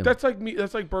out to see him. That's like me.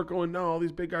 That's like Bert going, no, all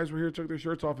these big guys were here, took their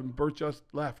shirts off, and Bert just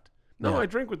left. No, I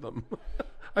drink with them.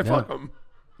 I fuck them.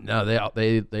 No,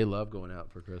 they love going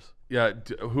out for Chris. Yeah.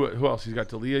 Who else? He's got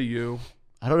Dalia, you.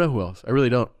 I don't know who else. I really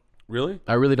don't. Really?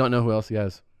 I really don't know who else he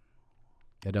has.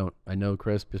 I don't. I know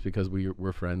Chris just because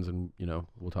we're friends and, you know,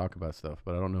 we'll talk about stuff,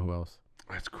 but I don't know who else.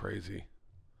 That's crazy.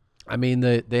 I mean,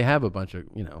 they have a bunch of,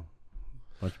 you know,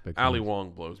 big Ali things.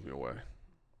 Wong blows me away.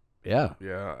 Yeah.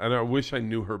 Yeah, and I wish I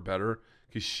knew her better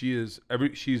because she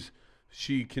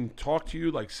can talk to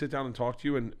you, like sit down and talk to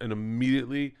you and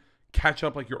immediately catch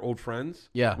up like your old friends.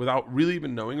 Yeah. Without really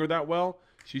even knowing her that well.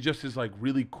 She just is like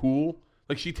really cool.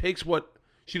 Like she takes what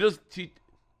she does.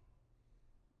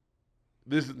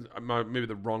 This is maybe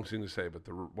the wrong thing to say, but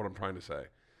what I'm trying to say.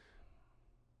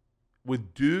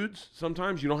 With dudes,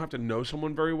 sometimes you don't have to know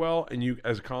someone very well, and you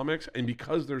as comics, and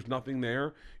because there's nothing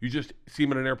there, you just see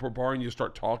them at an airport bar and you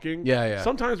start talking. Yeah, yeah.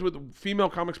 Sometimes with female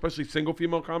comics, especially single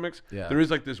female comics, there is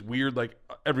like this weird, like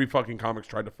every fucking comic's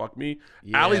tried to fuck me.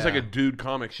 Yeah. Allie's like a dude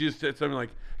comic. She just sits there and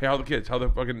like, hey, how the kids? How the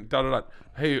fucking da da da?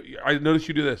 Hey, I noticed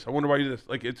you do this. I wonder why you do this.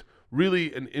 Like it's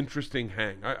really an interesting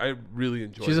hang. I really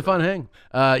enjoy it. She's a fun hang.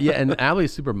 Yeah, and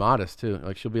Allie's super modest too.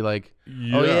 Like she'll be like,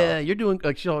 "Oh yeah, you're doing."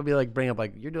 Like she'll be like, bring up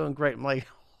like, "You're doing great." I'm like,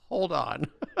 "Hold on,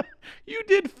 you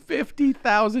did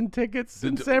 50,000 tickets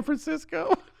in San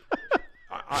Francisco."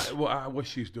 What I wish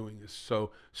she's doing is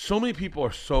so many people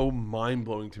are so mind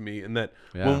blowing to me. In that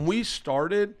when we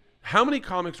started, how many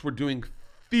comics were doing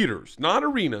theaters, not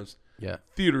arenas? Yeah,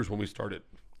 theaters when we started.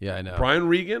 Yeah, I know. Brian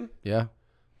Regan. Yeah,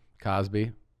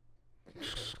 Cosby.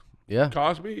 Yeah.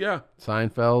 Cosby,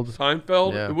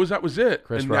 Seinfeld. Yeah. That was it.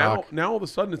 Chris and Rock. now all of a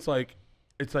sudden it's like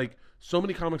So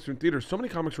many comics are in theaters. So many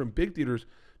comics are in big theaters.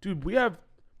 Dude, we have,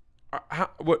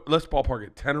 let's ballpark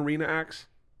it, 10 arena acts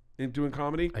in doing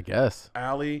comedy. I guess.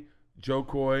 Ali, Joe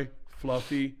Coy,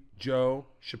 Fluffy, Joe,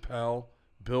 Chappelle,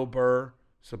 Bill Burr,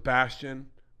 Sebastian.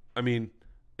 I mean,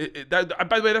 by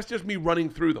the way, that's just me running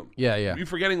through them. Yeah, yeah. You're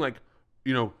forgetting, like,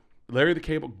 you know, Larry the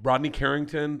Cable, Rodney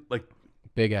Carrington, like,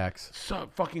 big acts. So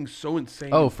insane.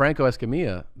 Oh, Franco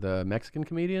Escamilla, the Mexican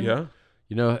comedian. Yeah.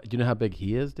 You know how big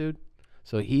he is, dude?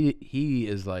 So he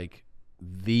is like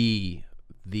the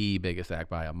biggest act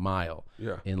by a mile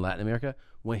in Latin America.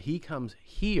 When he comes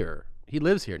here, he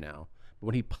lives here now. But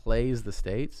when he plays the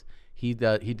States, he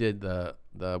did the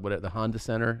Honda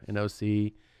Center in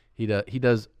OC. He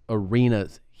does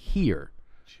arenas here.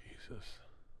 Jesus.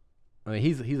 I mean,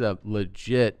 he's a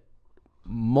legit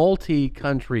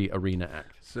multi-country arena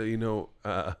act. So, you know,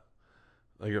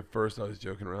 like at first I was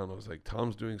joking around. I was like,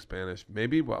 Tom's doing Spanish.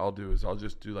 Maybe what I'll do is I'll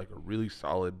just do like a really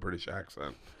solid British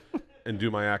accent and do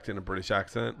my act in a British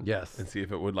accent. Yes. And see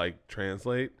if it would like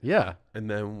translate. Yeah. And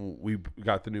then we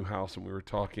got the new house and we were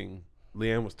talking.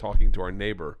 Leanne was talking to our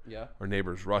neighbor. Yeah. Our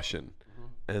neighbor's Russian.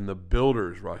 And the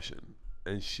builder's Russian.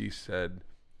 And she said,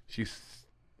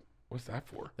 what's that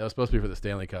for? That was supposed to be for the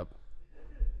Stanley Cup.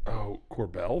 Oh,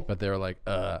 Corbell? But they were like,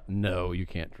 no, you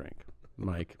can't drink.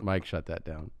 Mike shut that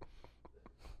down.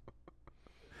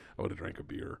 I would have drank a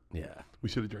beer. Yeah. We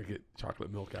should have drank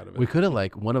chocolate milk out of it. We could have,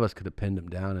 like, one of us could have pinned him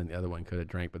down and the other one could have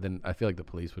drank, but then I feel like the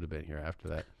police would have been here after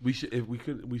that. We should have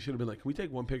been like, can we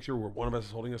take one picture where one of us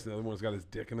is holding us and the other one's got his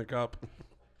dick in the cup?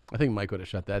 I think Mike would have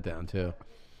shut that down too.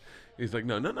 He's like,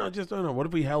 no, just no. What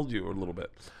if we held you a little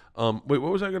bit? Wait,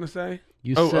 what was I gonna say?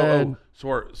 You said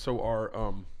So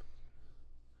our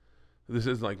this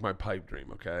is like my pipe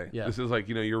dream, okay? Yeah. This is like,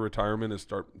 you know, your retirement is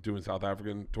start doing South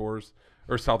African tours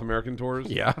or South American tours.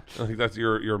 Yeah. I think that's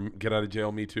your get out of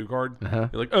jail me too card. Uh-huh.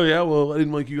 You're like, oh yeah, well I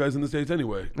didn't like you guys in the States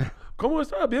anyway. ¿Cómo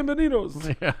está?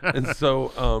 Bienvenidos. Yeah. And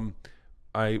so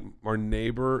our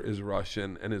neighbor is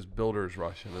Russian and his builder is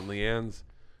Russian, and Leanne's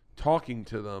talking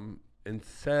to them and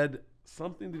said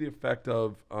something to the effect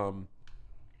of,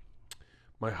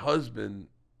 my husband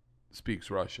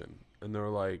speaks Russian. And they're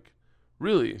like,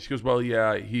 really? And she goes, well,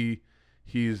 yeah, he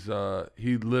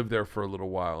lived there for a little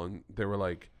while. And they were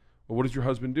like, well, what does your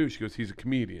husband do? She goes, he's a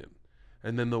comedian.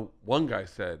 And then the one guy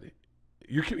said,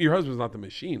 your husband's not the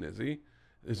machine, is he?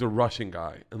 Is a Russian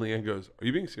guy. And Leanne goes, are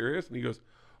you being serious? And he goes,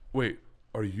 wait,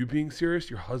 are you being serious?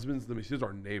 Your husband's the machine. She's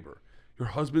our neighbor. Your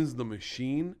husband's the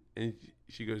machine? And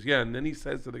she goes, yeah. And then he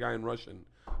says to the guy in Russian,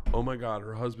 oh my God,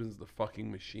 her husband's the fucking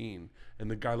machine.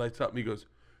 And the guy lights up and he goes,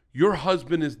 your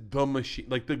husband is the machine,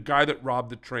 like the guy that robbed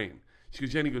the train. She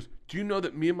goes, yeah. And he goes, do you know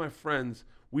that me and my friends,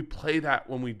 we play that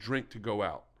when we drink to go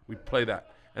out? We play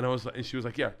that. And she was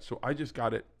like, yeah. So I just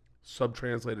got it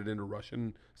sub-translated into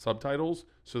Russian subtitles.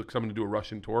 So because I'm going to do a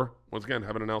Russian tour. Once again,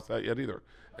 haven't announced that yet either.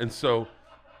 And so.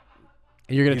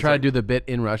 You're going to try to do the bit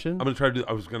in Russian? I was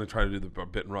going to try to do the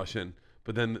bit in Russian.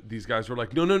 But then these guys were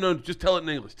like, no, just tell it in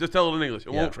English. Just tell it in English.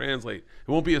 It won't translate.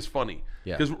 It won't be as funny.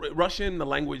 Because Russian, the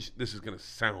language, this is going to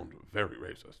sound very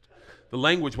racist. The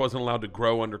language wasn't allowed to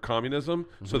grow under communism,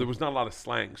 so there was not a lot of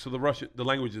slang. So the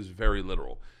language is very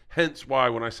literal. Hence why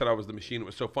when I said I was the machine, it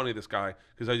was so funny, this guy,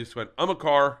 because I just went, I'm a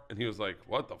car, and he was like,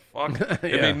 what the fuck?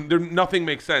 I mean, nothing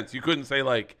makes sense. You couldn't say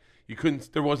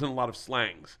there wasn't a lot of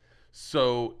slangs.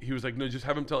 So he was like, no, just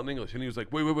have him tell it in English. And he was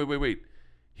like, wait.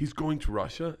 He's going to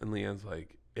Russia? And Leanne's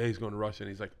like, yeah, he's going to Russia.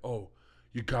 And he's like, oh,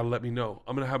 you got to let me know.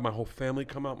 I'm going to have my whole family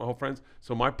come out, my whole friends.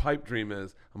 So my pipe dream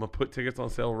is I'm going to put tickets on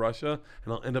sale in Russia,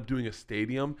 and I'll end up doing a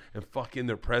stadium, and fucking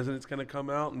their president's going to come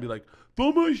out and be like,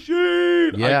 the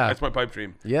machine. Yeah. That's my pipe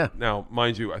dream. Yeah. Now,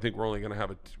 mind you, I think we're only going to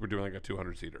have we're doing like a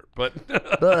 200-seater.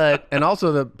 But and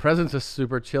also the president's a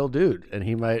super chill dude, and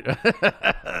he might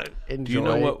enjoy. Do you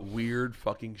know what weird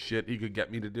fucking shit he could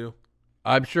get me to do?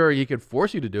 I'm sure he could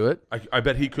force you to do it. I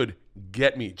bet he could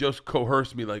get me, just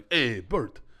coerce me like, hey,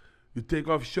 Bert, you take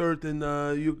off shirt and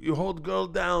you hold girl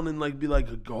down and like be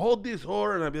like, hold this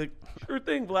whore. And I'd be like, sure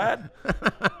thing, Vlad.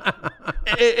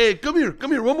 hey, come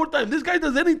here one more time. This guy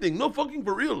does anything. No fucking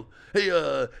for real.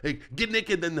 Hey, get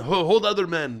naked and hold other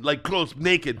men like close,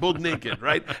 both naked,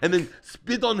 right? And then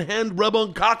spit on hand, rub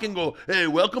on cock and go, hey,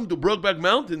 welcome to Brokeback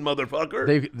Mountain,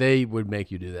 motherfucker. They would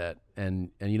make you do that.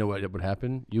 And you know what would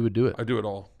happen? You would do it. I do it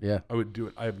all. Yeah. I would do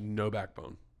it. I have no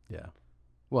backbone. Yeah.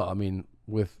 Well, I mean,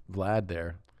 with Vlad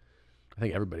there, I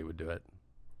think everybody would do it.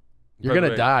 You're going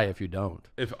to die if you don't.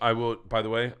 By the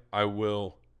way, I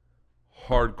will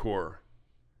hardcore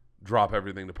drop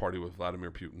everything to party with Vladimir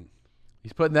Putin.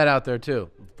 He's putting that out there too.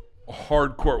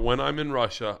 Hardcore. When I'm in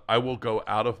Russia, I will go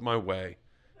out of my way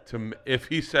to, if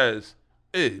he says,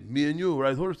 hey, me and you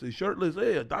ride horses shirtless.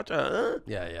 Hey, dacha, huh?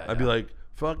 Yeah. I'd be like,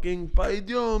 fucking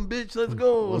paidion, bitch, let's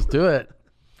go. Let's do it.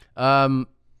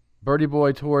 Birdie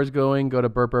Boy Tour is going. Go to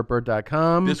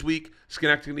bertbertbert.com. This week,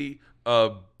 Schenectady,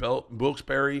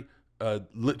 Wilkes-Barre,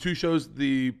 2 shows at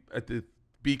the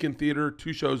Beacon Theater,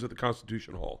 2 shows at the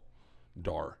Constitution Hall.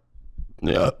 Dar.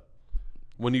 Yeah.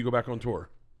 When do you go back on tour?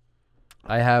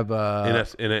 I have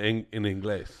in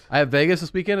English. I have Vegas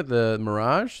this weekend at the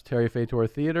Mirage, Terry Fator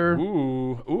Theater.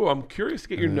 Ooh, I'm curious to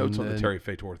get your notes on the Terry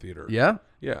Fator Theater. Yeah?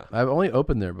 Yeah. I've only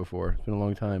opened there before. It's been a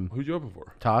long time. Who'd you open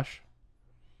for? Tosh.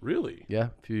 Really? Yeah,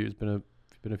 a few years. Been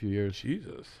a few years.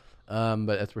 Jesus. But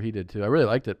that's where he did too. I really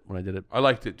liked it when I did it. I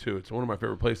liked it too. It's one of my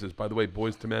favorite places. By the way,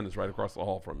 Boys to Men is right across the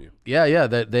hall from you. Yeah.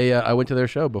 They I went to their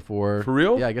show before. For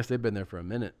real? Yeah, I guess they've been there for a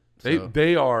minute. So.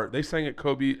 They sang at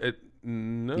Kobe at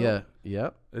no. Yeah.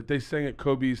 They sang at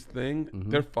Kobe's thing.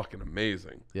 Mm-hmm. They're fucking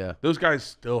amazing. Yeah. Those guys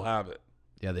still have it.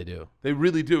 Yeah, they do. They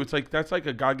really do. It's like that's like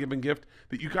a God-given gift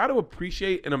that you got to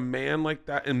appreciate in a man like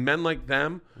that and men like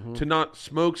them to not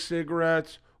smoke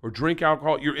cigarettes or drink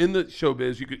alcohol. You're in the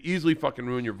showbiz. You could easily fucking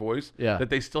ruin your voice. Yeah. That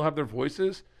they still have their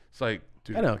voices. It's like,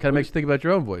 dude. I know. Kind of makes you think about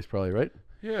your own voice, probably, right?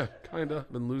 Yeah, kind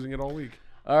of. Been losing it all week.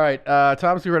 All right.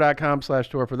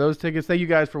 TomSegura.com/tour for those tickets. Thank you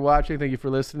guys for watching. Thank you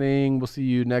for listening. We'll see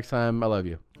you next time. I love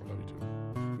you. I love you too.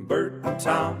 Bert and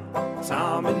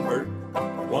Tom and Bert.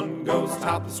 One goes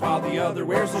topless while the other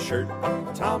wears a shirt.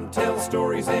 Tom tells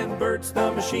stories and Bert's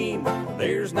the machine.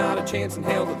 There's not a chance in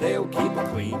hell that they'll keep it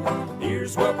clean.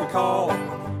 Here's what we call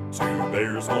 2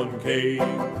 bears, 1 cave.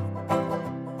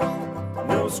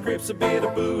 No scripts, a bit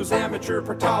of booze, amateur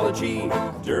partology.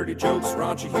 Dirty jokes,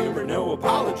 raunchy humor, no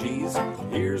apologies.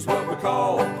 Here's what we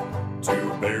call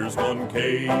 2 bears, 1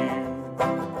 cave.